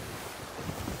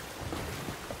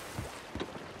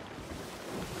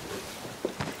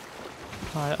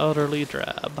 I utterly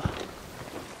drab.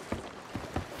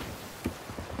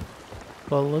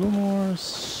 But a little more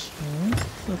smooth,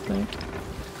 I think.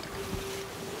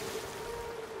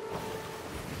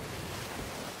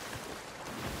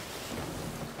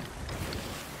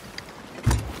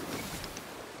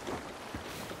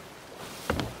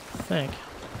 Think.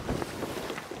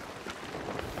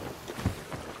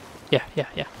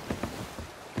 Yeah.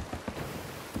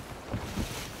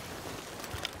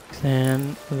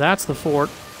 And that's the fort.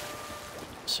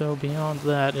 So beyond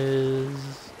that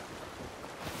is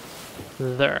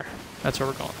there. That's where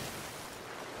we're going.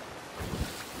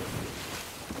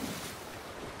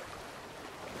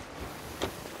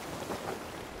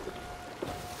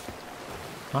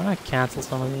 Why don't I cancel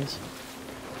some of these?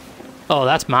 Oh,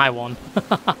 that's my one.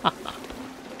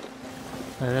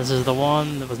 And this is the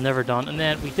one that was never done. And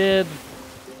then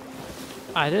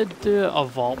I did do a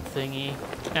vault thingy,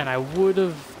 and I would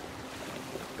have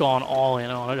gone all in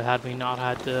on it had we not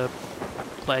had to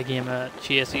play a game of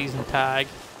chases and tag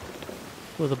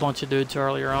with a bunch of dudes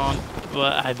earlier on.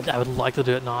 But I would like to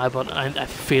do it now, but I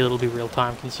feel it'll be real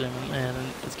time consuming, and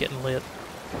it's getting late.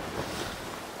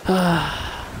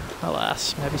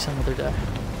 Alas, maybe some other day.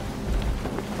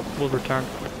 We'll return.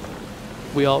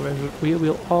 We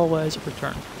will always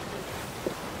return.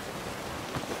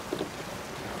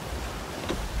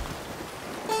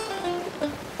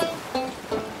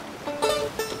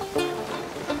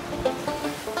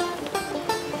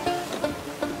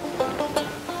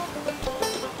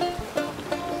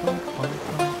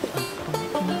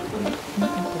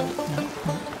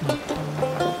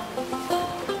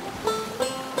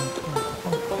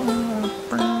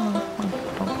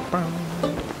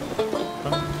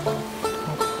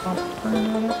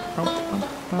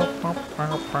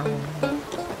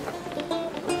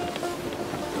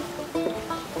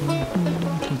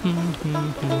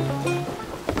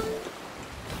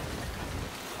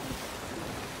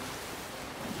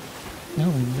 Now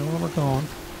we know where we're going.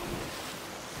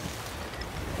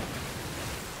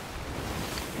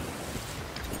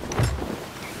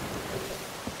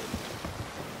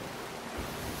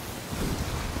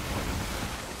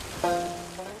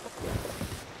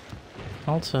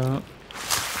 Also,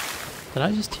 did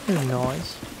I just hear a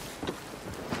noise?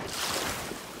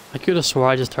 I could have swore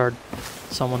I just heard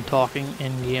someone talking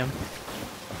in game.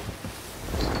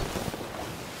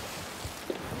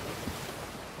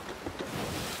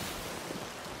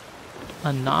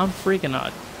 And now I'm freaking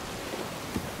out.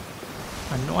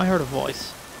 I know I heard a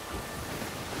voice.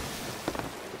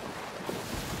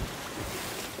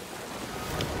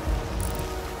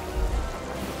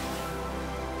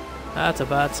 That's a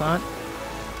bad sign.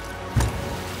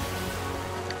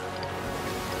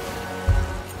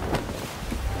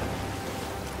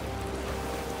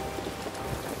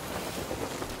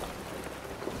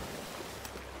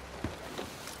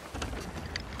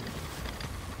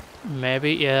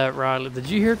 Maybe, yeah, Riley. Did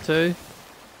you hear too?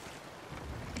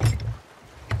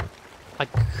 I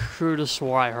could have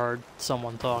swore I heard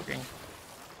someone talking.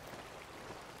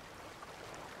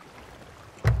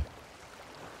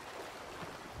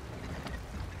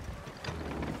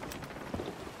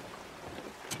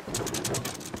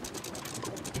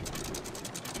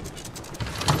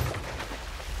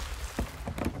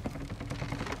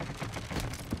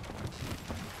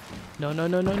 No, no,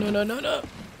 no, no, no, no, no, no.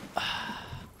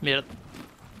 Made it.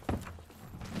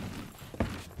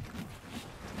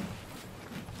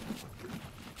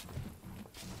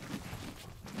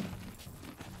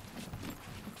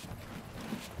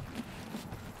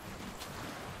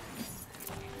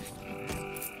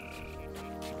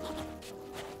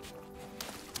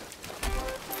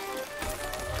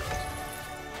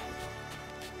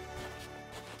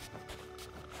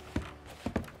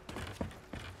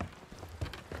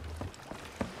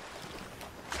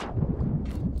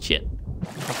 Shit.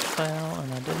 I fell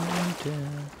and I didn't mean to.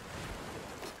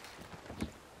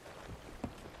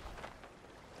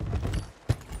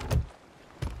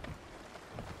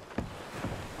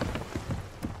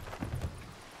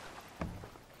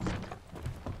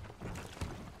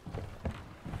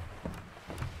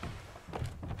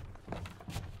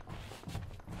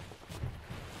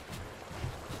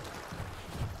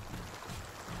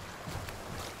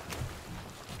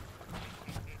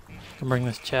 Can bring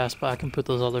this chest back and put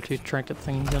those other two trinket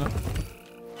things in it.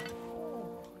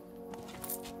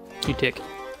 You tick.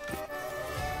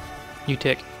 You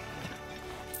tick.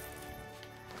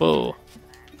 Whoa.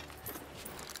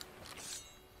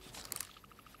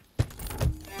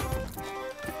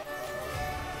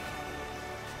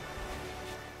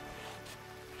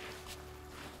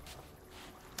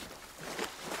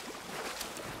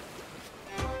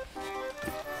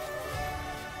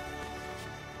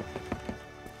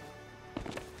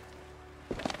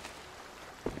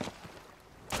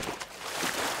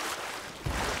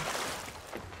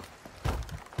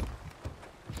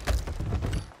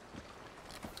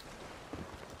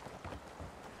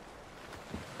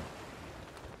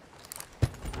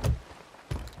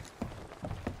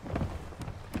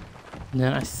 And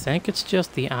then I think it's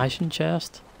just the Ashen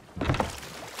chest.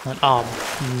 And, oh,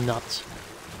 nuts.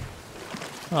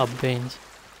 Oh, beans.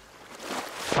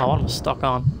 Oh, what am I stuck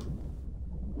on?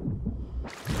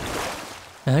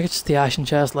 I think it's just the Ashen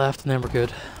chest left and then we're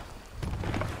good.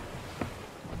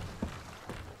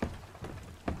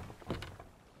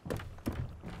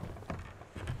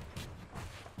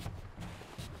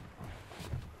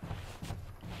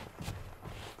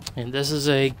 And this is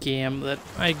a game that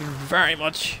I very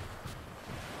much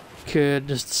could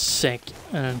just sink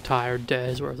an entire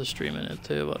day's worth of streaming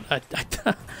into, but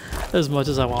I as much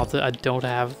as I want to, I don't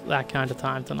have that kind of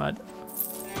time tonight.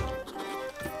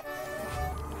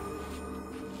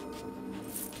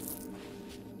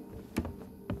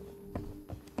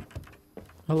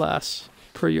 Alas,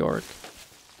 per York.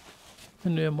 I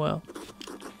knew him well.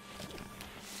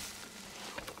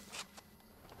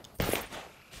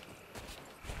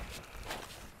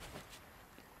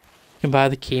 You can buy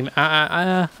the key.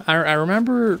 I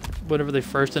remember whenever they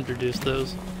first introduced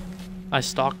those, I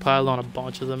stockpiled on a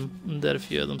bunch of them and did a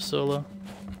few of them solo.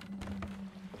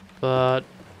 But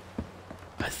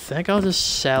I think I'll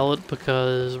just sell it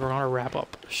because we're gonna wrap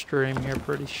up the stream here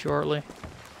pretty shortly.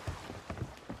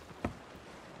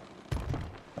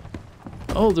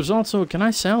 Oh, there's also, can I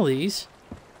sell these?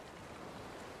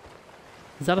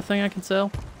 Is that a thing I can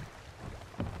sell?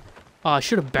 Oh, I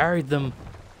should have buried them.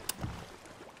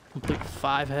 Complete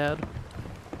 5 head.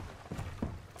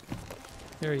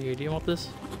 Here you go. Do you want this?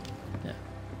 Yeah,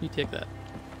 you take that.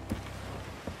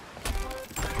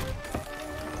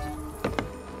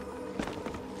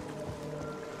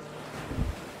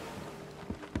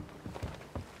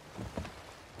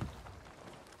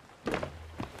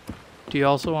 Do you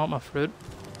also want my fruit?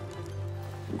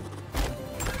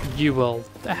 You will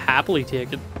happily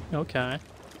take it. Okay.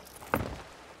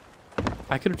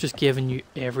 I could have just given you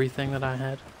everything that I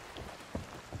had.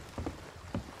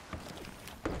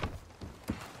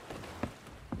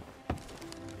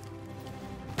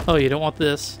 Oh, you don't want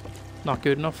this? Not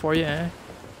good enough for you, eh?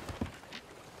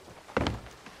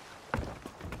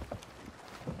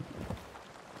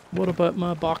 What about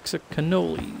my box of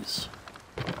cannolis?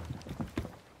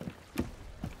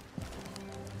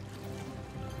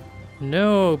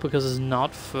 No, because it's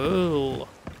not full.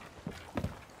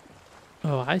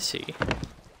 Oh, I see.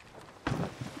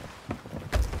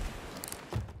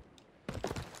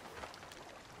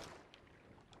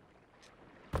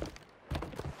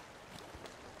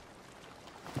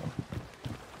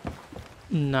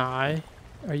 Nye,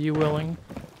 are you willing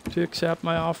to accept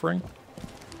my offering?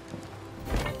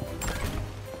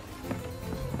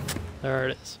 There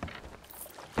it is.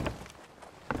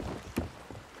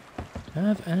 Do I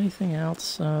have anything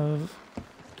else of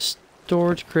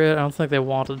storage crit? I don't think they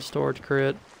wanted storage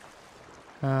crit.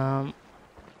 I'm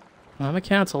gonna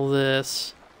cancel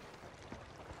this.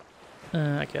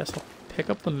 I guess I'll pick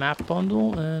up the map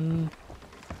bundle and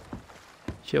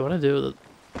shit. What do I do with it?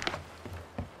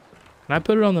 Can I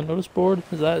put it on the notice board?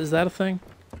 Is that a thing?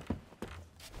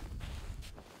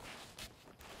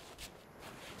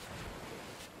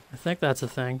 I think that's a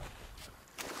thing.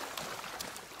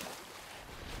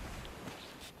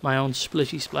 My own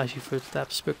splishy splashy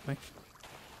footsteps spooked me.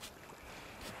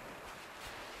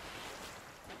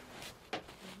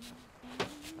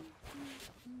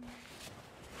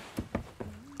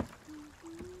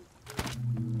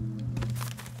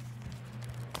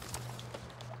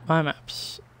 My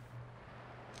maps.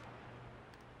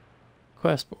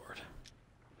 Quest board.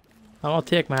 I want to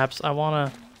take maps. I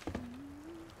want to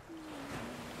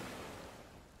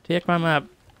take my map.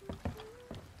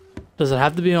 Does it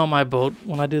have to be on my boat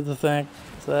when I do the thing?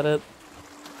 Is that it?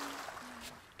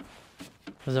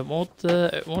 Because it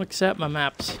won't accept my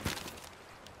maps.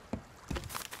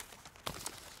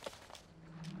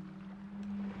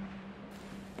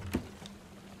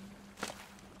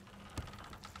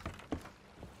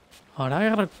 Oh, I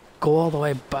gotta go all the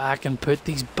way back and put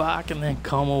these back and then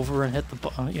come over and hit the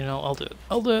button. You know, I'll do it.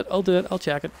 I'll do it. I'll do it. I'll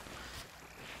check it.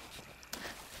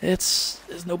 It's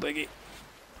no biggie.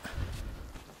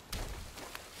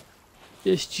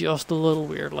 It's just a little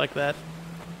weird like that.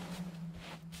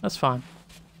 That's fine.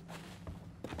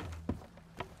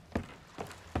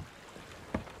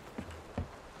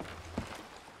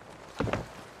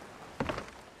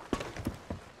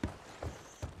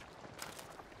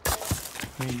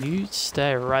 You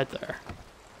stay right there.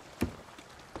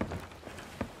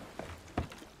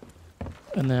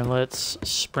 And then let's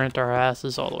sprint our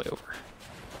asses all the way over.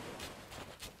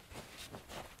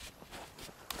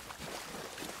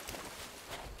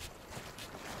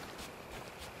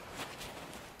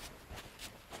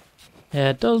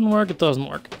 Yeah, it doesn't work, it doesn't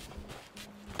work.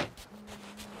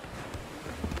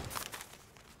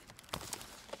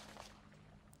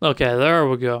 Okay, there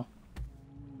we go.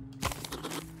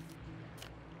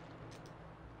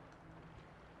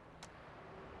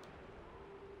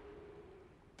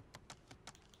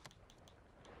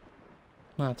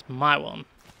 That's my one.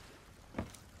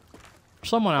 For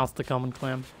someone else to come and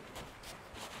claim.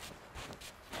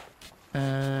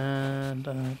 And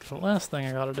I think the last thing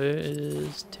I gotta do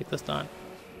is take this down.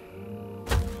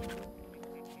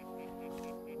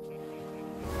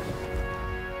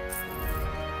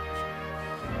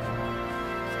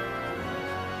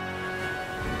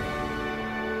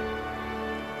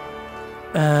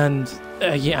 And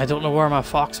yeah, I don't know where my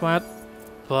fox went,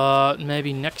 but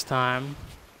maybe next time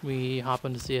we hop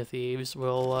into Sea of Thieves,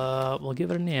 we'll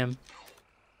give it a name.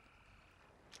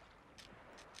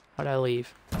 How'd I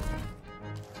leave?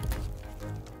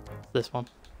 This one.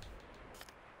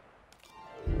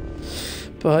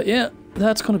 But yeah,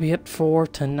 that's gonna be it for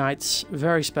tonight's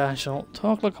very special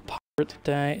Talk Like a Pirate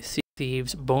Day Sea of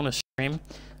Thieves bonus stream.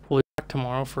 We'll be back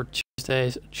tomorrow for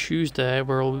Tuesday,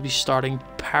 where we'll be starting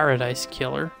Paradise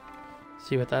Killer.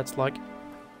 See what that's like.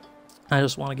 I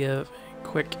just want to give a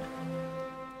quick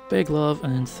big love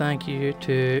and thank you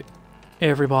to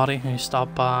everybody who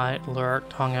stopped by,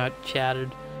 lurked, hung out,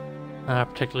 chatted.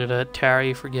 Particularly to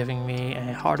Terry for giving me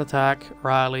a heart attack,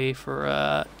 Riley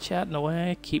for chatting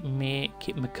away, keeping me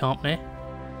company,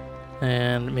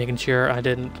 and making sure I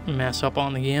didn't mess up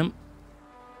on the game.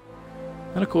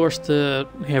 And of course to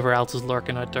whoever else is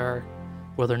lurking out there,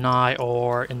 whether now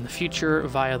or in the future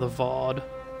via the VOD.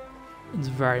 It's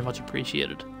very much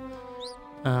appreciated.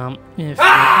 If you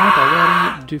aren't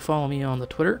already, do follow me on the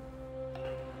Twitter.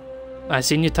 I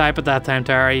seen you type at that time,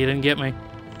 Terry. You didn't get me.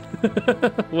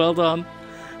 Well done.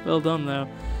 Well done, though.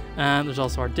 And there's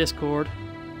also our Discord.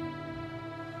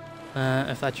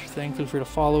 If that's your thing, feel free to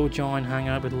follow, join, hang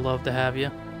out. We'd love to have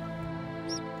you.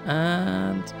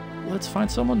 And let's find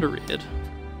someone to raid.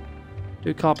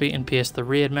 Do copy and paste the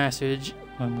raid message.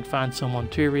 When we find someone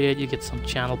to raid, you get some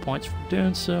channel points for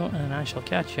doing so. And I shall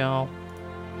catch y'all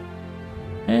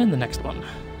in the next one.